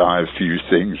prophesy a few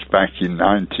things back in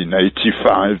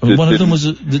 1985. Well, one of them was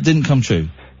that didn't come true.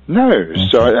 No,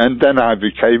 so and then I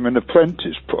became an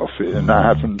apprentice prophet, and I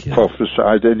haven't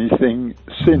prophesied anything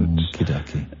since.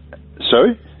 Okie-dokie.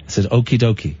 Sorry? I said okie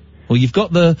dokie. Well, you've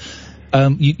got the.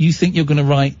 You think you're going to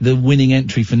write the winning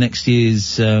entry for next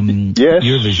year's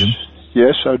Eurovision?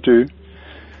 Yes, I do.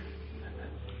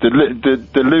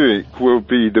 The lyric will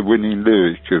be the winning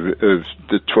lyric of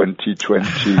the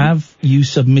 2020. Have you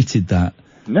submitted that?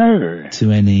 No.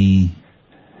 To any?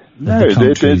 No,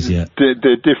 they're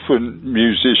different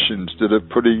musicians that are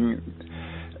putting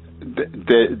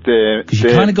their. Because you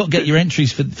kind of got to get your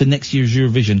entries for next year's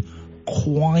Eurovision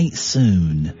quite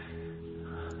soon.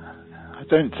 I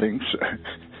don't think so.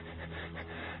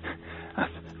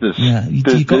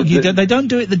 They don't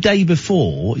do it the day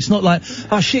before. It's not like,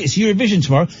 oh shit, it's Eurovision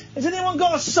tomorrow. Has anyone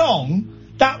got a song?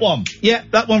 That one. Yeah,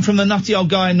 that one from the nutty old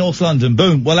guy in North London.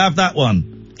 Boom, we'll have that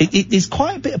one. There's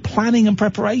quite a bit of planning and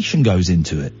preparation goes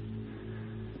into it.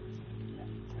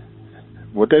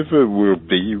 Whatever will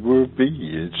be, will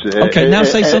be. Okay, now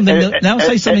say something.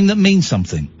 Say something that means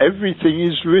something. Everything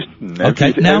is written.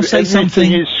 Okay, now say something.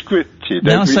 Everything is scripted.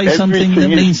 Now say something that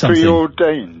means something.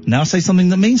 Preordained. Now say something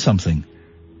that means something.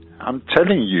 I'm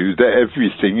telling you that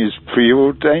everything is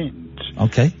preordained.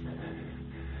 Okay.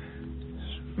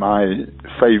 My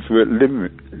favourite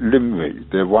limerick.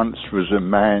 There once was a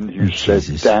man who said,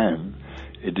 "Damn,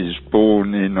 it is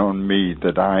borne in on me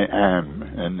that I am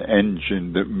an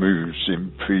engine that moves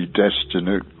in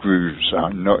predestinate grooves.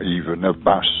 I'm not even a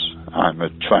bus, I'm a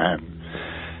tram."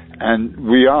 And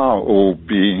we are all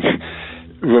being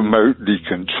remotely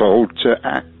controlled to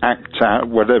act out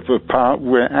whatever part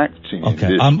we're acting in.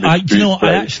 Okay, do you know what?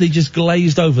 I actually just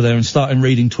glazed over there and started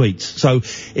reading tweets. So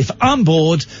if I'm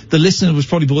bored, the listener was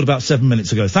probably bored about 7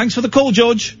 minutes ago. Thanks for the call,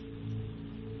 George.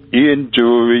 Ian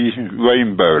Dury,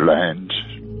 Rainbow Land.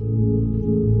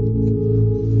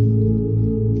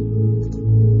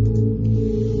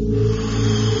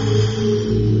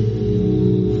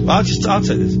 I'll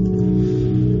take this.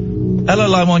 Hello,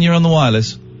 line 1, you're on the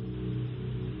wireless.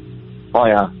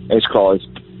 Hiya, it's Clive.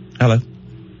 Hello.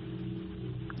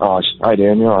 How you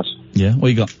doing? You alright? Yeah, what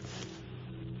you got?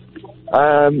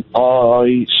 I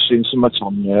seen something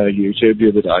on YouTube the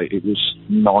other day. It was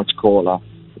Nightcaller,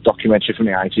 a documentary from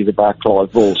the 80s about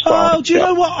Clive Ball. Oh, do you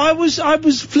know what? I was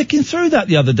flicking through that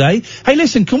the other day. Hey,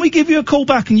 listen, can we give you a call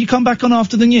back and you come back on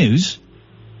after the news?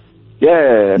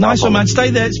 Yeah. Nice one, man. Stay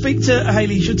there. Speak to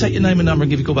Hayley. He should take your name and number and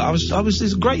give you a call back.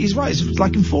 It's great. He's right. It's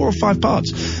like in 4 or 5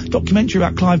 parts. Documentary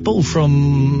about Clive Ball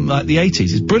from, the 80s.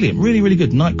 It's brilliant. Really, really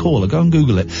good. Nightcaller. Go and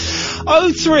Google it.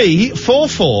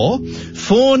 0344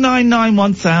 499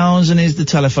 1000 is the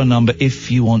telephone number. If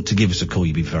you want to give us a call,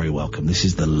 you'd be very welcome. This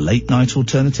is the Late Night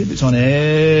Alternative. It's on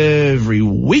every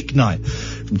weeknight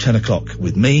from 10 o'clock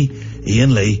with me,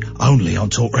 Iain Lee, only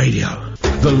on Talk Radio.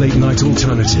 The Late Night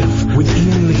Alternative with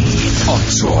Iain Lee on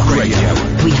Talk Radio.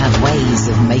 We have ways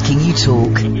of making you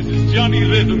talk. This is Johnny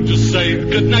Rhythm just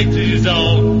saying good night to you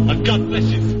all, and God bless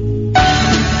you.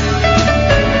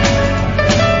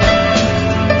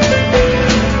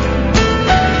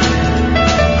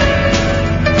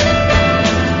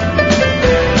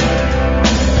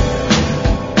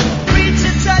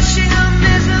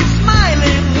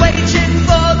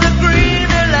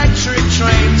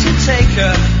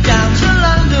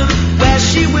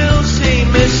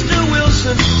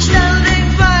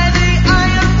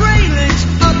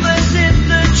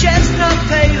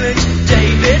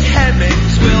 David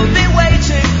Hemmings will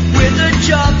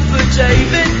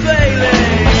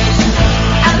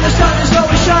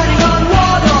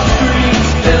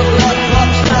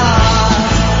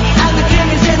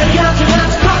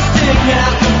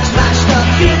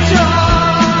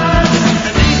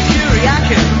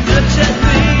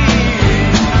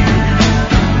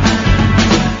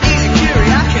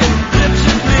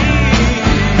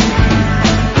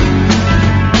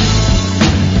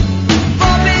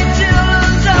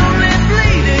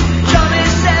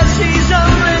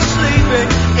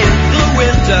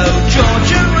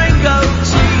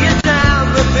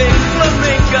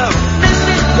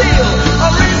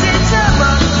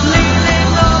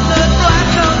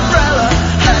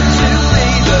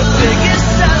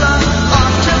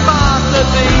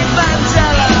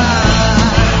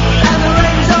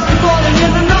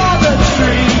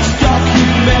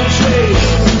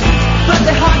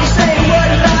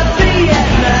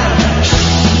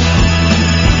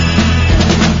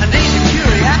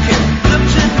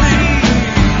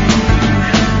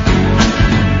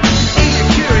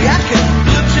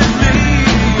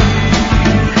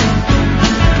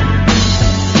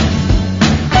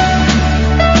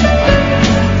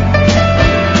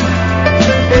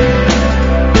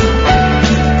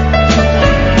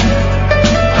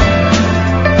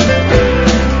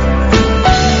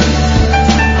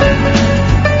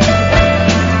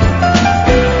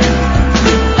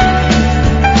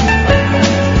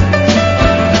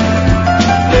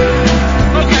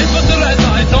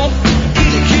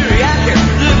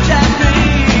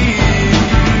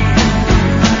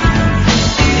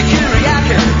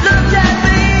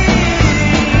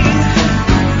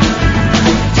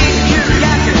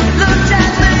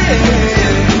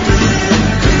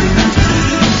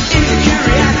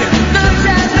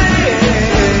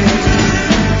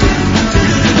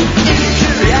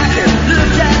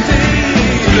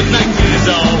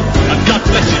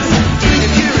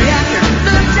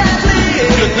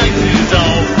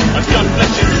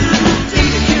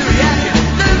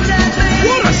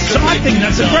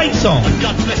song.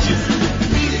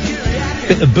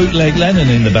 Bit of bootleg Lennon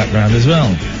in the background as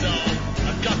well.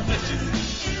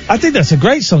 I think that's a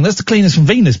great song. That's The Cleaners from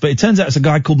Venus, but it turns out it's a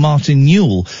guy called Martin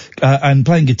Newell, and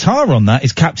playing guitar on that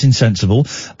is Captain Sensible,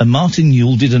 and Martin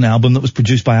Newell did an album that was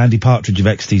produced by Andy Partridge of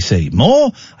XTC.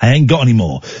 More? I ain't got any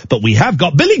more. But we have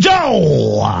got Billy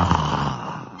Joel!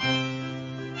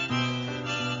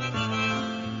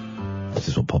 This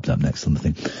is what popped up next on the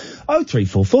thing.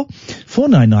 0344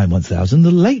 499 1000,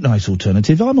 the late night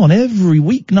alternative. I'm on every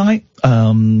weeknight,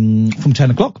 from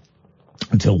 10 o'clock.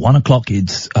 Until 1 o'clock.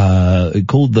 It's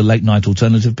called the Late Night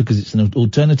Alternative because it's an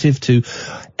alternative to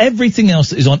everything else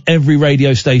that is on every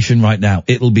radio station right now.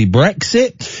 It'll be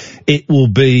Brexit. It will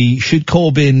be, should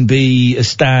Corbyn be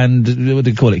what do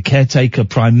they call it, caretaker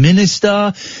prime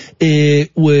minister?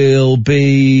 It'll just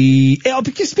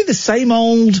be the same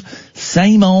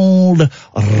old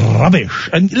rubbish.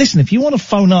 And listen, if you want to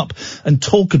phone up and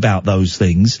talk about those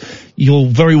things, you're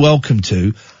very welcome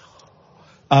to.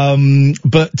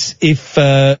 But if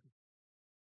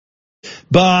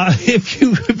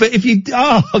you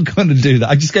are going to do that,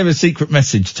 I just gave a secret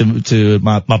message to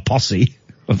my posse,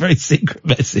 a very secret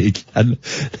message, and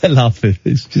they're laughing.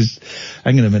 It's just,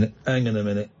 hang on a minute.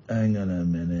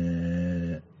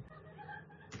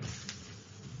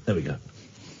 There we go.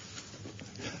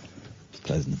 Just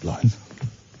closing the blinds.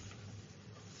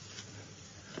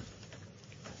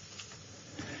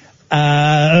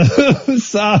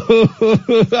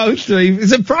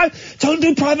 Don't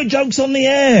do private jokes on the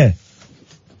air.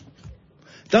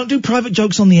 Don't do private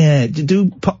jokes on the air.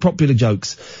 Do popular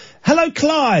jokes. Hello,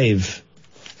 Clive.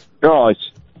 Right.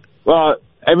 Well,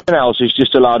 everything else is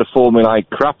just a load of formulaic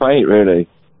crap, ain't it, really?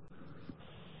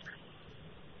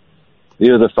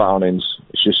 The other phone-ins,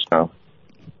 it's just,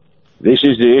 this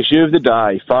is the issue of the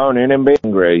day, phone in and be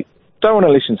angry. Don't want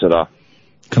to listen to that.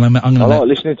 I like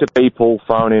listening to people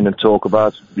phone in and talk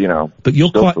about, But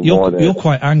you're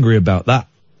quite angry about that.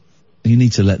 You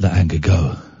need to let that anger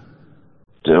go.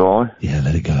 Do I? Yeah,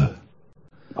 let it go.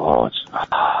 Oh,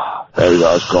 there we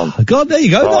go, it's gone. God, there you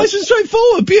go. Right. Nice and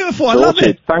straightforward. Beautiful. I love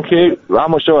it. Thank you. How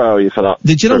much do I owe you for that?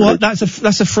 Did you know what?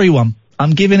 That's a free one.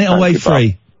 I'm giving it away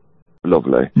free.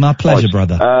 Lovely. My pleasure,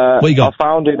 brother. What you got? I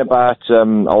found in about, I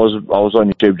was on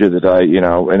YouTube the other day, in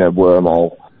a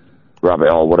wormhole, rabbit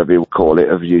hole, whatever you would call it,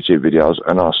 of YouTube videos,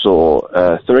 and I saw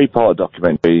a 3-part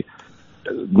documentary,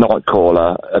 Night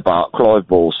Caller, about Clive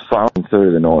Ball's phone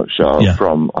through the night show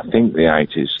from, I think, the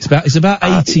 80s. It's about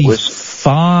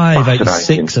 85,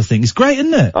 86, I think. It's great,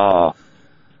 isn't it? I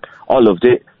loved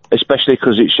it, especially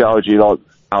because it showed you, like,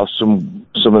 how some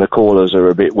of the callers are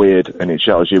a bit weird, and it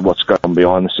shows you what's going on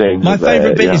behind the scenes. My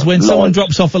favourite bit is when someone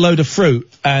drops off a load of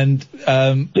fruit, and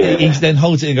he then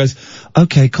holds it and goes,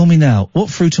 "Okay, call me now. What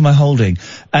fruit am I holding?"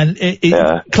 And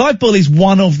Clive Bull is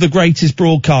one of the greatest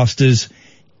broadcasters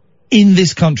in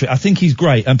this country. I think he's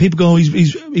great, and people go, "Oh,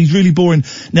 he's really boring."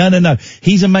 No.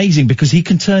 He's amazing because he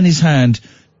can turn his hand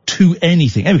to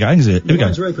anything. Here we go. Here we go.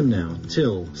 Lines are open now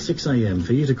till 6 a.m.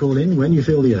 for you to call in when you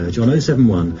feel the urge on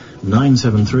 071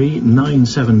 973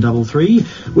 9733.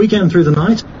 Weekend through the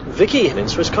night. Vicky in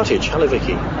Innsbruck Cottage. Hello,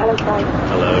 Vicky. Hello, Clive.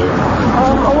 Hello.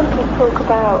 I wanted to talk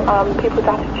about people's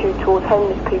attitude towards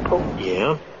homeless people.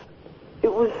 Yeah.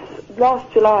 It was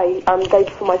last July, day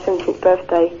before my 17th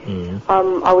birthday.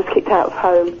 I was kicked out of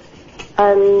home,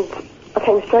 and I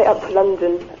came straight up to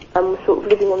London and was sort of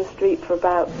living on the street for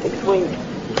about 6 weeks.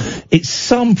 It's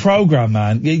some programme,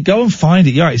 man. You go and find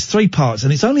it. Yeah, it's 3 parts,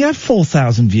 and it's only had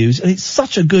 4,000 views, and it's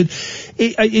such a good...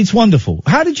 It's wonderful.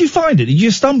 How did you find it? Did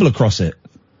you stumble across it?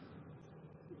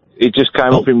 It just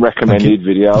came up in recommended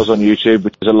videos on YouTube,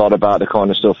 which is a lot about the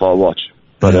kind of stuff I watch.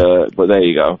 But there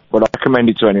you go. But I recommend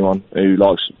it to anyone who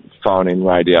likes phone-in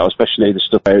radio, especially the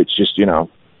stuff where it's just,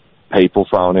 people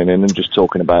phoning in and just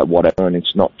talking about whatever, and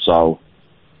it's not so...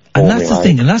 And that's the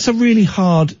thing, and that's a really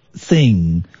hard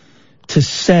thing to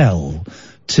sell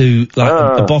to,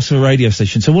 like, a boss of a radio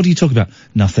station. So what do you talk about?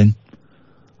 Nothing.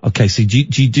 Okay, so do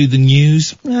you do the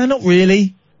news? No, not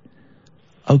really.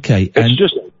 Okay,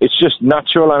 it's just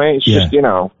natural, I mean, it's just,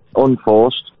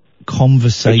 unforced.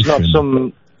 Conversation. It's not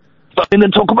some, and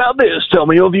then talk about this, tell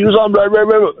me your views on blah, blah,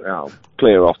 blah. Oh,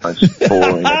 clear off, man. It's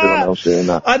boring, everyone else doing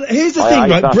that. And here's the thing,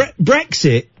 right,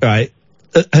 Brexit, right,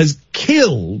 has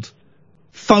killed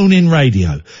phone-in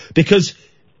radio, because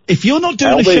if you're not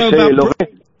doing a show about...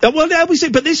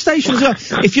 LBC, but this station as well.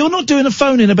 If you're not doing a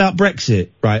phone-in about Brexit,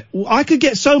 right, I could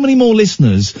get so many more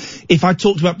listeners if I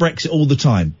talked about Brexit all the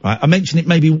time, right? I mention it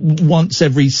maybe once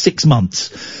every 6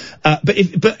 months. But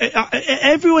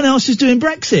everyone else is doing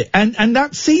Brexit, and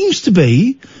that seems to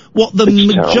be what the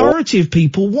majority of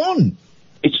people want.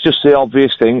 It's just the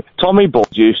obvious thing. Tommy Boyd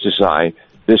used to say,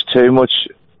 there's too much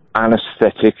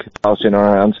anaesthetic bouncing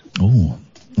around. Oh,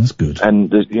 that's good. And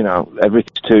there's,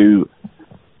 everything's too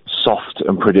soft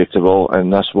and predictable,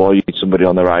 and that's why you need somebody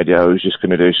on the radio who's just going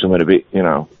to do something a bit,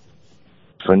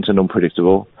 different and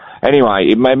unpredictable. Anyway,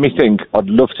 it made me think I'd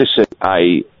love to see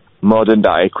a modern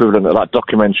day equivalent of that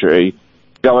documentary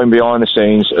going behind the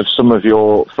scenes of some of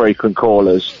your frequent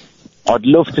callers. I'd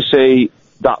love to see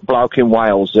that bloke in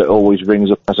Wales that always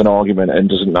rings up as an argument and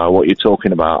doesn't know what you're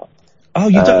talking about. Oh,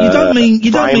 you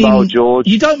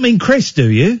don't mean Chris, do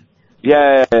you?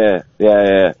 Yeah. I'd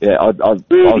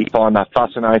find that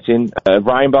fascinating.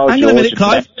 Rainbow Hang George. on a minute,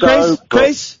 Clive.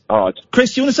 Chris. All right.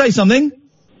 Chris, do you want to say something?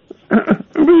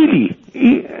 Really?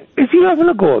 Is he having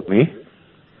a go at me?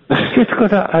 Just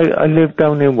because I live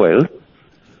down in Wales.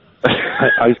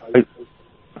 I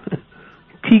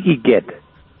cheeky git.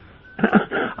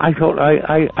 I thought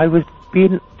I was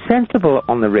being sensible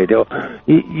on the radio.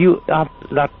 You have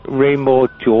that Rainbow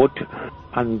George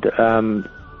and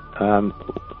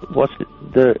what's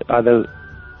the other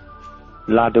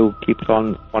lad who keeps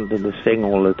on wanting to sing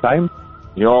all the time?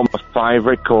 You're my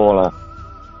favourite caller.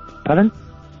 Pardon?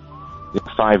 Your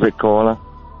favourite caller.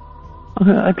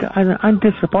 I'm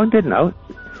disappointed now.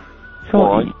 So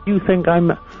why? You think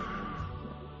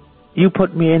you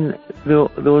put me in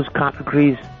those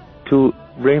categories to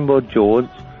Rainbow George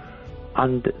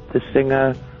and the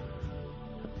singer.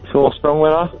 So what's wrong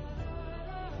with her?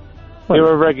 Well,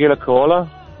 you're a regular caller.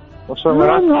 What's wrong with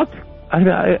her? I'm not.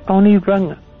 I only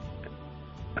rang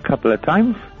a couple of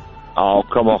times. Oh,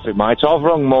 come off it, mate. I've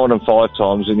rung more than 5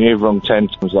 times and you've rung 10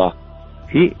 times that.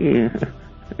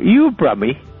 You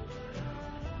Brummy?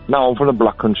 No, I'm from the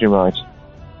Black Country, mate.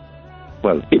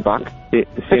 Well, take it back. Take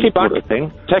it back.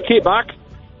 Take it back.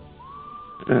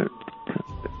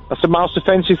 That's the most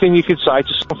offensive thing you could say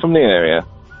to someone from the area.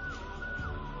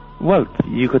 Well,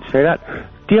 you could say that.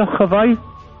 Diolch yn fawr.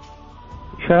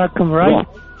 Siarad Cymraeg.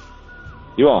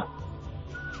 You are?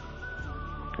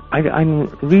 I'm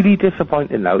really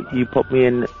disappointed now. You put me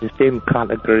in the same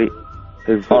category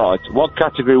as... Alright, what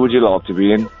category would you like to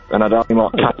be in? And I don't mean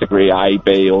like category A,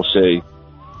 B or C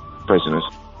prisoners.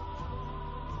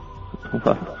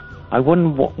 Well, I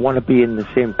wouldn't want to be in the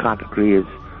same category as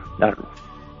that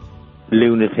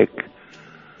lunatic.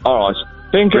 Alright,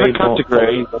 think of a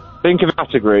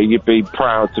category you'd be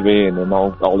proud to be in, and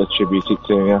I'll attribute it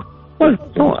to you. Well,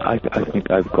 no, I think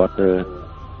I've got the...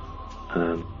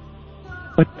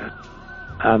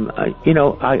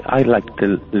 I like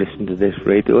to listen to this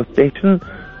radio station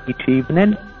each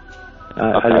evening.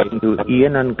 I listen to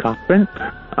Iain and Catherine.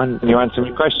 And can you answer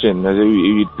my question? Who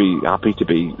you'd be happy to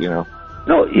be,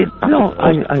 No,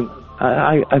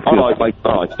 I feel all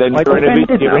right. Then you're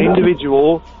an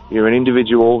individual. You're an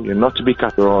individual. You're not to be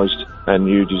categorised, and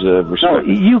you deserve respect. No,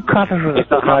 you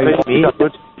categorise me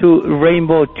to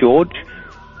Rainbow George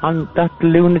and that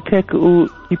lunatic who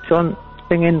keeps on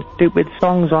singing stupid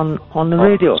songs on the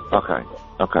radio.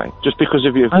 Okay. Just because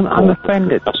of you. I'm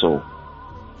offended. That's all.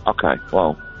 Okay.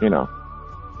 Well,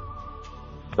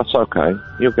 that's okay.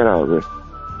 You'll get over it.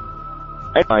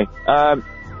 Anyway,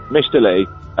 Mr. Lee,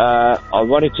 I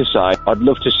wanted to say I'd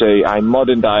love to see a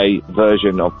modern day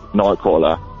version of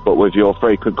Nightcrawler, but with your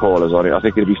frequent callers on it. I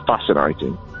think it'd be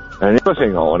fascinating. And the other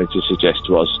thing I wanted to suggest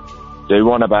was do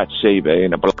one about CB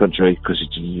in a Black Country, because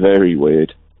it's very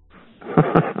weird.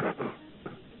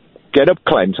 Get up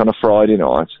Clent on a Friday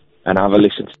night and have a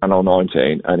listen to Channel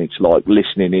 19, and it's like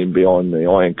listening in behind the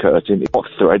iron curtain. What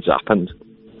threads happened?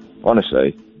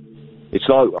 Honestly. It's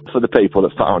like for the people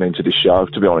that phone into this show,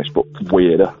 to be honest, but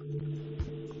weirder.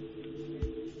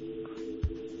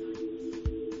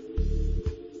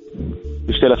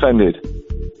 You still offended?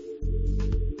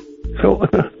 So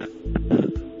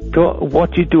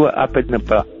what do you do up in the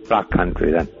Black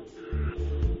Country then?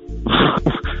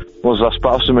 What's that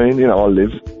supposed to mean?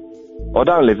 I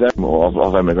don't live there anymore.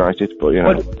 I've emigrated, but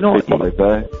people live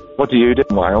there. What do you do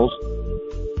in Wales?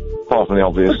 Apart from the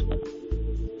obvious.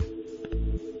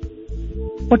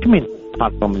 What do you mean,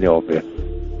 apart from the obvious?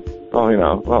 Oh,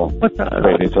 what's that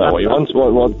what you want?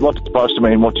 What's supposed to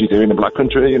mean? What do you do in the Black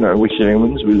Country? We're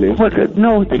humans, we live.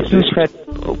 You said,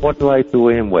 what do I do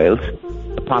in Wales,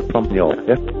 apart from the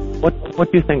obvious?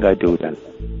 What do you think I do then?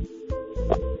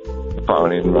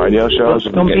 Phone in radio shows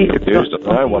and getting confused.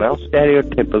 What else?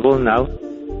 Stereotypical now.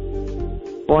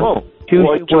 Why do you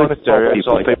want to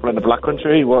stereotype people in the Black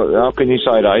Country? How can you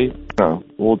say that? No,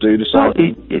 we'll do the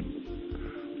same.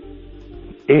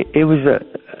 It was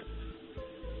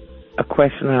a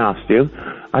question I asked you,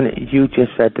 and you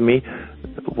just said to me,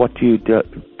 what do you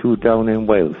do down in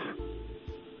Wales?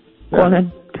 Yeah. Go on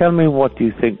then, tell me what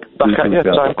you think.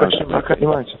 Same question back at you,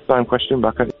 mate. Same question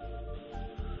back at you.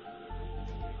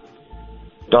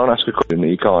 Don't ask a question that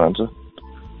you can't answer.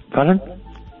 Pardon?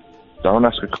 Don't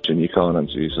ask a question you can't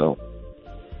answer yourself.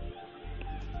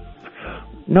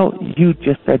 No, you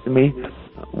just said to me,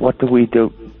 what do we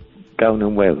do down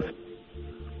in Wales?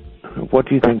 What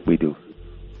do you think we do?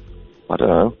 I don't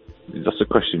know. That's a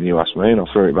question you asked me and I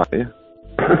threw it back at you.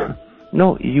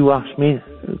 No, you asked me.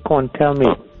 Go on, tell me.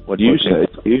 What you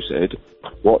said,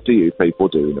 what do you people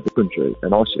do in the country?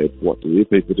 And I said, what do you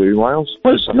people do in Wales?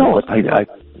 Well, no,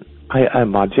 I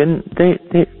imagine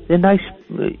they're nice.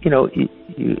 You know,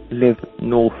 you live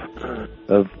north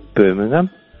of Birmingham.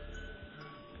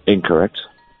 Incorrect.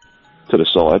 To the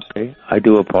side. Okay, I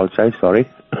do apologise, sorry.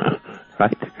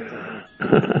 Right.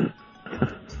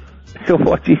 So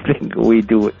what do you think we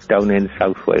do down in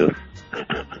South Wales?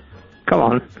 Come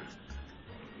on.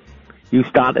 You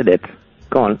started it.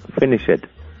 Go on, finish it.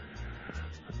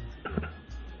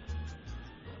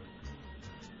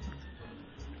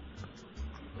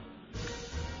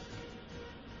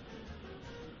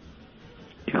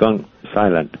 You've gone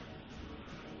silent.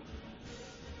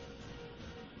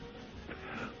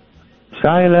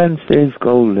 Silence is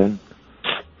golden.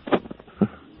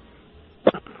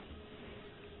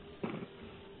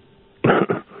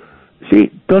 See,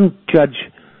 don't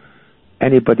judge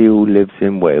anybody who lives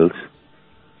in Wales.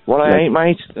 Well, I ain't,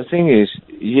 mate. The thing is,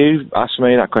 you asked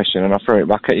me that question and I threw it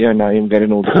back at you and now you're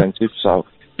getting all defensive, so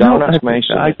don't ask me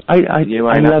something you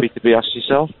ain't happy to be asked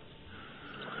yourself.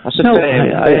 That's a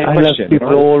fair question, love people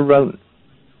right? all round.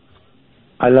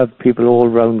 I love people all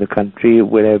around the country,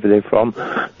 wherever they're from.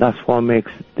 That's what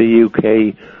makes the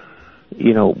UK,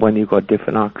 you know, when you've got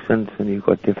different accents and you've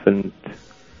got different...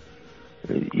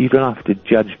 You don't have to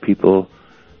judge people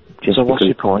just So what's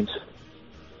your point?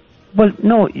 Well,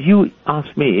 no, you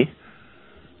asked me.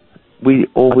 We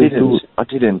always do... I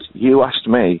didn't. You asked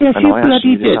me, yes, and I asked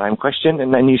you the did. same question,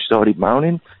 and then you started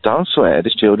moaning. Don't swear,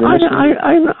 there's children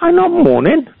listening. I'm not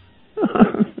moaning.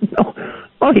 No.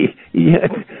 Oh, yeah.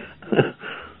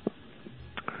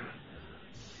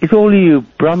 It's all you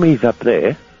Brummies up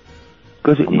there.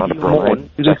 I'm not a Brummie.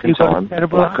 Second time,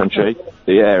 black country,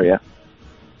 the area.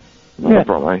 Not a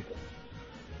Brummie.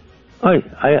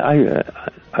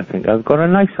 I think I've got a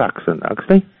nice accent,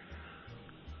 actually.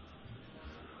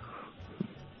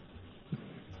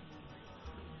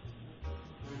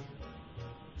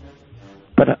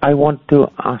 But I want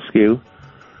to ask you,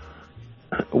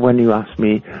 when you ask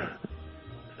me,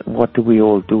 what do we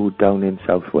all do down in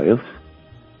South Wales?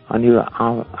 And you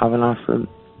haven't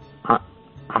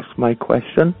asked my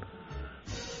question.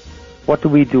 What do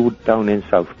we do down in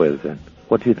South Wales then?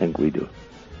 What do you think we do?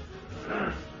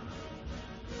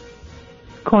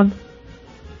 Come on.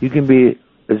 You can be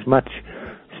as much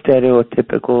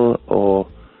stereotypical or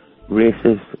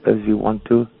racist as you want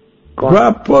to. Go on.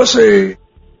 Grab pussy!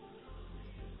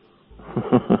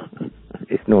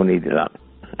 There's no need of that.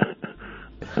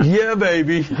 Yeah,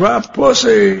 baby. Grab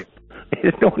pussy!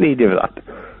 There's no need of that.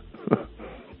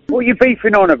 What are you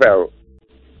beefing on about?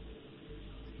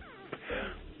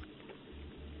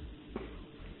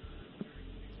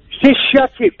 Just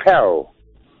shut it, pal.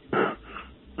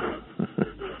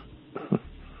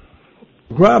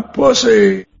 Grab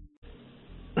pussy!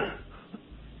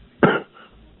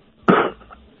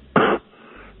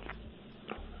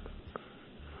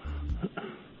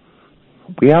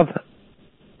 We have...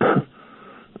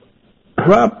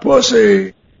 Grab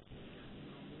pussy!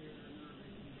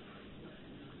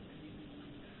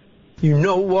 You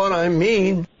know what I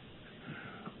mean.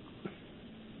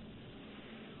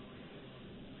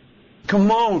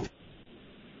 Come on.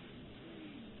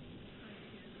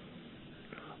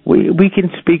 We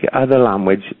can speak other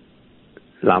languages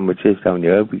down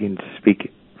here. We can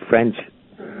speak French,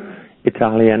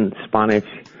 Italian, Spanish,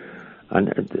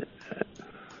 and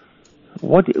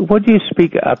what do you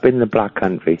speak up in the Black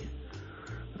Country?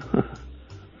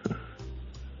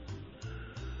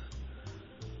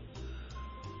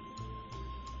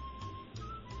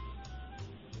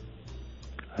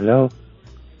 Hello?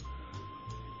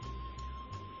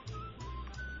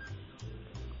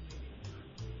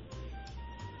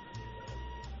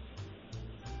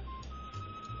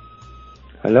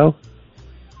 Hello?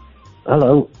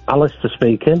 Hello, Alistair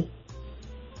speaking.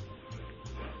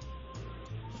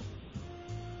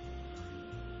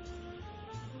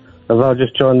 Have I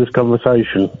just joined this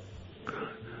conversation?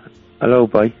 Hello,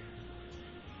 boy.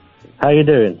 How you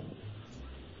doing?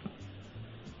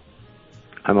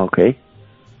 I'm okay.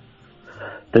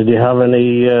 Did you have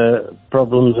any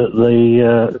problems at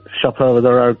the shop over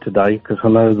the road today? Because I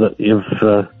know that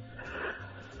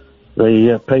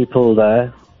the people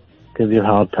there give you a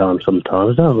hard time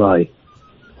sometimes, don't they?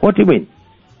 What do you mean?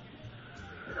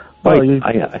 Well, you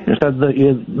said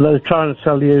that they're trying to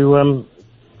sell you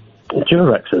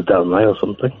Durexes, don't they, or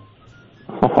something?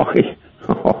 Oh,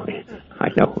 I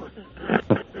know.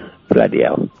 Bloody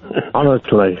hell.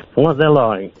 Honestly, what they're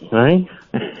like, eh?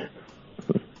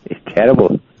 It's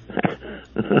terrible.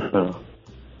 Oh.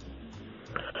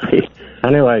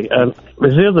 Anyway, is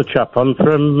the other chap on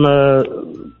from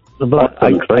the Black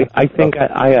Country? I think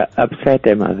I upset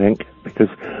him, I think, because...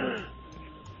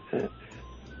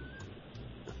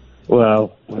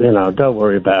 Well, don't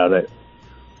worry about it.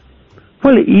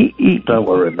 Well, he don't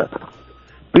worry about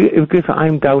it. Because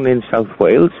I'm down in South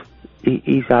Wales,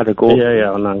 he's had a go.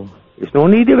 Yeah, I know. There's no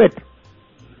need of it.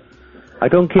 I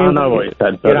don't care I know what you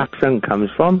said, your accent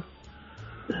comes from.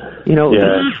 You know.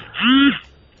 Yeah.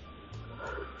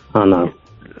 I know.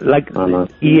 Like I know.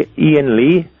 Iain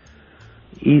Lee,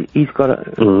 he's got a.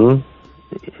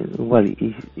 Mm-hmm. Well,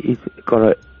 he's got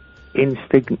a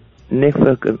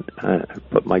insignificant.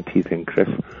 Put my teeth in, Chris.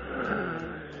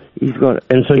 He's got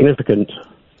insignificant.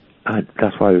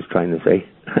 That's what I was trying to say.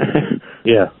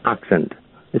 Yeah. Accent.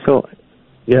 So.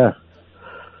 Yeah.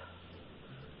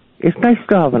 It's nice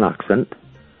to have an accent.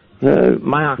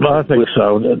 My accent. Well, I think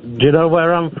so. Do you know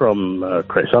where I'm from,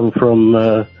 Chris? I'm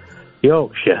from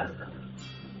Yorkshire.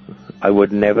 I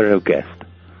would never have guessed.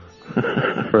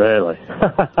 Really?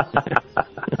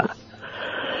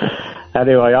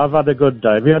 Anyway, I've had a good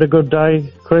day. Have you had a good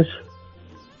day, Chris?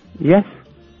 Yes.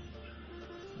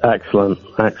 Excellent.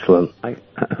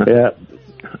 Yeah.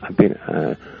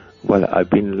 I've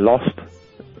been lost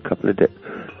a couple of days.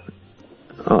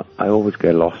 I always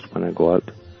get lost when I go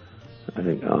out. I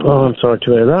think. Oh, I'm sorry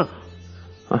to hear that.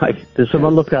 Did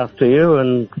someone look after you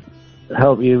and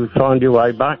help you find your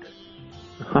way back?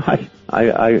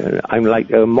 I'm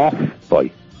like a moth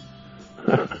boy.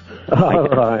 All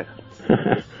right.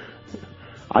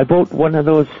 I bought one of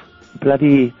those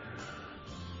bloody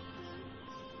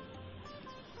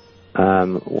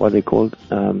what are they called?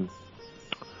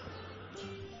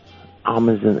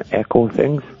 Amazon Echo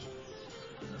things.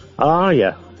 Ah,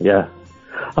 yeah.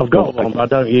 I've got one, but I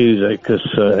don't use it because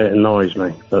it annoys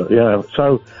me. But yeah,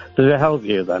 so does it help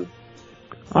you then?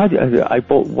 I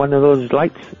bought one of those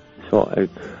lights, so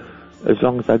as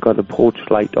long as I got a porch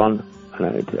light on, and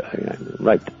I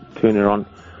turn it on,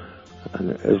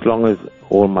 and as long as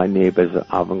all my neighbours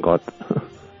haven't got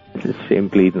the same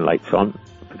bleeding lights on,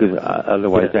 because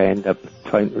otherwise I end up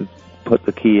trying to put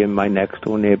the key in my next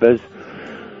door neighbours.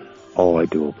 Oh, I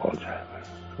do apologise.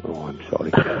 Oh, I'm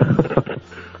sorry.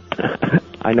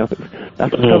 I know.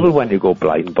 That's the trouble when you go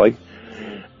blind, boy.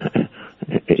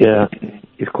 Yeah.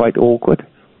 It's quite awkward.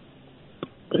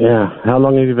 Yeah. How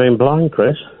long have you been blind,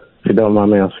 Chris? If you don't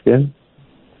mind me asking.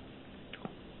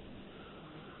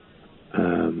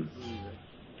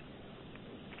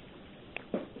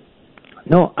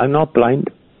 No, I'm not blind.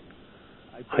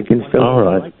 I can still... All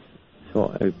right.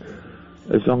 So,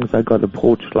 as long as I got a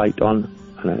porch light on,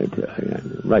 and I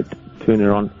turn it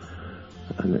on,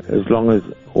 and as long as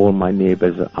all my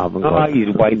neighbours haven't got... Oh, he's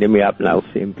winding me up now,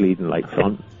 same bleeding lights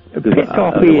on. Because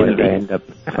otherwise I end up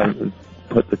trying to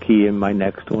put the key in my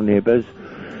next door neighbours.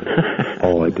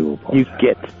 Oh, I do apologise. You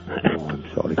get... Oh, I'm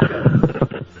sorry.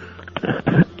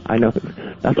 I know.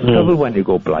 That's the trouble when you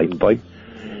go blind, boy.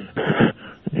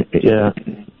 Yeah.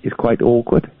 It's quite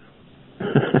awkward.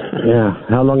 Yeah.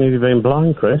 How long have you been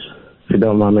blind, Chris? If you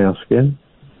don't mind me asking.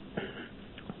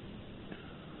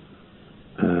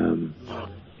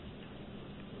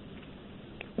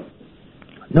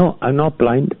 No, I'm not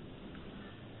blind.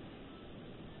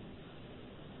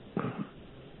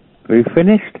 Are you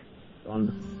finished?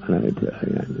 No. Turn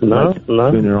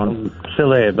it on. I'm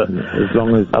still here, but as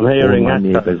long as I'm hearing all my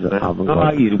neighbours haven't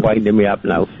got... he's winding me up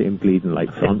now, same bleeding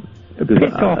lights on.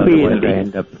 Because otherwise I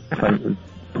end up trying to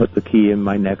put the key in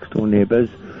my next door neighbours.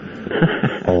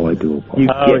 Oh, I do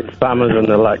apologise. It's Amazon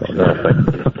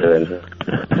Alexa.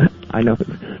 I know.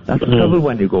 That's the trouble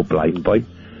when you go blind, boy.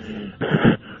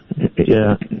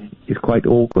 Yeah. It's quite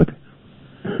awkward.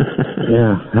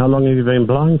 Yeah. How long have you been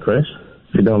blind, Chris?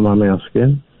 If you don't mind me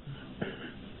asking.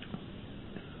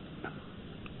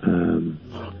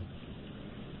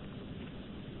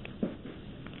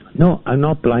 No, I'm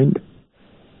not blind.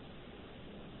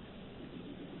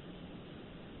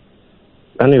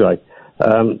 Anyway,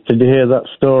 did you hear that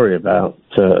story about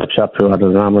a chap who had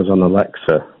an Amazon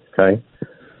Alexa, okay?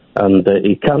 And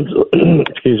he cancelled, he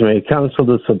cancelled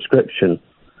the subscription.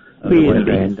 Otherwise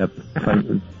I end up trying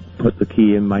to put the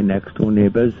key in my next door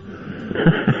neighbours.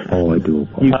 Oh, I do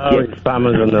apologise. It's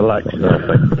Amazon Alexa.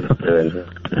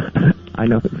 I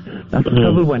know. That's the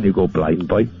trouble when you go blind,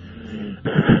 boy.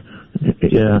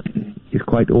 Yeah. It's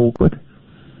quite awkward.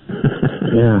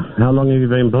 Yeah. How long have you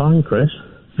been blind, Chris?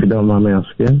 If you don't mind me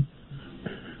asking?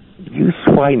 You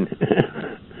swine.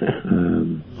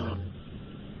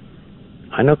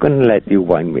 I'm not going to let you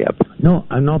wind me up. No,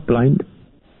 I'm not blind.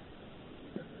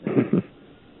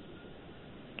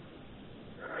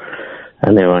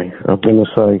 Anyway, I'm going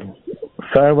to say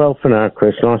farewell for now,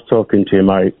 Chris. Nice talking to you,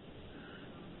 mate.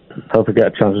 Hope I get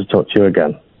a chance to talk to you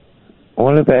again.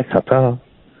 All the best. Ta-ta.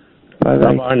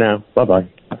 Bye-bye. Bye-bye now. Bye-bye.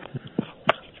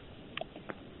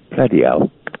 Bloody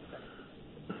hell.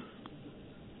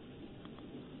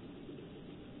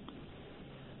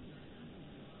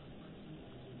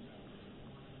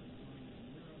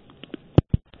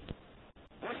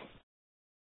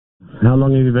 How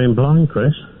long have you been blind,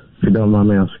 Chris? If you don't mind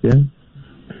me asking.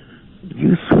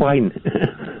 You swine.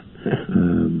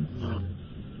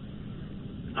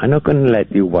 I'm not going to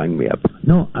let you wind me up.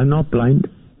 No, I'm not blind.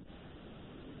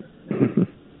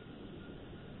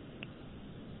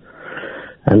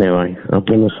 Anyway, I'm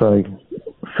going to say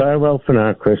farewell for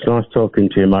now, Chris. Nice talking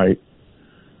to you, mate.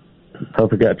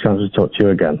 Hope I get a chance to talk to you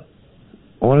again.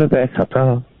 All the best.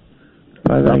 Ta-ta.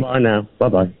 Bye-bye. Bye-bye now.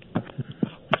 Bye-bye.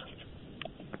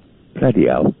 Bloody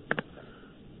hell.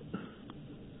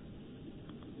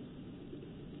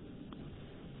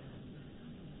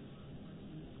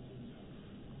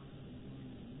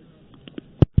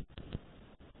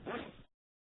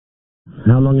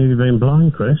 How long have you been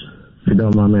blind, Chris? If you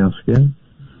don't mind me asking.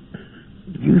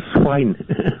 You swine.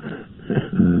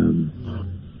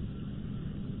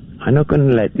 I'm not going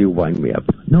to let you wind me up.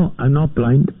 No, I'm not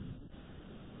blind.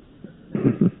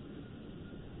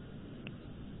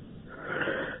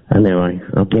 Anyway,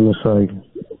 I'm going to say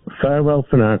farewell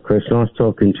for now, Chris. Nice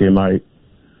talking to you, mate.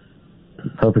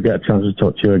 Hope I get a chance to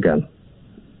talk to you again.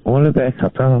 All the best.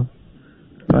 Ta-ta.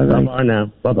 Bye-bye. Bye-bye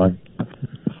now. Bye-bye.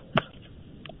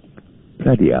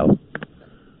 Bloody hell.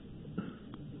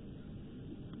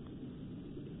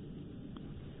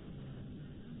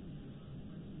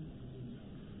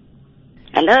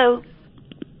 Hello?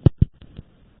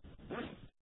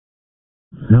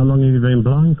 How long have you been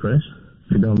blind, Chris?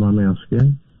 If you don't mind me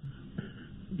asking.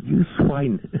 You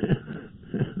swine.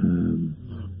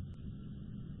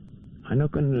 I'm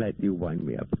not going to let you wind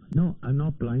me up. No, I'm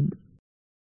not blind.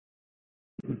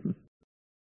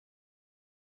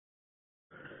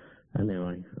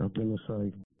 Anyway, I'm going to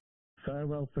say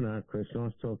farewell for now, Chris.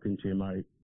 Nice talking to you, mate.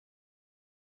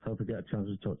 Hope I get a chance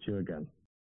to talk to you again.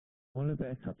 All the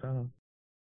best. Ta-ta.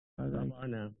 Bye-bye. Bye-bye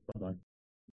now. Bye-bye.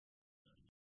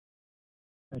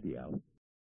 Bloody hell.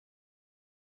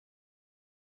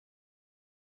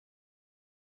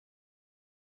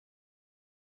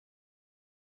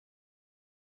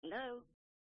 Hello?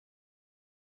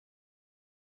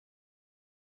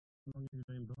 How long have you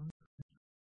been blind?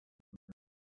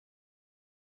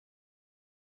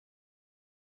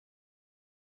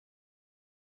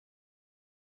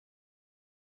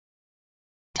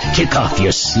 Kick off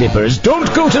your slippers.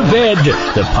 Don't go to bed.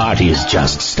 The party is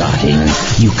just starting.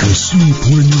 You can sleep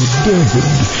when you're dead.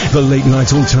 The Late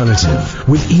Night Alternative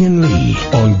with Iain Lee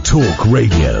on Talk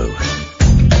Radio.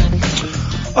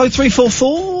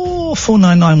 0344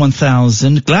 499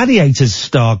 1000. Gladiators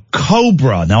star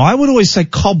Cobra. Now, I would always say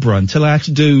Cobra until I had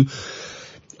to do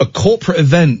a corporate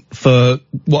event for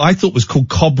what I thought was called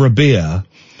Cobra Beer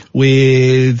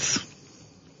with...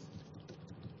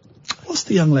 What's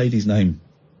the young lady's name?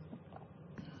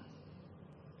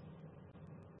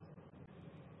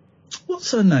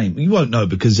 What's her name? You won't know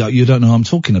because you don't know who I'm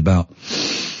talking about.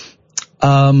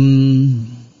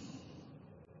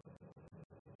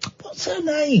 What's her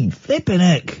name? Flippin'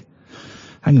 heck.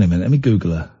 Hang on a minute, let me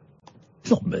Google her.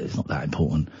 It's not that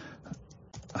important.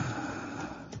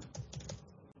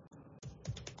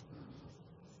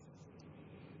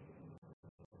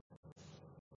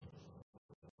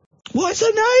 What's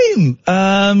her name?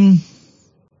 I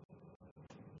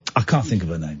can't think of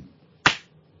her name.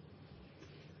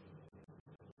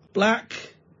 Black,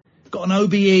 got an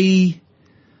OBE,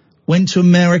 went to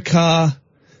America,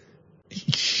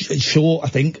 short, I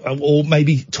think, or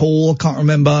maybe tall, I can't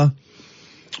remember.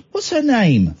 What's her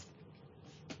name?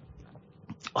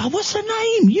 Oh, what's her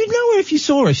name? You know her if you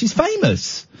saw her. She's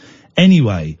famous.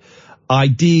 Anyway, I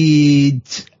did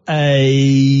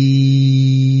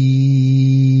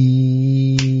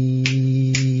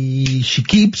She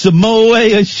keeps a moe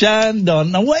a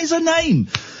shandon. Now, what is her name?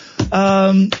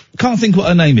 Can't think what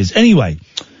her name is. Anyway,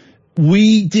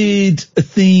 we did a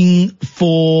thing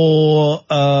for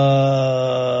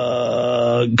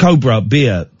Cobra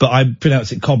beer, but I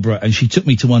pronounced it Cobra, and she took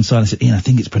me to one side and said, Ian, I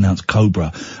think it's pronounced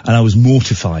Cobra, and I was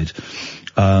mortified.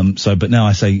 But now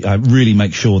I really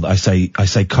make sure that I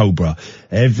say Cobra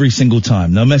every single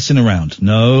time. No messing around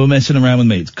with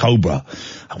me. It's Cobra.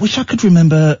 I wish I could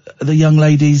remember the young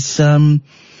lady's,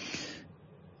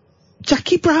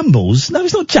 Jackie Brambles. No,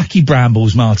 it's not Jackie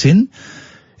Brambles, Martin.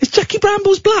 It's Jackie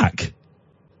Brambles Black.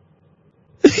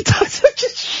 You're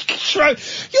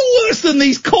worse than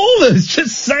these callers,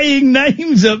 just saying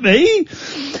names at me.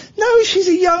 No, she's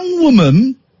a young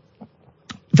woman.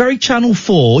 Very Channel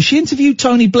 4. She interviewed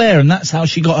Tony Blair, and that's how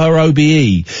she got her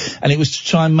OBE. And it was to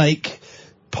try and make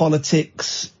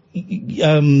politics,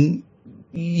 young.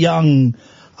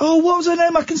 Oh, what was her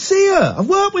name? I can see her. I've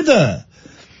worked with her.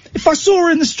 If I saw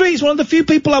her in the streets, one of the few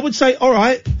people I would say, all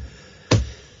right.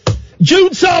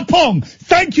 June Sarpong.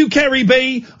 Thank you, Kerry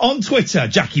B. On Twitter,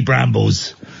 Jackie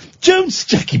Brambles.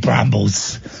 Jackie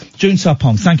Brambles. June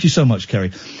Sarpong. Thank you so much,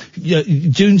 Kerry. Yeah,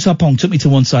 June Sarpong took me to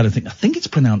one side. I think it's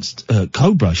pronounced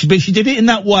Cobra. She did it in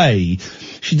that way.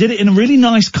 She did it in a really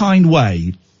nice, kind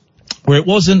way, where it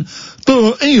wasn't,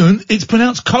 Ian, it's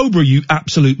pronounced Cobra, you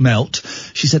absolute melt.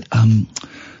 She said,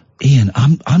 Ian,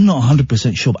 I'm not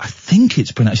 100% sure, but I think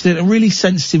it's pronounced. She did it in a really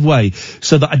sensitive way,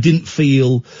 so that I didn't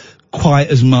feel quite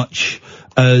as much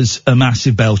as a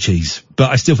massive bell cheese.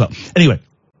 But I still felt. Anyway.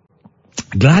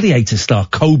 Gladiator star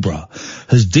Cobra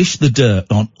has dished the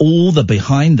dirt on all the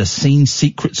behind-the-scenes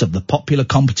secrets of the popular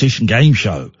competition game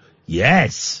show.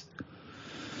 Yes.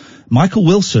 Michael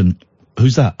Wilson,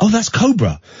 who's that? Oh, that's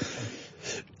Cobra.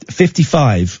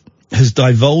 55, has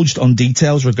divulged on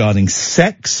details regarding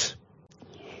sex,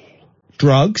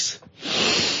 drugs,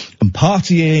 and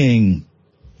partying.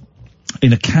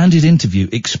 In a candid interview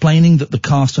explaining that the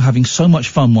cast are having so much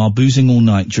fun while boozing all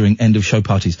night during end-of-show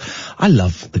parties. I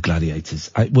love the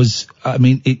Gladiators. One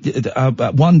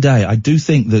day, I do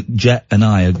think that Jet and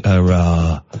I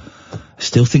are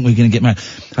still think we're going to get married.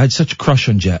 I had such a crush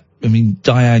on Jet. I mean,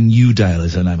 Diane Udale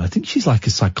is her name. I think she's like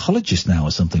a psychologist now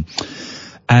or something.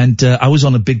 And I was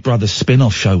on a Big Brother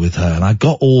spin-off show with her, and I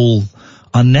got all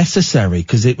unnecessary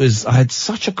because I had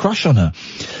such a crush on her.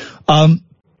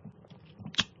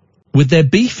 With their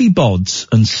beefy bods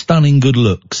and stunning good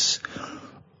looks,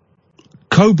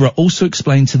 Cobra also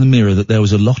explained to the Mirror that there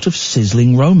was a lot of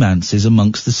sizzling romances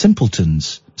amongst the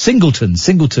Singletons.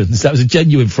 That was a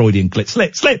genuine Freudian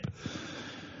slip.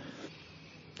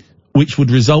 Which would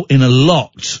result in a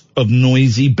lot of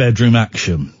noisy bedroom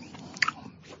action.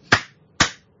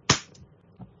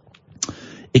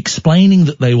 Explaining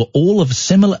that they were all of a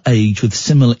similar age with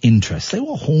similar interests. They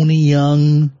were horny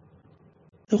young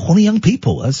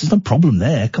people. There's no problem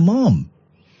there. Come on.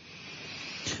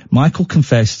 Michael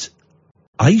confessed,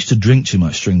 I used to drink too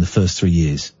much during the first 3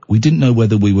 years. We didn't know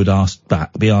whether we would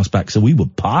be asked back, so we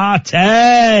would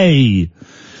party.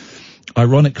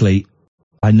 Ironically,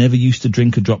 I never used to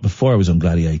drink a drop before I was on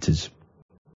Gladiators.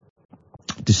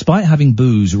 Despite having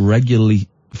booze regularly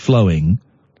flowing,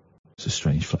 it's a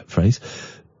strange phrase,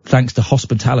 thanks to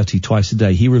hospitality twice a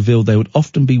day, he revealed they would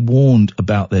often be warned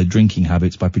about their drinking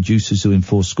habits by producers who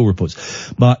enforce school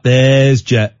reports. But there's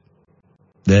Jet.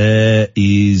 There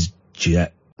is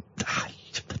Jet.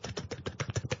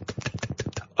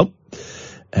 Oh,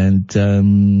 and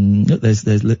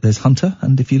there's Hunter,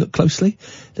 and if you look closely,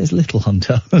 there's Little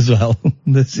Hunter as well.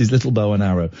 This is little bow and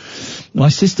arrow. My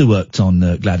sister worked on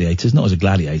Gladiators, not as a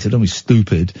gladiator. Don't be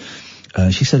stupid.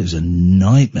 She said it was a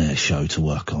nightmare show to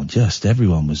work on. Just there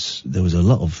was a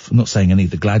lot of, I'm not saying any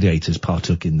of the gladiators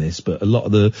partook in this, but a lot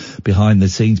of the behind the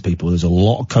scenes people, there's a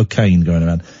lot of cocaine going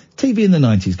around. TV in the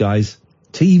 90s, guys.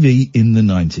 TV in the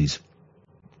 90s.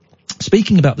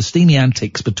 Speaking about the steamy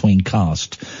antics between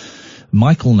cast,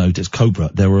 Michael noted as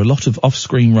Cobra, there were a lot of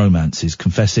off-screen romances,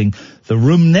 confessing the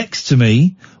room next to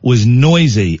me was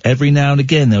noisy. Every now and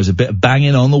again there was a bit of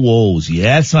banging on the walls.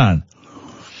 Yes, man.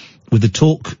 With the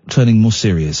talk turning more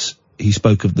serious, he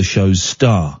spoke of the show's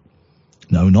star.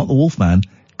 No, not the Wolfman.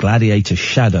 Gladiator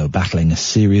Shadow battling a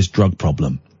serious drug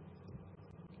problem.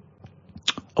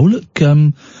 Oh, look,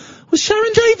 was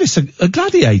Sharon Davis a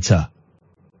gladiator?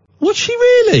 Was she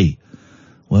really?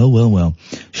 Well.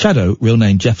 Shadow, real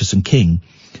name Jefferson King,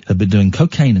 had been doing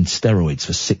cocaine and steroids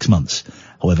for 6 months.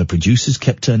 However, producers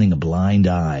kept turning a blind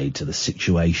eye to the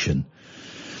situation.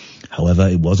 However,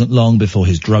 it wasn't long before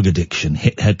his drug addiction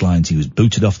hit headlines. He was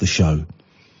booted off the show.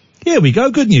 Here we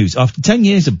go. Good news. After 10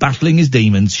 years of battling his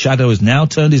demons, Shadow has now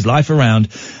turned his life around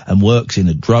and works in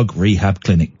a drug rehab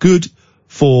clinic. Good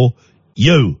for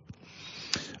you.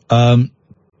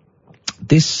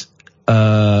 This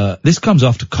comes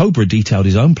after Cobra detailed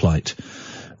his own plight,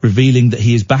 revealing that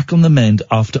he is back on the mend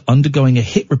after undergoing a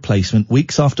hip replacement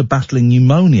weeks after battling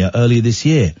pneumonia earlier this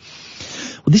year.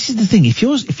 Well, this is the thing. If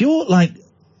you're like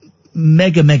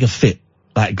mega fit,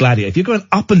 like Gladiator, if you're going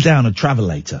up and down a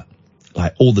travelator,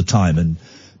 like all the time and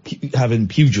having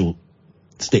pugil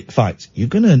stick fights,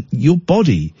 your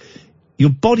body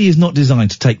is not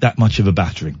designed to take that much of a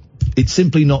battering. It's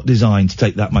simply not designed to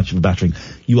take that much of a battering.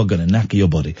 You are going to knacker your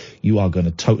body. You are going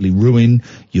to totally ruin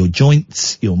your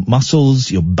joints, your muscles,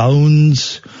 your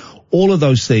bones. All of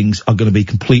those things are going to be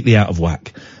completely out of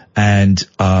whack. And,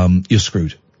 you're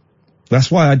screwed.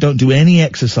 That's why I don't do any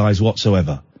exercise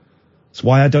whatsoever. That's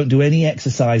why I don't do any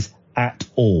exercise at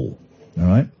all. All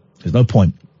right? There's no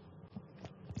point.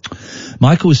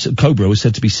 Michael Cobra was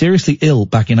said to be seriously ill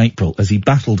back in April as he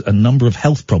battled a number of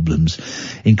health problems,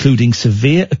 including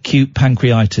severe acute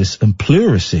pancreatitis and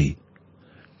pleurisy.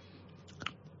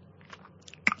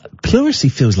 Pleurisy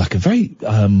feels like a very,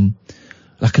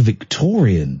 like a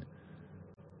Victorian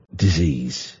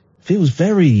disease. Feels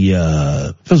very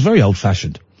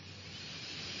old-fashioned.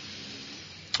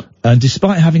 And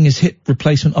despite having his hip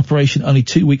replacement operation only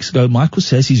 2 weeks ago, Michael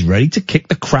says he's ready to kick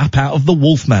the crap out of the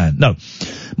Wolfman. No,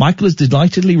 Michael has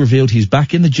delightedly revealed he's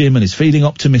back in the gym and is feeling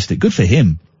optimistic. Good for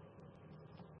him.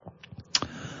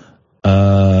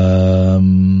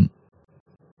 Oh!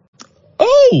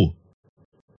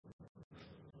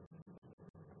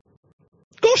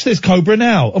 Gosh, there's Cobra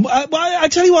now. I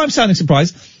tell you why I'm sounding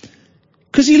surprised.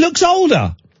 Because he looks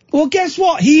older. Well, guess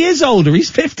what? He is older. He's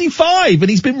 55 and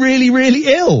he's been really, really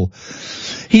ill.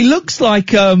 He looks like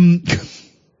Greg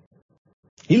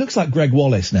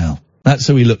Wallace now. That's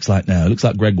who he looks like now. He looks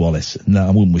like Greg Wallace. No,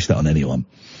 I wouldn't wish that on anyone.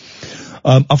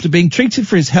 After being treated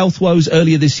for his health woes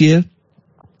earlier this year,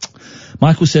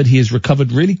 Michael said he has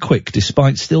recovered really quick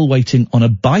despite still waiting on a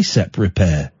bicep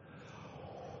repair,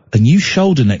 a new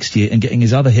shoulder next year, and getting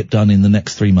his other hip done in the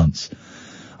next 3 months.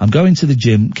 I'm going to the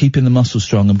gym, keeping the muscle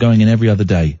strong. I'm going in every other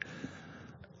day.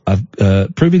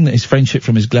 Proving that his friendship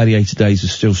from his Gladiator days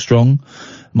is still strong.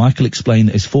 Michael explained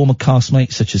that his former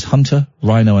castmates such as Hunter,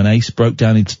 Rhino and Ace broke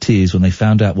down into tears when they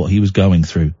found out what he was going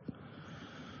through.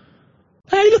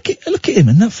 Hey, look at him.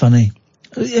 Isn't that funny?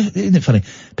 Isn't it funny?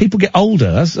 People get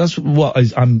older. That's what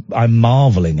I'm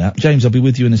marveling at. James, I'll be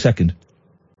with you in a second.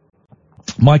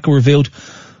 Michael revealed,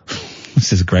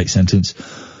 this is a great sentence,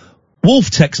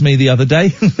 Wolf texted me the other day.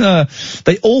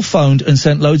 They all phoned and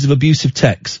sent loads of abusive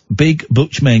texts. Big,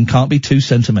 butch men can't be too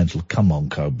sentimental. Come on,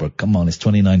 Cobra. Come on, it's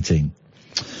 2019.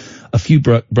 A few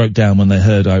broke down when they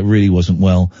heard I really wasn't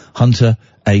well. Hunter,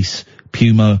 Ace,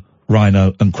 Puma,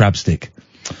 Rhino and Crabstick.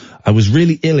 I was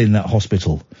really ill in that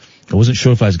hospital. I wasn't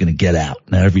sure if I was going to get out.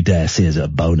 Now every day I see it as a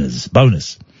bonus.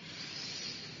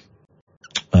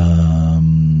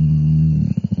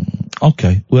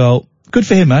 Okay. Well, good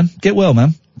for him, man. Get well,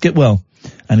 man. Get well.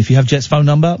 And if you have Jet's phone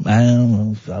number,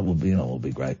 that would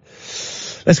be great.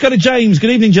 Let's go to James. Good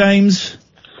evening, James.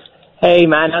 Hey,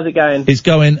 man. How's it going?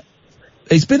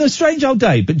 It's been a strange old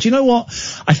day, but do you know what?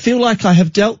 I feel like I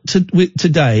have dealt with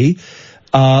today,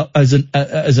 as an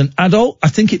adult. I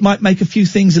think it might make a few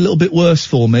things a little bit worse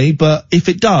for me, but if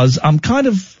it does, I'm kind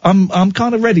of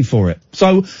ready for it.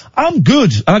 So I'm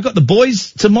good. And I got the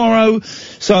boys tomorrow.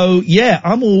 So yeah,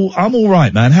 I'm all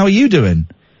right, man. How are you doing?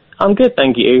 I'm good,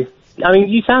 thank you. I mean,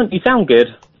 you sound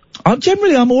good.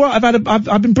 Generally, I'm all right.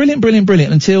 I've been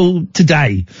brilliant until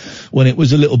today, when it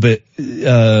was a little bit,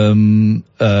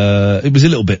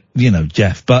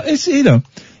 Jeff. But it's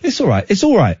all right. It's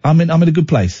all right. I'm in a good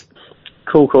place.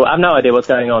 Cool. I have no idea what's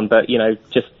going on, but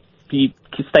just you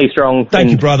stay strong.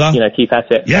 Thank you, brother. Keep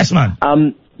at it. Yes, man.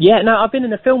 Yeah, no, I've been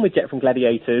in a film with Jet from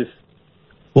Gladiators.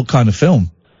 What kind of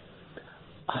film?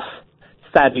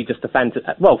 Sadly, just a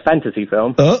fantasy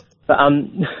film. But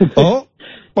So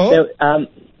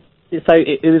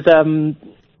it was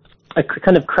a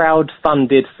kind of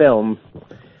crowd-funded film,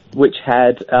 which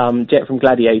had Jet from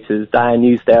Gladiators, Diane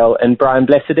Newsdale, and Brian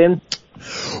Blessed in.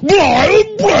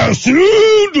 Brian Blessed!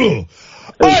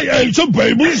 I ate a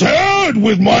baby's head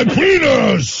with my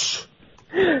penis!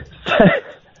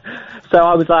 So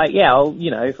I was like, yeah,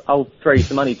 I'll throw you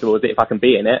some money towards it if I can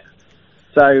be in it.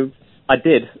 So I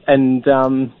did, and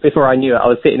before I knew it, I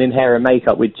was sitting in hair and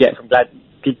makeup with Jet from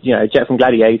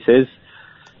Gladiators,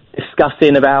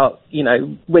 discussing about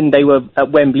when they were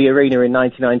at Wembley Arena in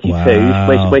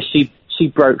 1992, where she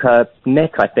broke her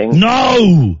neck, I think.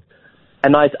 No.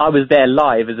 And I was there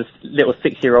live as a little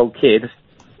 6-year-old kid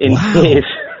in tears.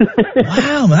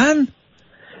 Wow, man.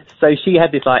 So she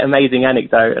had this amazing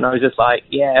anecdote, and I was just like,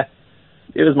 yeah,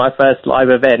 it was my first live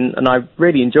event, and I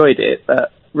really enjoyed it.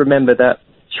 But remember that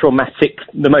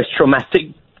the most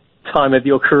traumatic time of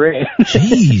your career.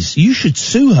 Jeez, you should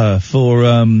sue her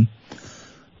for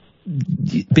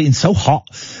being so hot.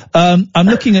 I'm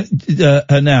looking at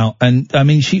her now, and I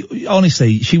mean, she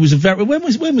was a very. When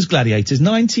was Gladiators?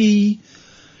 94.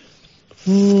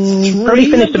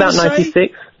 Probably finished about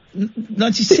 96.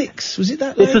 96? Was it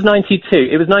that This late? was 92.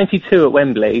 It was 92 at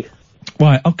Wembley.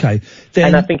 Right, okay. Then,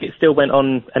 and I think it still went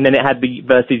on, and then it had the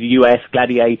versus US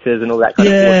Gladiators and all that kind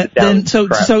of watered down then,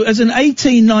 crap. so as an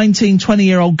 18, 19,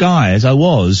 20-year-old guy, as I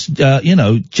was,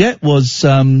 Jet was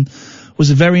a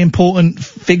very important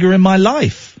figure in my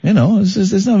life.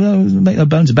 There's no make no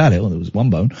bones about it. Well, there was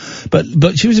one bone,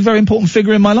 but she was a very important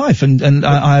figure in my life, and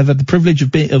I have had the privilege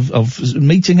of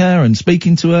meeting her and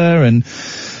speaking to her, and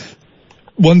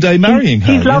one day marrying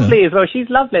her. She's lovely as well. She's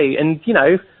lovely, and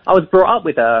I was brought up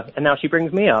with her, and now she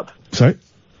brings me up. Sorry.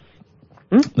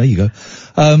 There you go.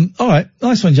 All right,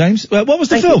 nice one, James. What was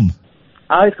the film?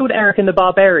 It's called Eric and the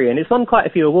Barbarian. It's won quite a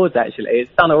few awards actually.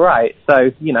 It's done all right. So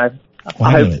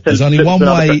I hope there's only one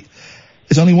way.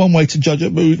 There's only one way to judge a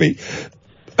movie,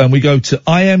 and we go to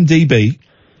IMDb.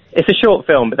 It's a short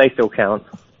film, but they still count.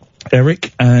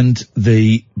 Eric and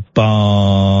the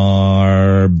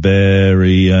Barbarian.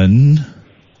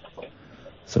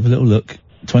 Let's have a little look.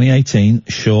 2018,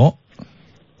 short.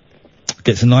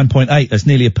 Gets a 9.8. That's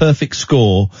nearly a perfect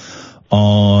score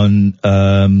on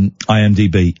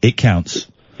IMDb. It counts.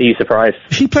 Are you surprised?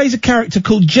 She plays a character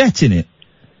called Jet in it.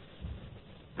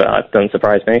 But that doesn't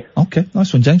surprise me. Okay,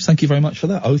 nice one, James. Thank you very much for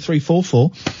that. 0344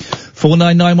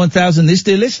 499 1000. This,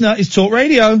 dear listener, is Talk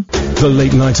Radio. The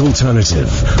Late Night Alternative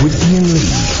with Iain Lee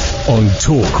on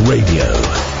Talk Radio.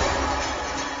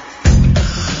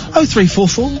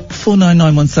 0344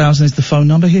 499 1000 is the phone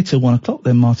number. Here till 1 o'clock.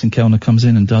 Then Martin Kellner comes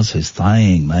in and does his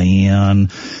thing, man.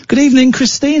 Good evening,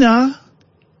 Christina.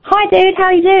 Hi, dude. How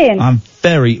are you doing? I'm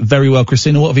very, very well,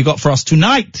 Christina. What have you got for us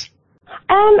tonight?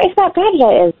 It's about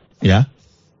gladiators. Yeah.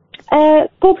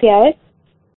 Scorpio.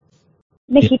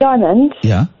 Nikki Diamond.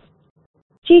 Yeah.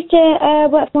 She used to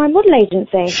work for my model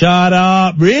agency. Shut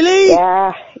up. Really?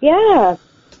 Yeah.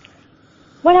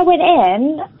 When I went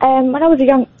in, when I was a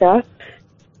youngster,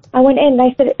 I went in,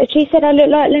 she said I looked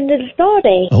like Linda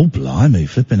Lastardi. Oh, blimey,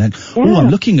 flipping heck. Yeah. Oh, I'm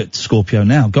looking at Scorpio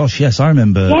now. Gosh, yes, I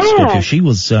remember Scorpio. She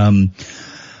was,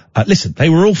 listen, they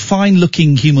were all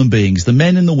fine-looking human beings. The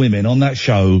men and the women on that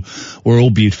show were all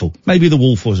beautiful. Maybe the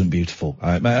wolf wasn't beautiful.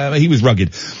 He was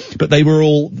rugged. But they were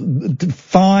all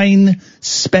fine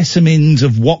specimens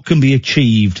of what can be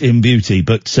achieved in beauty.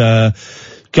 But,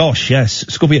 gosh, yes,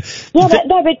 Scorpio. Yeah,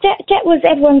 but Jet was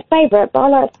everyone's favourite, but I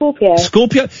like Scorpio.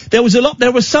 Scorpio, there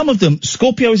were some of them,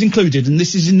 Scorpio is included, and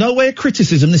this is in no way a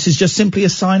criticism, this is just simply a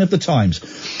sign of the times.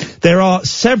 There are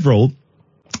several,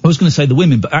 I was going to say the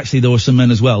women, but actually there were some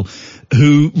men as well,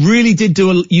 who really did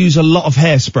use a lot of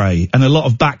hairspray and a lot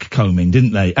of back combing,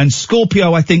 didn't they? And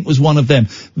Scorpio, I think, was one of them.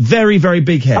 Very, very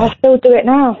big hair. I still do it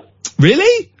now.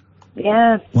 Really?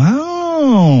 Yeah.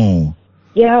 Wow.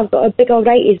 Yeah, I've got a big old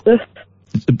 80s buff.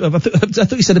 I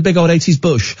thought you said a big old 80s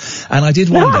bush, and I did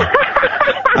wonder.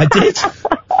 I did?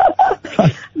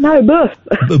 No, buff.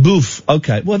 Boof.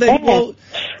 Okay. Well, well,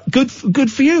 good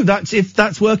for you.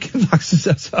 That's working.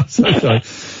 Sorry.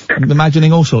 I'm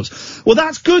imagining all sorts. Well,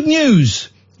 that's good news,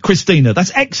 Christina.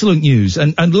 That's excellent news.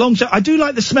 And I do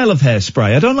like the smell of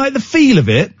hairspray. I don't like the feel of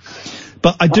it,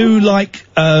 but I do like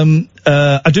the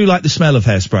smell of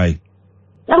hairspray.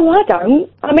 No, I don't.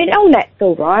 I mean, Elnet's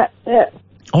all right.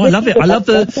 Oh, I love it. I love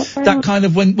that kind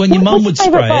of when your mum would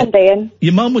spray it.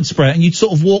 Your mum would spray it and you'd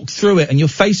sort of walk through it and your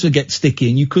face would get sticky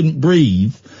and you couldn't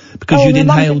breathe because you'd inhaled.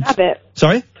 My mum didn't have it.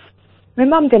 Sorry? My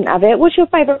mum didn't have it. What's your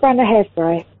favourite brand of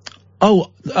hairspray? Oh,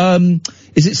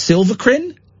 is it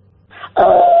Silvercrin?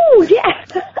 Oh, yeah.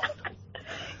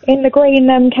 In the green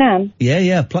can.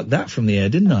 Yeah, plucked that from the air,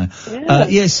 didn't I?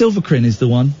 Yeah, Silvercrin is the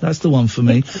one. That's the one for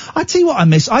me. I tell you what I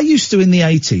miss. I used to, in the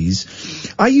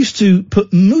 80s, I used to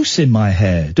put mousse in my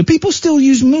hair. Do people still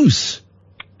use mousse?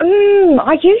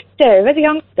 I used to, as a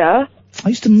youngster. I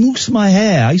used to mousse my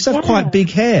hair. I used to have quite big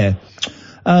hair.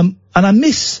 And I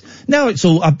miss, now it's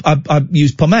all, I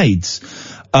use pomades,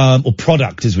 or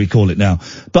product as we call it now.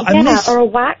 But I miss. Or a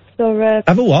wax or a.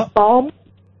 Have a what? Balm.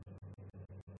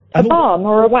 A balm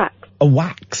or a wax? A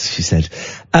wax, she said.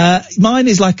 Mine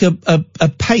is like a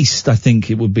paste, I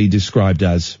think it would be described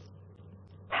as.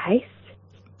 Paste?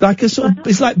 Like a sort of,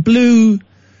 it's like blue.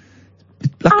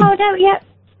 Like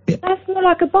That's more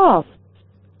like a balm.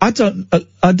 I don't know.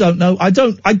 I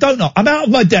don't know. I'm out of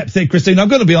my depth here, Christine. I'm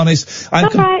going to be honest. I'm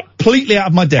completely out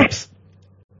of my depth.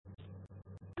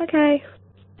 Okay.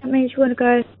 That means you want to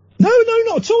go. No,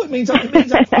 not at all. It means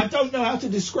I don't know how to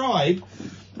describe.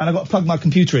 And I've got to plug my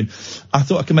computer in. I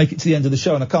thought I could make it to the end of the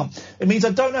show, and I can't. It means I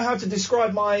don't know how to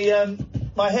describe my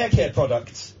my hair care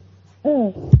products.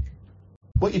 What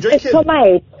you drinking? It's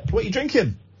pomade. What you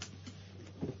drinking?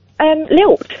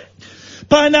 Lilt.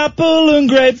 Pineapple and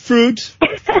grapefruit.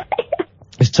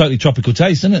 It's totally tropical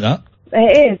taste, isn't it, that?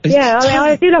 It is, It's yeah. I mean,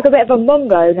 I do like a bit of a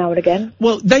mongo now and again.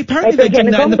 Well, they're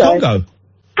getting that in the Congo.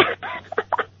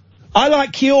 I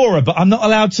like Kiora, but I'm not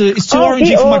allowed to. It's too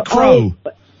orangey for my crow.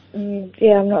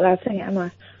 Yeah, I'm not allowed to sing it, am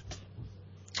I?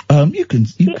 You can.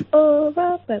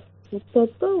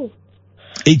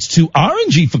 It's too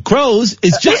orangey for crows.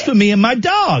 It's just for me and my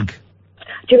dog.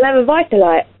 Do you remember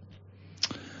Vitalite?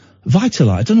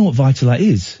 Vitalite? I don't know what Vitalite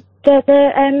is.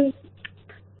 The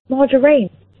Margarine.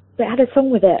 It had a song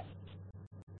with it.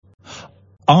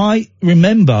 I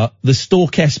remember the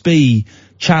Stalk SB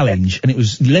challenge, and it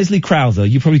was Leslie Crowther.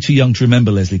 You're probably too young to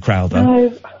remember Leslie Crowther.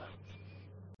 No.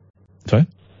 Sorry?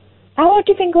 How old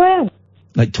do you think I am?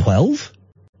 Like 12?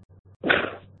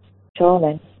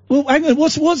 Charming. Well, hang on,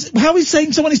 how is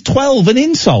saying someone is 12 an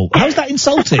insult? How is that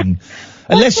insulting?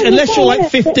 unless you're like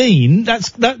 15,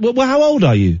 well, how old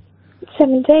are you?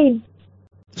 17.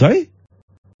 Sorry?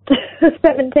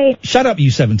 17. Shut up,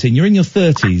 you 17. You're in your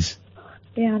 30s.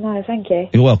 Yeah, I know, thank you.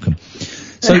 You're welcome.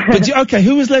 So, okay,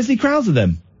 who was Leslie Crowther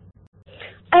then? He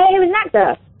was an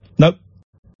actor. No.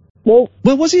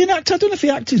 Well, was he an actor? I don't know if he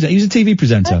acted. He was a TV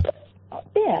presenter.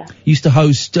 Yeah. He used to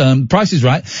host, Price is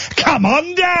Right. Come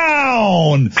on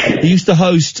down! He used to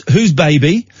host Who's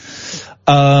Baby?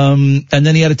 And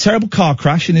then he had a terrible car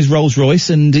crash in his Rolls Royce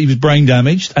and he was brain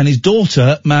damaged, and his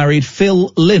daughter married Phil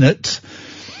Lynott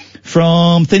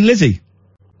from Thin Lizzy.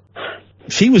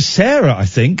 She was Sarah, I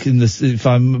think, if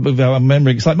I'm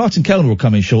remembering. It's like Martin Kellner will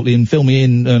come in shortly and fill me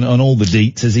in on all the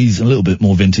deets, as he's a little bit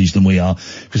more vintage than we are.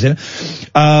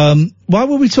 Why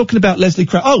were we talking about Leslie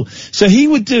Crowther? Oh, so he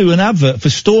would do an advert for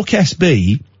Stalk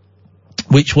SB,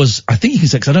 which was, I think you can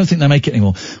say, because I don't think they make it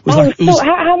anymore.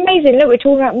 How amazing. Look, we're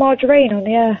talking about margarine on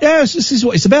the air. Yes, this is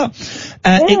what it's about.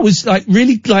 It was like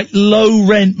really like low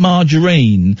rent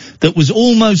margarine that was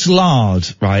almost lard,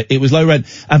 right? It was low rent.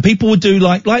 And people would do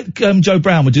like Joe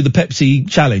Brown would do the Pepsi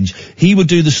challenge. He would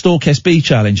do the Stalk SB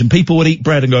challenge, and people would eat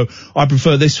bread and go, I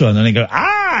prefer this one. And they go,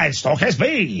 it's Stalk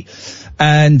SB.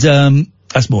 And,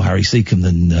 that's more Harry Seacombe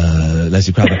than,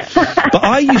 Leslie Crowther. But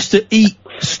I used to eat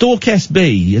Stalk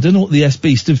SB. I don't know what the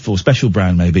SB stood for. Special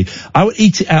brand, maybe. I would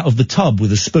eat it out of the tub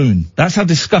with a spoon. That's how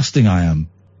disgusting I am.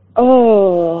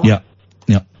 Oh. Yeah.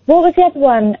 Yeah. What was the other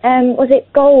one? Was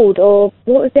it gold, or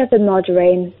what was the other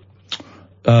margarine?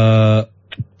 I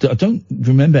don't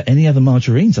remember any other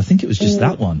margarines. I think it was just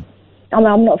that one. I mean,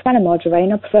 I'm not a fan of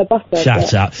margarine. I prefer butter.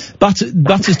 Shut up.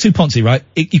 Butter's too poncy, right?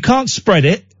 You can't spread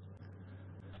it.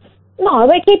 No,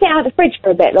 we keep it out of the fridge for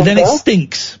a bit longer. Then it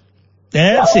stinks.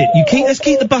 Yeah, that's it. Let's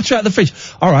keep the butter out of the fridge.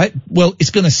 All right. Well,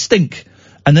 it's going to stink,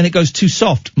 and then it goes too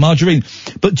soft. Margarine.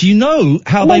 But do you know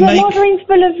how they make? Margarine's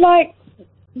full of like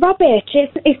rubbish.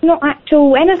 It's not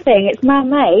actual anything. It's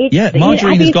man-made. Yeah,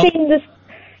 margarine has got. Seen this?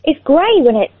 It's grey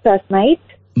when it's first made.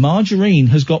 Margarine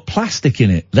has got plastic in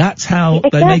it. That's how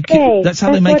they make it. That's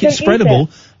how they make it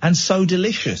spreadable and so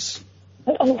delicious.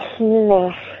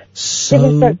 Oh,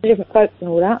 different folks and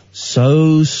all that.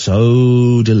 So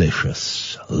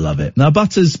delicious. Love it. Now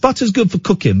butter's good for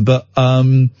cooking, but I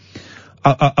wouldn't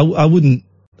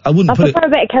I put it. I prefer a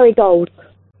bit of Kerrygold.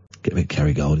 Get a bit of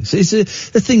Kerrygold.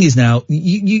 The thing is now,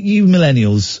 you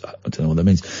millennials, I don't know what that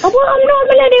means. Oh, well, I'm not a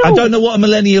millennial. I don't know what a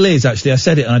millennial is, actually. I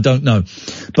said it and I don't know.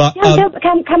 But,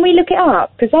 can we look it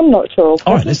up? Because I'm not sure.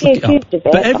 All right, let's look it up.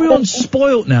 But everyone's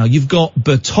spoilt now. You've got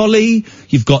Bertolli,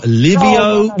 you've got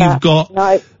Livio, you've got...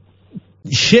 No.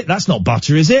 Shit, that's not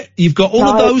butter, is it? You've got all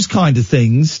of those kind of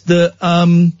things that,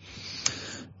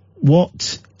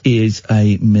 what is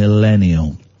a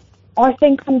millennial? I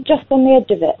think I'm just on the edge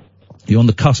of it. You're on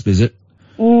the cusp, is it?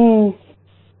 Mm.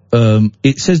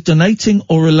 It says donating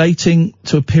or relating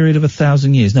to a period of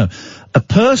 1,000 years. No. A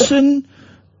person...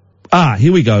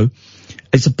 here we go.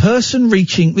 It's a person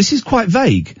reaching... This is quite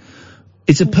vague.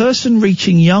 It's a person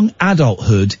reaching young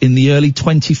adulthood in the early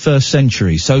 21st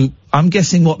century. So I'm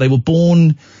guessing they were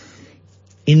born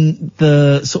in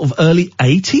the sort of early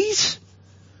 80s? Is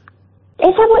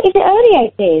it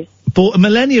early 80s? A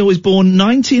millennial is born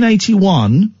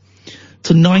 1981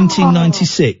 to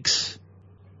 1996.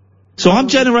 So I'm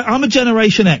a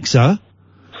Generation Xer.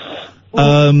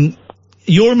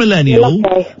 You're a millennial.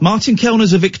 Martin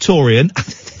Kellner's a Victorian.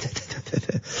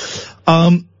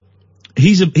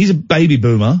 He's a baby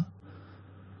boomer.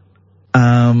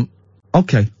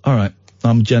 Okay, all right.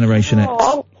 I'm Generation X. I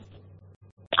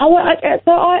thought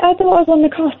I was on the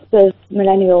cusp of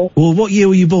millennial. Well, what year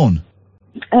were you born?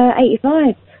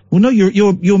 85. Well, no,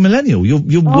 you're millennial.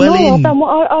 You're well in.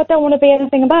 I don't want to be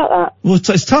anything about that. Well,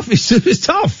 it's tough. It's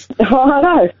tough. I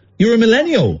know. You're a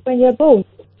millennial. When you're born.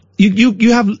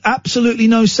 You have absolutely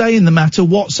no say in the matter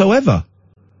whatsoever.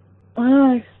 I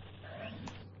know.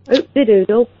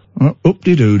 Oop-de-doodle.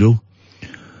 Oop-de-doodle.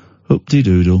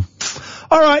 Hoop-de-doodle.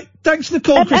 All right, thanks for the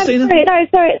call, Christina.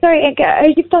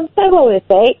 Sorry. You've done so well this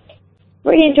week.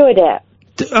 Really enjoyed it.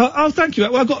 Thank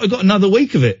you. Well, I got another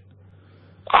week of it.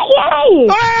 Yay!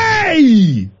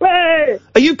 Hey! Whoa.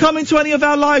 Are you coming to any of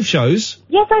our live shows?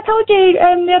 Yes, I told you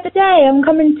the other day I'm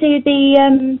coming to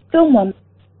the film one.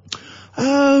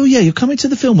 Oh, yeah, you're coming to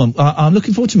the film one. I'm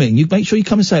looking forward to meeting you. Make sure you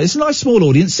come and say it. It's a nice small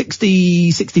audience,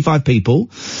 65 people.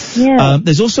 Yeah.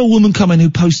 There's also a woman coming who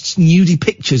posts nudie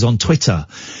pictures on Twitter.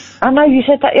 I know you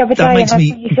said that the other day, makes and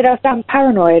me- you said I was damn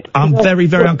paranoid. I'm very,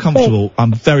 very uncomfortable.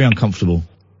 I'm very uncomfortable.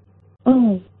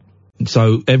 Oh.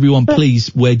 So, everyone,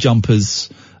 please wear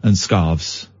jumpers and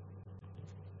scarves.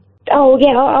 Oh,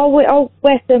 yeah, I'll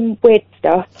wear some weird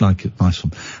stuff. Like it. Nice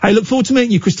one. Hey, look forward to meeting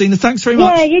you, Christina. Thanks very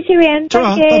much. Yeah, you too, Ian.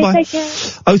 Ta-ra, Thank you. bye-bye. Take care.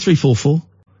 0344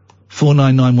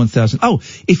 499 1000. Oh,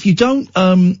 if you don't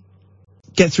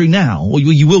get through now, or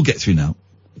you will get through now,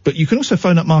 but you can also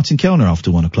phone up Martin Kellner after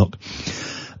 1 o'clock.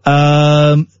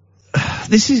 I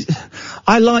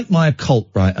like my occult,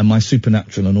 right, and my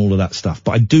supernatural and all of that stuff,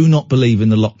 but I do not believe in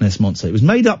the Loch Ness Monster. It was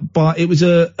made up by,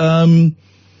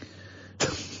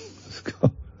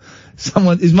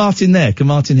 someone, is Martin there? Can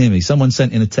Martin hear me? Someone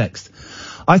sent in a text.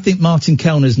 I think Martin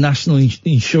Kellner's national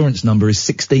insurance number is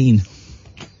 16.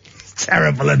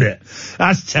 Terrible, isn't it?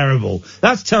 That's terrible.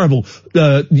 That's terrible.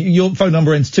 Your phone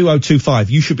number ends 2025.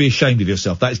 You should be ashamed of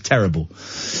yourself. That is terrible.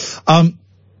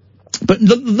 But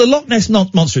the Loch Ness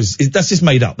Monster that's just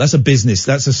made up. That's a business.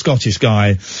 That's a Scottish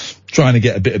guy trying to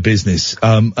get a bit of business.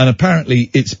 And apparently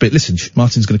listen,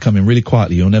 Martin's going to come in really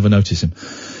quietly. You'll never notice him.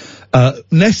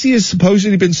 Nessie has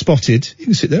supposedly been spotted. You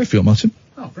can sit there if you want, Martin.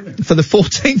 Oh, brilliant. For the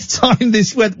 14th time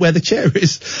where the chair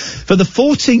is. For the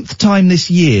 14th time this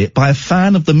year by a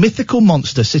fan of the mythical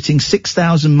monster sitting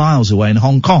 6,000 miles away in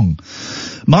Hong Kong.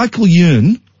 Michael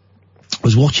Iain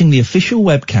was watching the official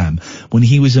webcam when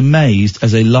he was amazed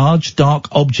as a large dark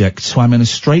object swam in a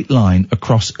straight line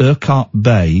across Urquhart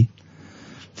Bay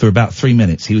for about 3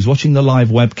 minutes. He was watching the live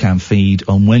webcam feed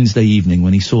on Wednesday evening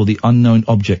when he saw the unknown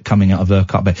object coming out of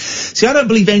Urquhart Bay. See, I don't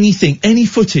believe any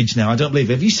footage now, I don't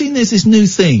believe it. Have you seen there's this new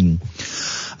thing?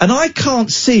 And I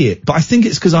can't see it, but I think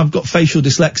it's because I've got facial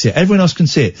dyslexia. Everyone else can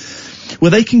see it. Where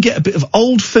they can get a bit of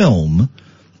old film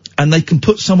and they can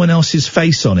put someone else's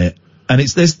face on it. And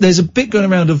there's a bit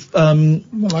going around of,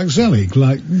 like Zelig,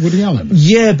 like Woody Allen.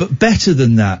 Yeah, but better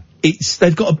than that.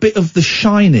 They've got a bit of The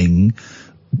Shining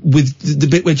with the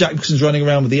bit where Jack Nicholson's running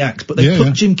around with the axe, but they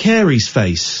put Jim Carrey's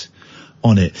face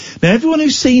on it. Now, everyone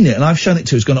who's seen it, and I've shown it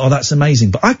to, has gone, oh, that's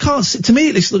amazing. But I can't see, to me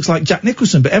it looks like Jack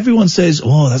Nicholson, but everyone says,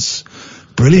 oh, that's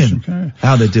brilliant. Okay.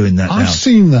 How they're doing that now. I've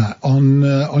seen that on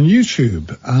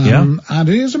YouTube, and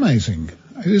it is amazing.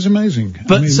 It is amazing.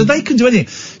 But, so they can do anything.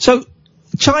 So,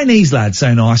 Chinese lad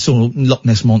saying, oh, I saw Loch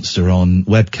Ness Monster on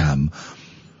webcam.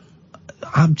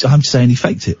 I'm saying he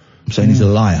faked it. I'm saying he's a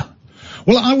liar.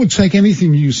 Well, I would take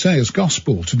anything you say as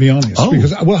gospel, to be honest,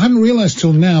 because, I hadn't realised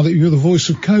till now that you're the voice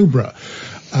of Cobra.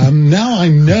 Now I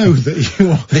know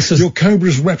that you're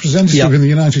Cobra's representative in the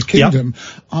United Kingdom.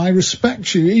 I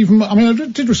respect you I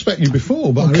did respect you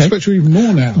before, but I respect you even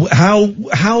more now. What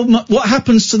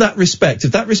happens to that respect?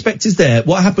 If that respect is there,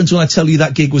 what happens when I tell you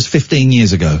that gig was 15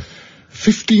 years ago?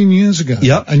 15 years ago.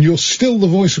 Yep. And you're still the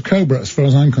voice of Cobra as far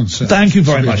as I'm concerned. Thank you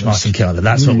very much, Martin Kellner.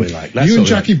 That's what we like. You and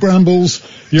Jackie Brambles.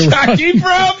 Jackie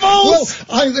Brambles!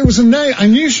 Well, there was a name. I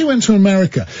knew she went to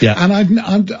America. Yeah. And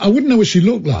I wouldn't know what she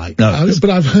looked like. No. But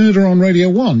I've heard her on Radio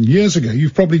 1 years ago.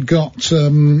 You've probably got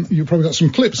some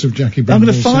clips of Jackie Brambles.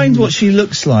 I'm going to find what she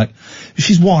looks like.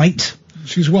 She's white.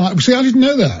 She's white. See, I didn't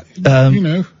know that.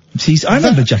 I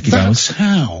remember Jackie Brambles.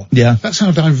 That's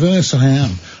how diverse I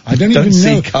am. I don't even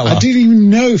know. Colour. I didn't even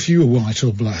know if you were white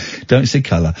or black. Don't see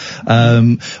colour.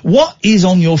 What is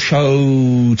on your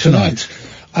show tonight?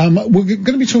 We're going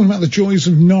to be talking about the joys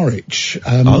of Norwich.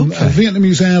 A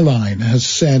Vietnamese airline has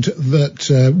said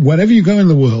that wherever you go in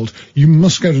the world, you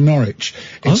must go to Norwich.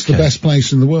 It's the best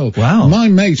place in the world. Wow. My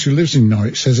mate who lives in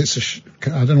Norwich says it's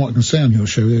I don't know what I can say on your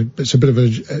show. It's a bit of a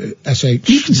SH.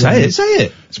 You can say it. Say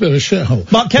it. It's a bit of a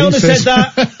shithole. Mark Kellner said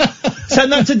that.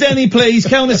 Send that to Denny, please.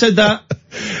 Kellner said that.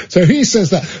 So he says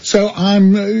that. So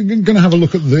I'm going to have a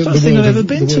look at the world. I've never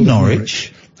been to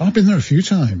Norwich. I've been there a few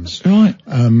times. Right.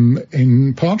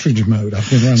 In partridge mode. I've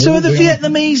been around. So the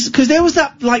Vietnamese, because there was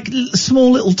that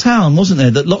small little town, wasn't there,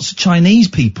 that lots of Chinese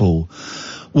people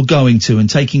were going to and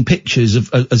taking pictures of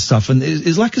stuff, and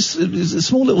it's like a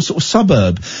small little sort of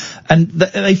suburb, and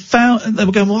they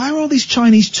were going, why are all these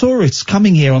Chinese tourists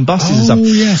coming here on buses and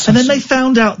stuff? Yes, and then they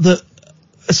found out that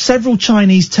several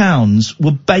Chinese towns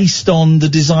were based on the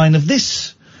design of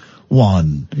this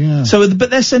one. Yeah. So, but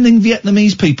they're sending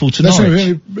Vietnamese people to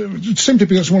Norwich. Simply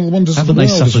because it's one of the wonders Haven't of the they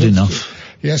world. suffered enough?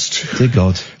 Yes. Dear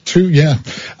God.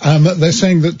 They're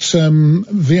saying that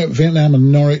Vietnam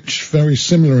and Norwich very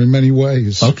similar in many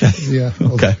ways. Okay. Yeah.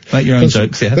 Okay. Make your own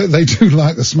jokes, yeah. They do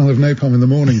like the smell of napalm in the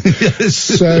morning. Yes.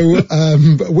 So,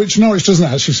 which Norwich doesn't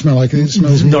actually smell like. It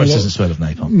smells more Norwich doesn't smell of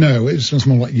napalm. No, it smells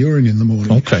more like urine in the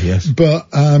morning. Okay, yes. But,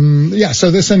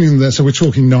 so they're sending them there. So we're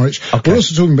talking Norwich. Okay. We're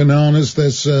also talking bananas.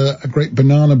 There's a great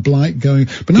banana blight going.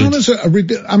 Bananas are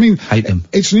hate them.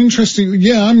 It's an interesting,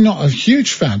 I'm not a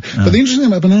huge fan. No. But the interesting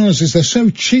thing about bananas is they're so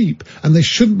cheap, and they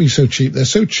shouldn't be so cheap. They're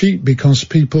so cheap because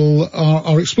people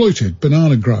are exploited,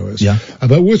 banana growers. Yeah.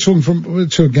 But we're talking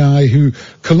to a guy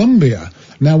Colombia.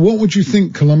 Now, what would you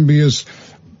think Colombia's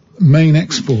main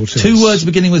export is? 2 words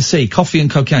beginning with C, coffee and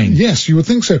cocaine. Yes, you would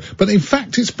think so. But in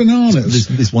fact, it's bananas.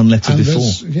 There's one letter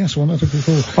before. Yes, one letter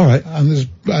before. All right. And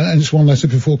it's one letter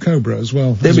before Cobra as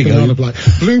well. There we go. Blight.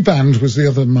 Blue Band was the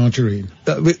other margarine.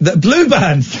 The Blue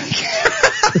Band!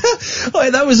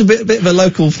 That was a bit of a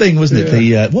local thing, wasn't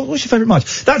it? What was your favourite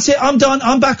march? That's it. I'm done.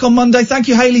 I'm back on Monday. Thank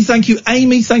you, Hayley. Thank you,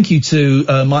 Amy. Thank you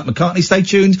to Mike McCartney. Stay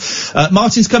tuned.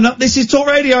 Martin's coming up. This is Talk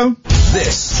Radio.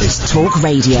 This is Talk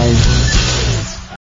Radio.